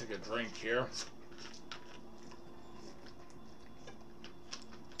 I'll take a drink here.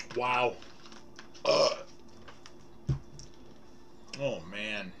 Wow. Ugh. Oh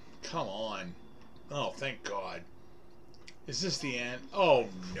man. Come on. Oh, thank God. Is this the end? Oh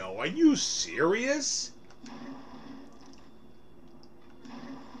no. Are you serious?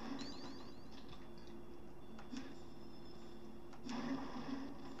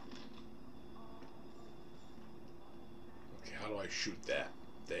 Okay, how do I shoot that?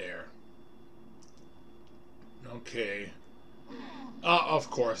 There. Okay. Of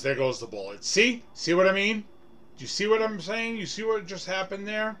course, there goes the bullet. See? See what I mean? Do you see what I'm saying? You see what just happened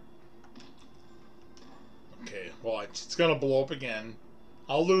there? Okay, well, it's gonna blow up again.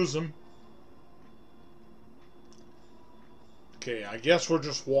 I'll lose him. Okay, I guess we're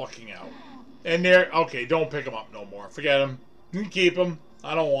just walking out. And there, okay, don't pick him up no more. Forget him. You can keep him.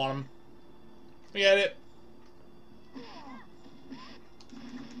 I don't want him. Forget it.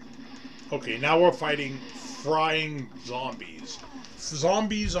 Okay, now we're fighting frying zombies.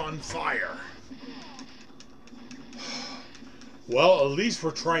 Zombies on fire. Well, at least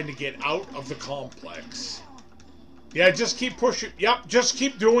we're trying to get out of the complex. Yeah, just keep pushing. Yep, just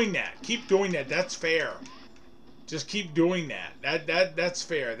keep doing that. Keep doing that. That's fair. Just keep doing that. That's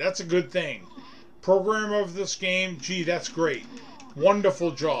fair. That's a good thing. Programmer of this game, gee, that's great.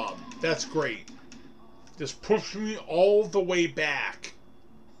 Wonderful job. That's great. Just push me all the way back.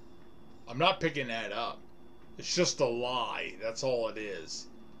 I'm not picking that up. It's just a lie. That's all it is.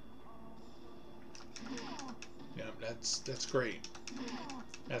 Yeah, that's great.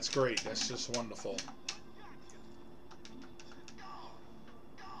 That's great. That's just wonderful.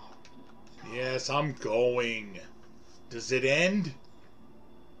 Yes, I'm going. Does it end?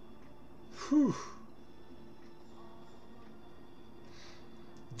 Whew.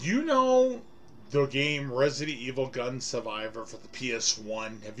 Do you know the game Resident Evil Gun Survivor for the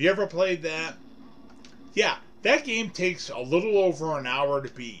PS1? Have you ever played that? Yeah, that game takes a little over an hour to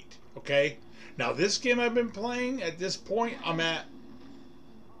beat, okay? Now, this game I've been playing, at this point, I'm at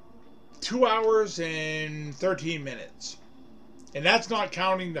 2 hours and 13 minutes. And that's not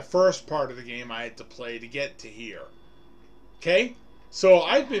counting the first part of the game I had to play to get to here. Okay? So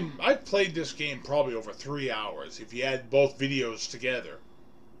I've played this game probably over 3 hours, if you add both videos together.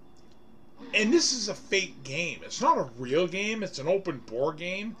 And this is a fake game. It's not a real game, it's an open board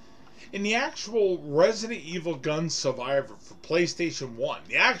game. In the actual Resident Evil Gun Survivor for PlayStation 1,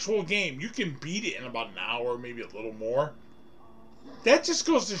 the actual game, you can beat it in about an hour, maybe a little more. That just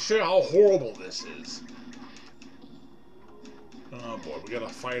goes to show how horrible this is. Oh boy, we gotta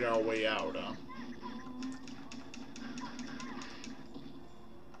fight our way out, huh?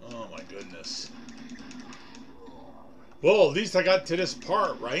 Oh my goodness. Well, at least I got to this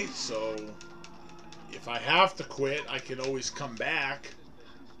part, right? So, if I have to quit, I can always come back.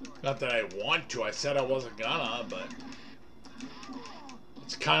 Not that I want to. I said I wasn't gonna, but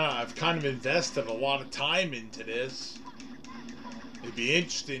it's I've kind of invested a lot of time into this. It'd be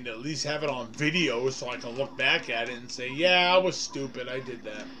interesting to at least have it on video so I can look back at it and say, yeah, I was stupid. I did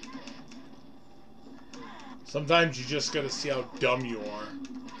that. Sometimes you just gotta see how dumb you are.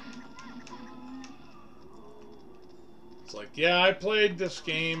 It's like, yeah, I played this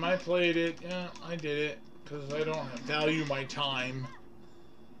game. I played it. Yeah, I did it. Because I don't value my time.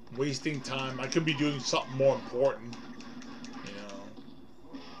 Wasting time. I could be doing something more important. You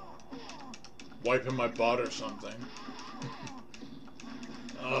know. Wiping my butt or something.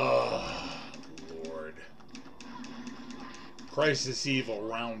 Oh, Lord. Crisis Evil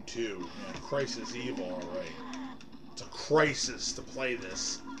Round 2. Yeah, Crisis Evil, alright. It's a crisis to play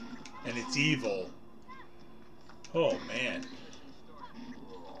this. And it's evil. Oh, man.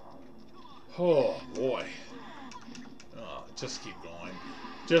 Oh boy. Oh, just keep going.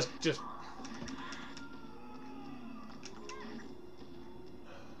 Just.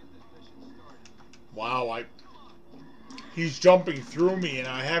 Wow, he's jumping through me and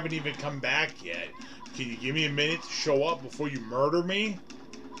I haven't even come back yet. Can you give me a minute to show up before you murder me?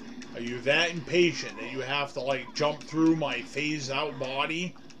 Are you that impatient that you have to, like, jump through my phased out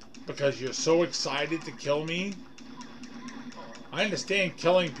body because you're so excited to kill me? I understand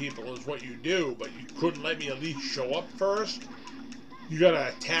killing people is what you do, but you couldn't let me at least show up first? You gotta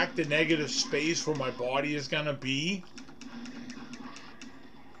attack the negative space where my body is gonna be?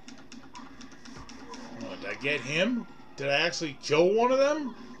 Oh, did I get him? Did I actually kill one of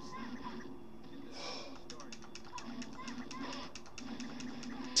them?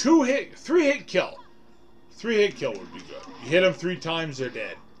 Three hit kill. 3-hit kill would be good. You hit them 3 times, they're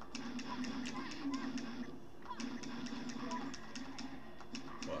dead.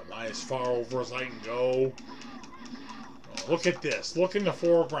 Well, am I as far over as I can go? Oh, look at this. Look in the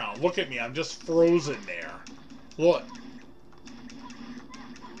foreground. Look at me. I'm just frozen there. Look.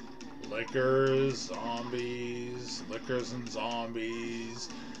 Lickers, zombies, lickers and zombies.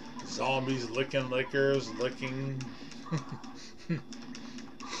 Zombies licking lickers, licking.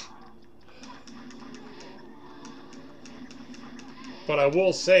 But I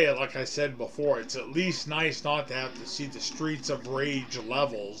will say, like I said before, it's at least nice not to have to see the Streets of Rage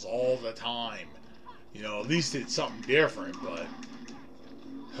levels all the time. You know, at least it's something different, but...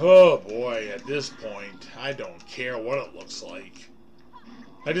 oh boy, at this point, I don't care what it looks like.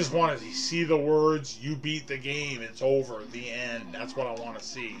 I just want to see the words, you beat the game, it's over, the end. That's what I want to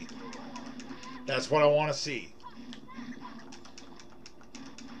see. That's what I want to see.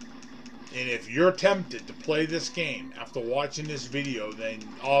 And if you're tempted to play this game after watching this video, then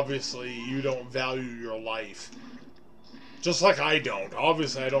obviously you don't value your life. Just like I don't.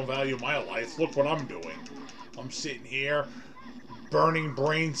 Obviously I don't value my life. Look what I'm doing. I'm sitting here burning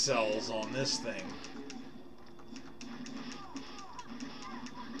brain cells on this thing.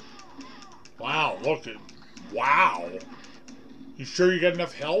 Wow, look at... wow. You sure you got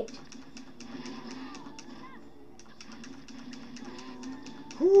enough help?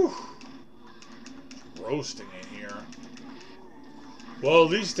 Whew. Roasting in here. Well, at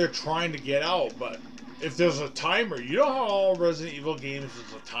least they're trying to get out, but if there's a timer, you know how all Resident Evil games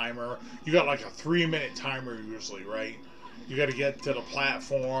is a timer? You got like a 3-minute timer usually, right? You got to get to the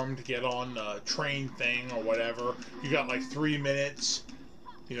platform to get on the train thing or whatever. You got like 3 minutes.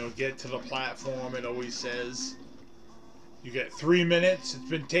 You know, get to the platform, it always says. You get 3 minutes. It's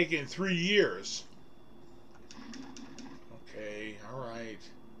been taking 3 years. Okay, alright.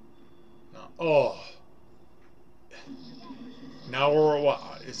 Oh. Now we're at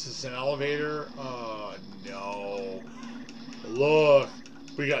what? Is this an elevator? No. Look.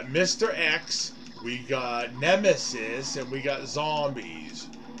 We got Mr. X, we got Nemesis, and we got zombies.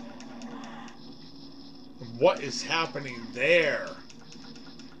 What is happening there?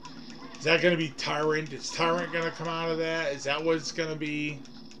 Is that going to be Tyrant? Is Tyrant going to come out of that? Is that what it's going to be?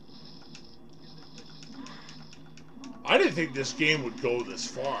 I didn't think this game would go this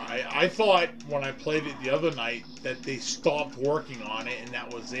far. I thought when I played it the other night that they stopped working on it and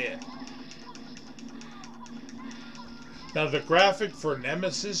that was it. Now the graphic for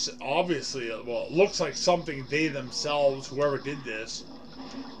Nemesis, obviously, well, it looks like something they themselves, whoever did this,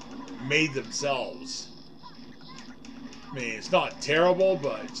 made themselves. I mean, it's not terrible,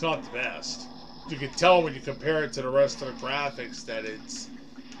 but it's not the best. You can tell when you compare it to the rest of the graphics that it's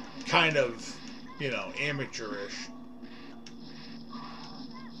kind of, you know, amateurish.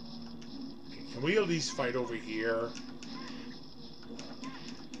 Can we at least fight over here?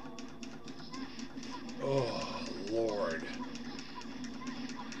 Oh, Lord.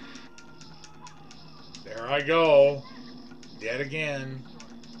 There I go. Dead again.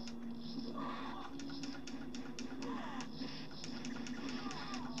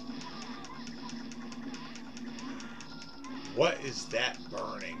 What is that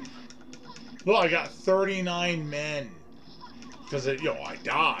burning? Well, I got 39 men. Because, you know, I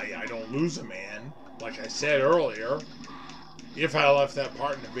die. I don't lose a man. Like I said earlier. If I left that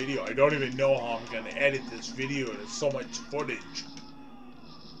part in the video, I don't even know how I'm going to edit this video. There's so much footage.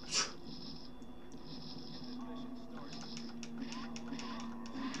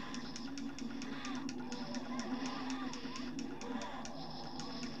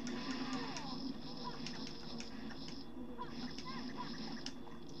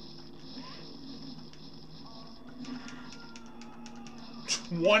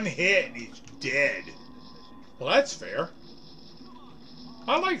 One hit and he's dead. Well, that's fair.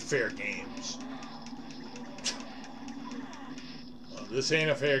 I like fair games. this ain't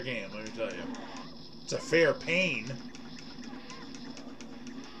a fair game, let me tell you. It's a fair pain.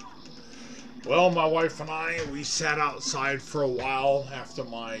 Well, my wife and I, we sat outside for a while after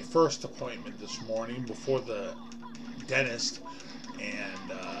my first appointment this morning before the dentist,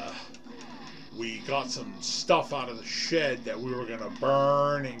 and we got some stuff out of the shed that we were going to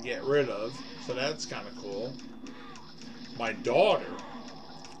burn and get rid of, so that's kind of cool. My daughter,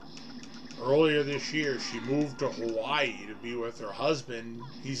 earlier this year, she moved to Hawaii to be with her husband.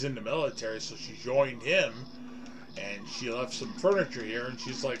 He's in the military, so she joined him, and she left some furniture here, and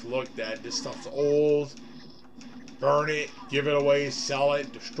she's like, look, Dad, this stuff's old. Burn it, give it away, sell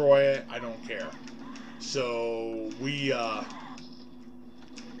it, destroy it, I don't care. So we're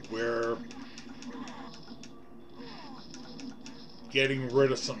getting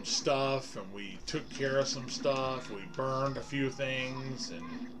rid of some stuff, and we took care of some stuff. We burned a few things, and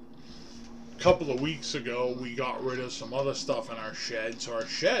a couple of weeks ago we got rid of some other stuff in our shed, so our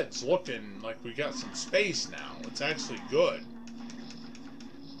shed's looking like we got some space now. It's actually good,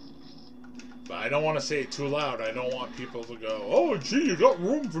 but I don't want to say it too loud. I don't want people to go, oh gee, you got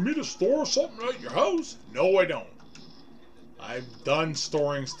room for me to store something at your house? No, I don't. I've done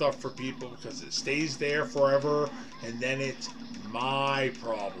storing stuff for people because it stays there forever, and then it's my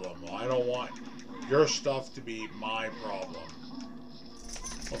problem. I don't want your stuff to be my problem.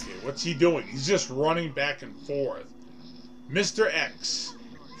 Okay, what's he doing? He's just running back and forth. Mr. X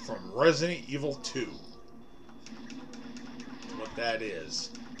from Resident Evil 2. That's what that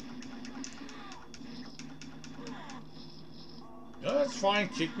is. No, that's fine.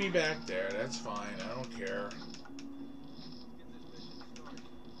 Kick me back there. That's fine. I don't care.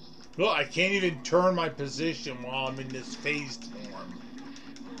 Look, I can't even turn my position while I'm in this phased form.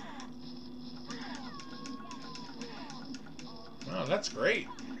 Oh, that's great.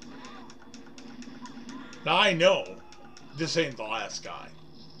 Now I know this ain't the last guy.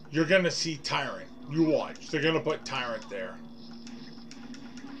 You're gonna see Tyrant. You watch. They're gonna put Tyrant there.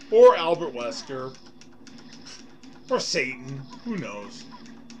 Or Albert Wesker. Or Satan. Who knows?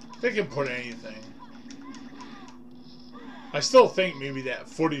 They can put anything. I still think maybe that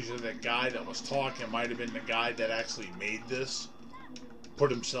footage of that guy that was talking might have been the guy that actually made this. Put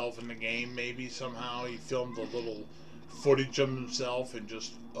himself in the game, maybe, somehow. He filmed a little footage of himself and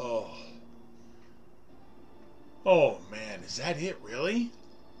just, oh. Oh, man. Is that it, really?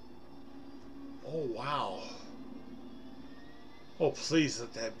 Oh, wow. Oh, please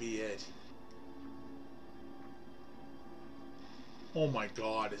let that be it. Oh, my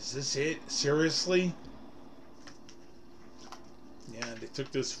God. Is this it? Seriously? Yeah, they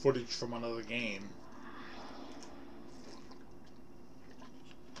took this footage from another game.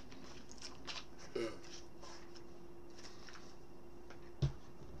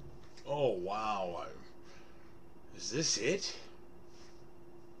 Oh, wow. Is this it?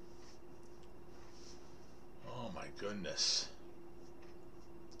 Oh, my goodness.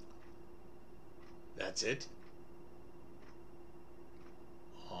 That's it?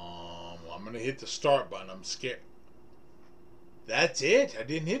 I'm going to hit the start button. I'm scared. That's it. I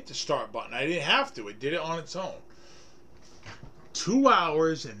didn't hit the start button. I didn't have to. It did it on its own. 2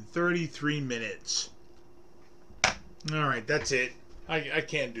 hours and 33 minutes. All right, that's it. I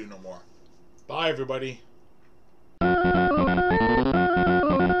can't do no more. Bye, everybody.